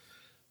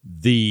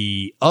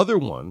 The other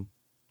one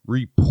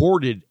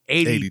reported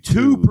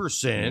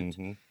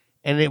 82%,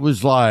 and it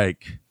was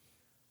like,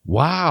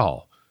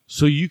 wow.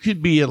 So you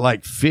could be at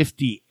like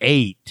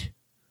 58%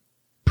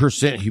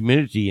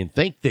 humidity and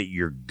think that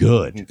you're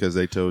good Because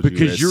they told you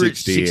because at you're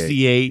 68. at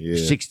 68, Yeah.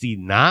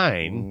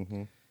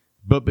 69,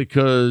 but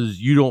because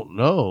you don't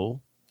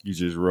know, You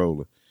just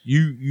rolling.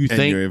 you your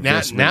think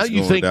investment's now you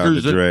going think down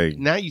there's the drain.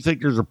 now you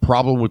think there's a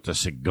problem with the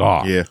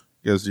cigar. Yeah.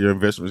 Because your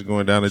investment's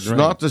going down the It's drain.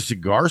 not the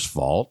cigar's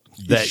fault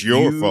that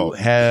your you fault.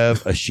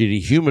 have a shitty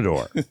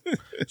humidor.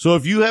 So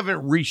if you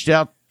haven't reached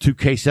out to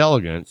Case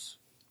Elegance,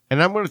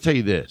 and I'm going to tell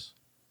you this,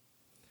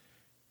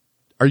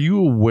 are you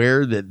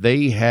aware that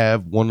they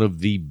have one of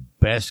the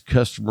best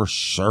customer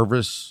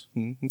service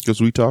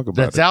Because we talk about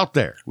that's it. out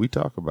there? We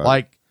talk about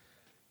Like,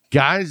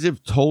 guys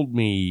have told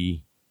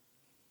me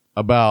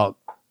about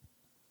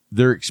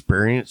their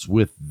experience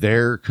with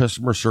their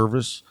customer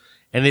service,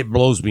 and it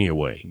blows me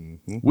away.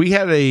 We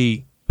had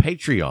a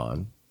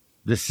Patreon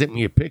that sent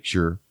me a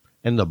picture,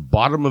 and the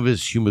bottom of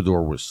his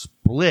humidor was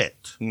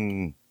split.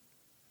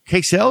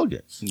 Case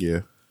Elegance. it. Yeah.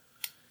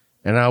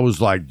 And I was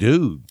like,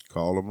 dude,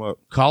 Call them up.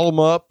 call him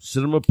up,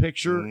 send him a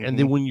picture, and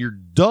then when you're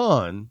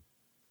done,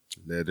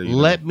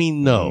 let me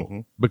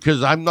know.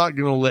 Because I'm not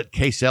going to let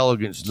Case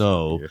Elegance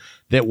know Yeah.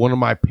 that one of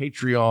my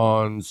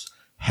Patreons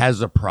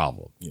has a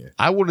problem. Yeah.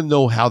 I want to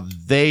know how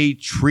they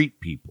treat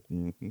people.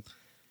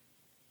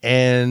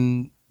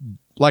 And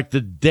like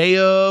the day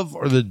of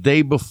or the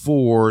day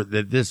before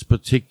that this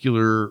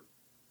particular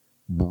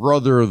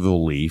brother of the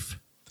leaf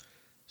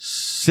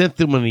sent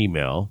them an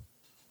email,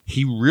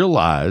 he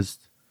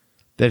realized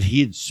that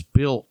he had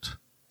spilt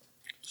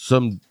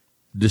some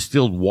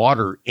distilled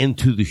water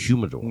into the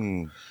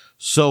humidor.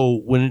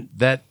 So when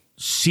that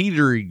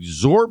cedar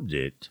absorbed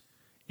it,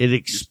 it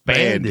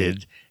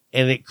expanded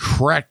and it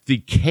cracked the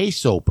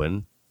case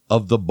open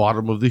of the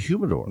bottom of the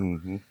humidor.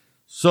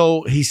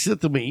 So he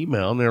sent them an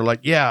email and they're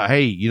like, yeah,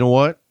 hey, you know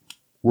what?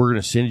 We're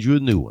going to send you a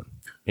new one.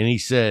 And he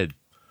said,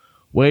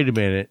 wait a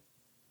minute.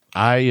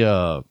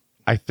 I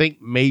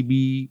think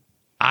maybe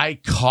I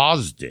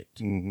caused it.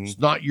 It's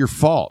not your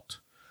fault.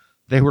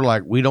 They were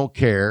like, we don't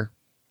care.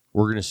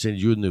 We're going to send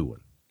you a new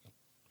one.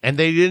 And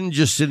they didn't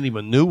just send him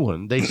a new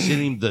one. They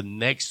sent him the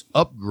next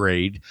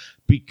upgrade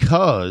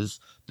because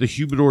the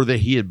humidor that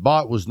he had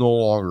bought was no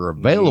longer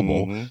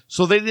available.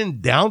 So they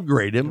didn't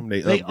downgrade him.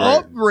 They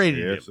upgraded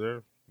Yes, him.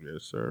 sir.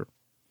 Yes, sir.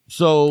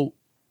 So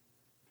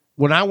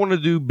when I want to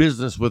do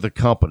business with a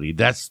company,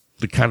 that's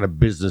the kind of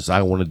business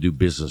I want to do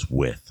business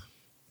with.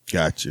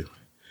 Got you.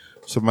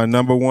 So my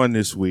number one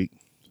this week.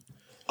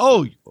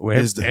 Oh,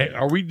 Is the-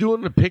 are we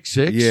doing the pick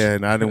six? Yeah,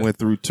 and I done went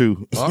through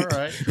two. All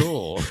right,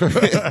 cool.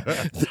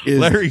 Is-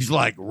 Larry's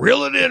like,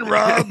 reel it in,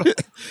 Rob.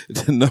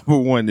 The number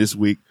one this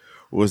week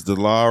was the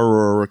La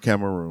Aurora,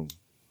 Cameroon.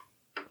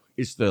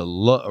 It's the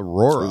La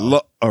Aurora.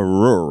 La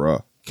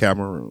Aurora,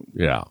 Cameroon.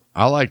 Yeah,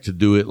 I like to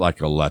do it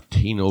like a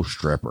Latino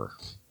stripper.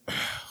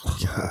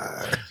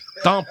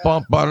 Dump,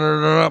 bump,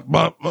 bump,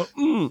 bump,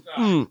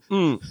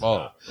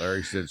 Oh,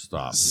 Larry said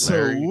stop. So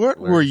Larry- what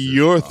Larry were said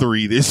your stop.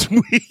 three this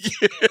week?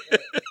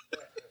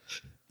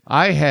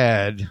 I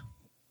had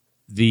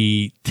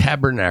the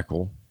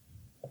Tabernacle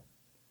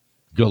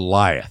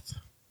Goliath.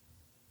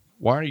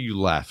 Why are you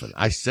laughing?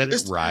 I said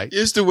it right.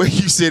 It's the way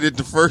you said it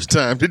the first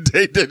time. The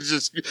day that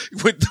just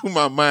went through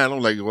my mind. I'm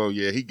like, well,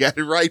 yeah, he got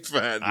it right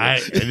fine. I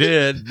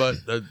did, but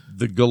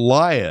the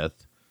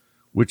Goliath,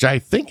 which I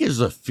think is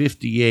a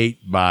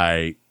 58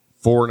 by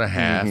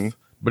 4.5,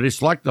 but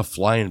it's like the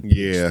Flying Pig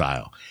Yeah.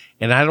 style.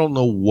 And I don't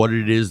know what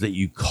it is that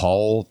you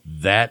call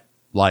that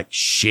like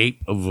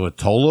shape of a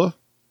Vitola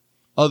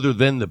other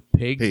than the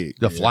pig, Pig,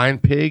 the yeah. Flying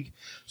Pig.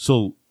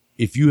 So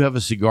if you have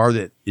a cigar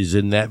that is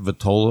in that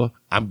Vitola,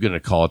 I'm going to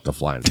call it the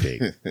Flying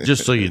Pig,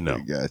 just so you know.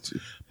 Got you.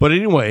 But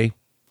anyway,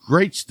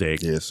 great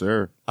stick. Yes,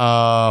 sir.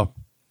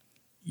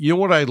 You know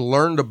what I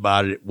learned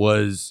about it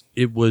was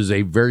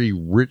a very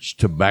rich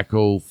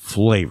tobacco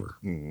flavor.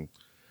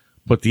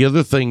 But the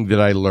other thing that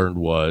I learned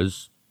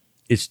was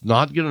it's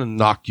not going to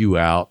knock you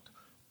out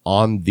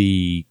on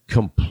the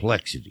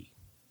complexity.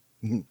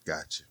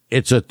 Got you.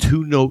 It's a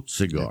 2-note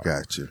cigar.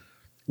 Got you.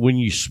 When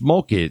you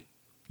smoke it,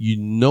 you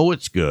know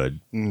it's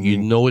good. You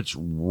know it's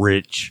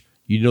rich.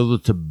 You know the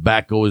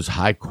tobacco is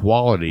high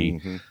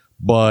quality,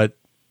 but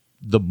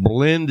the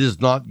blend is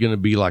not going to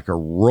be like a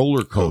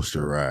roller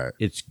coaster. Right.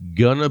 It's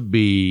going to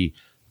be,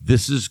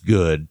 this is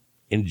good,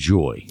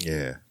 enjoy.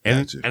 Yeah.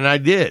 And Gotcha. and I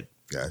did.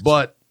 Gotcha.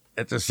 But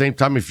at the same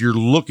time, if you're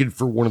looking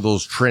for one of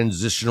those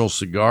transitional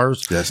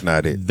cigars, That's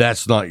not it.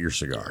 that's not your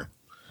cigar.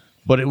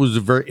 But it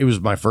was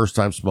my first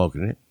time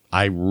smoking it.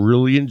 I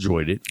really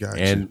enjoyed it.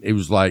 Gotcha. And it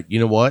was like, you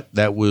know what?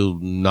 That will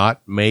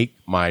not make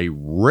my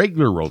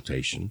regular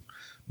rotation.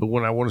 But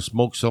when I want to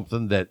smoke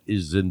something that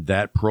is in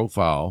that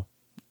profile,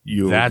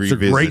 You'll that's a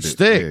revisit great it.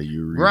 stick. Yeah,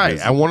 you Right.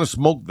 revisit I want to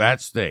smoke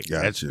that stick.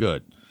 Gotcha. That's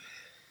good.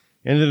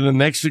 And then the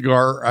next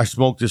cigar I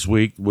smoked this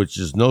week, which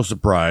is no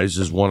surprise,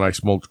 is one I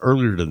smoked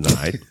earlier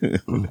tonight.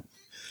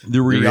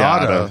 The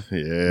Riata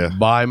Yeah.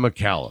 by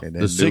Macallan. And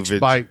The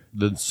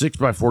that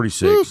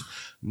 6x46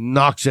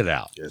 knocks it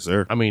out. Yes,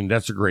 sir. I mean,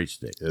 that's a great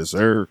stick. Yes,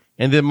 sir.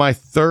 And then my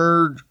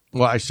third,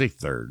 well, I say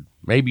third,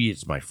 maybe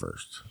it's my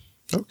first,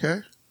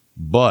 Okay.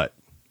 but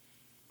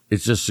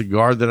it's a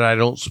cigar that I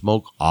don't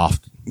smoke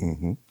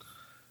often.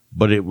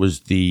 But it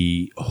was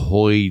the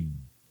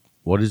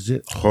what is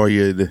it?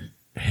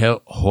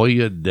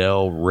 Hoya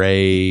del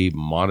Rey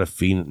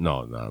Montefina.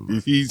 No.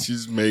 He's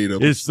just made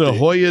up. It's the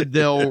Hoya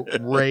del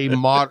Rey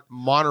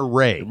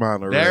Monterey.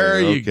 Monterey,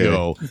 There you okay.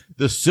 go.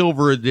 The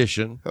silver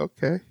edition,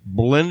 Okay.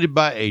 blended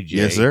by AJ.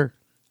 Yes, sir.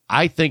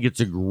 I think it's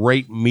a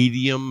great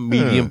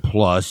medium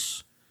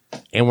plus.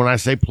 And when I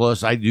say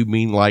plus, I do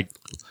mean like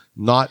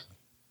not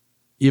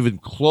even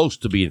close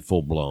to being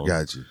full blown,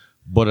 Gotcha.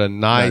 but a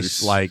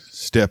nice like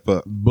step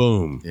up.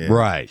 boom. Yeah.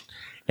 Right.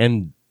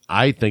 And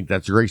I think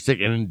that's a great stick.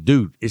 And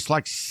dude, it's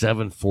like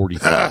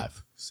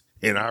 $7.45.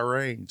 In our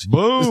range.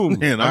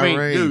 Boom. In our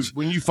range. Dude,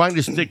 when you find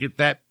a stick at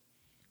that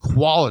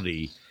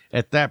quality,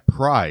 at that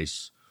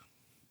price,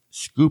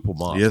 scoop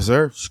them up. Yes,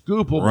 sir.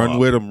 Scoop them up. Run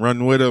with him.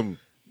 Run with him.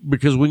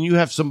 Because when you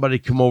have somebody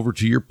come over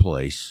to your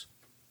place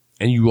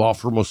and you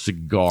offer them a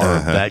cigar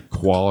of that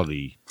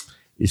quality,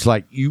 it's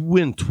like you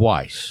win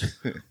twice.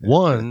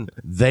 One,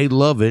 they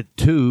love it.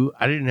 Two,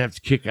 I didn't have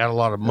to kick out a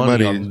lot of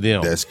money on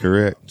them. That's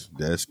correct.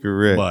 That's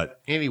correct.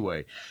 But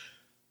anyway,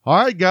 all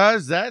right,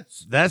 guys,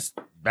 that's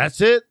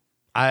it.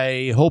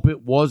 I hope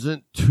it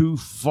wasn't too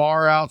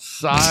far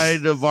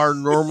outside of our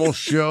normal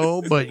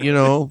show, but you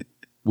know,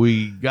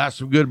 we got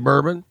some good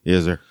bourbon.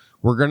 Yes, sir.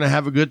 We're gonna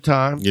have a good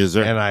time. Yes,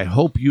 sir. And I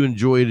hope you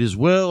enjoy it as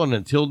well. And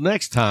until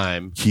next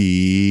time,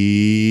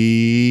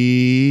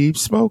 Keep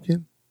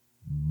smoking.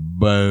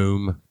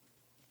 boom.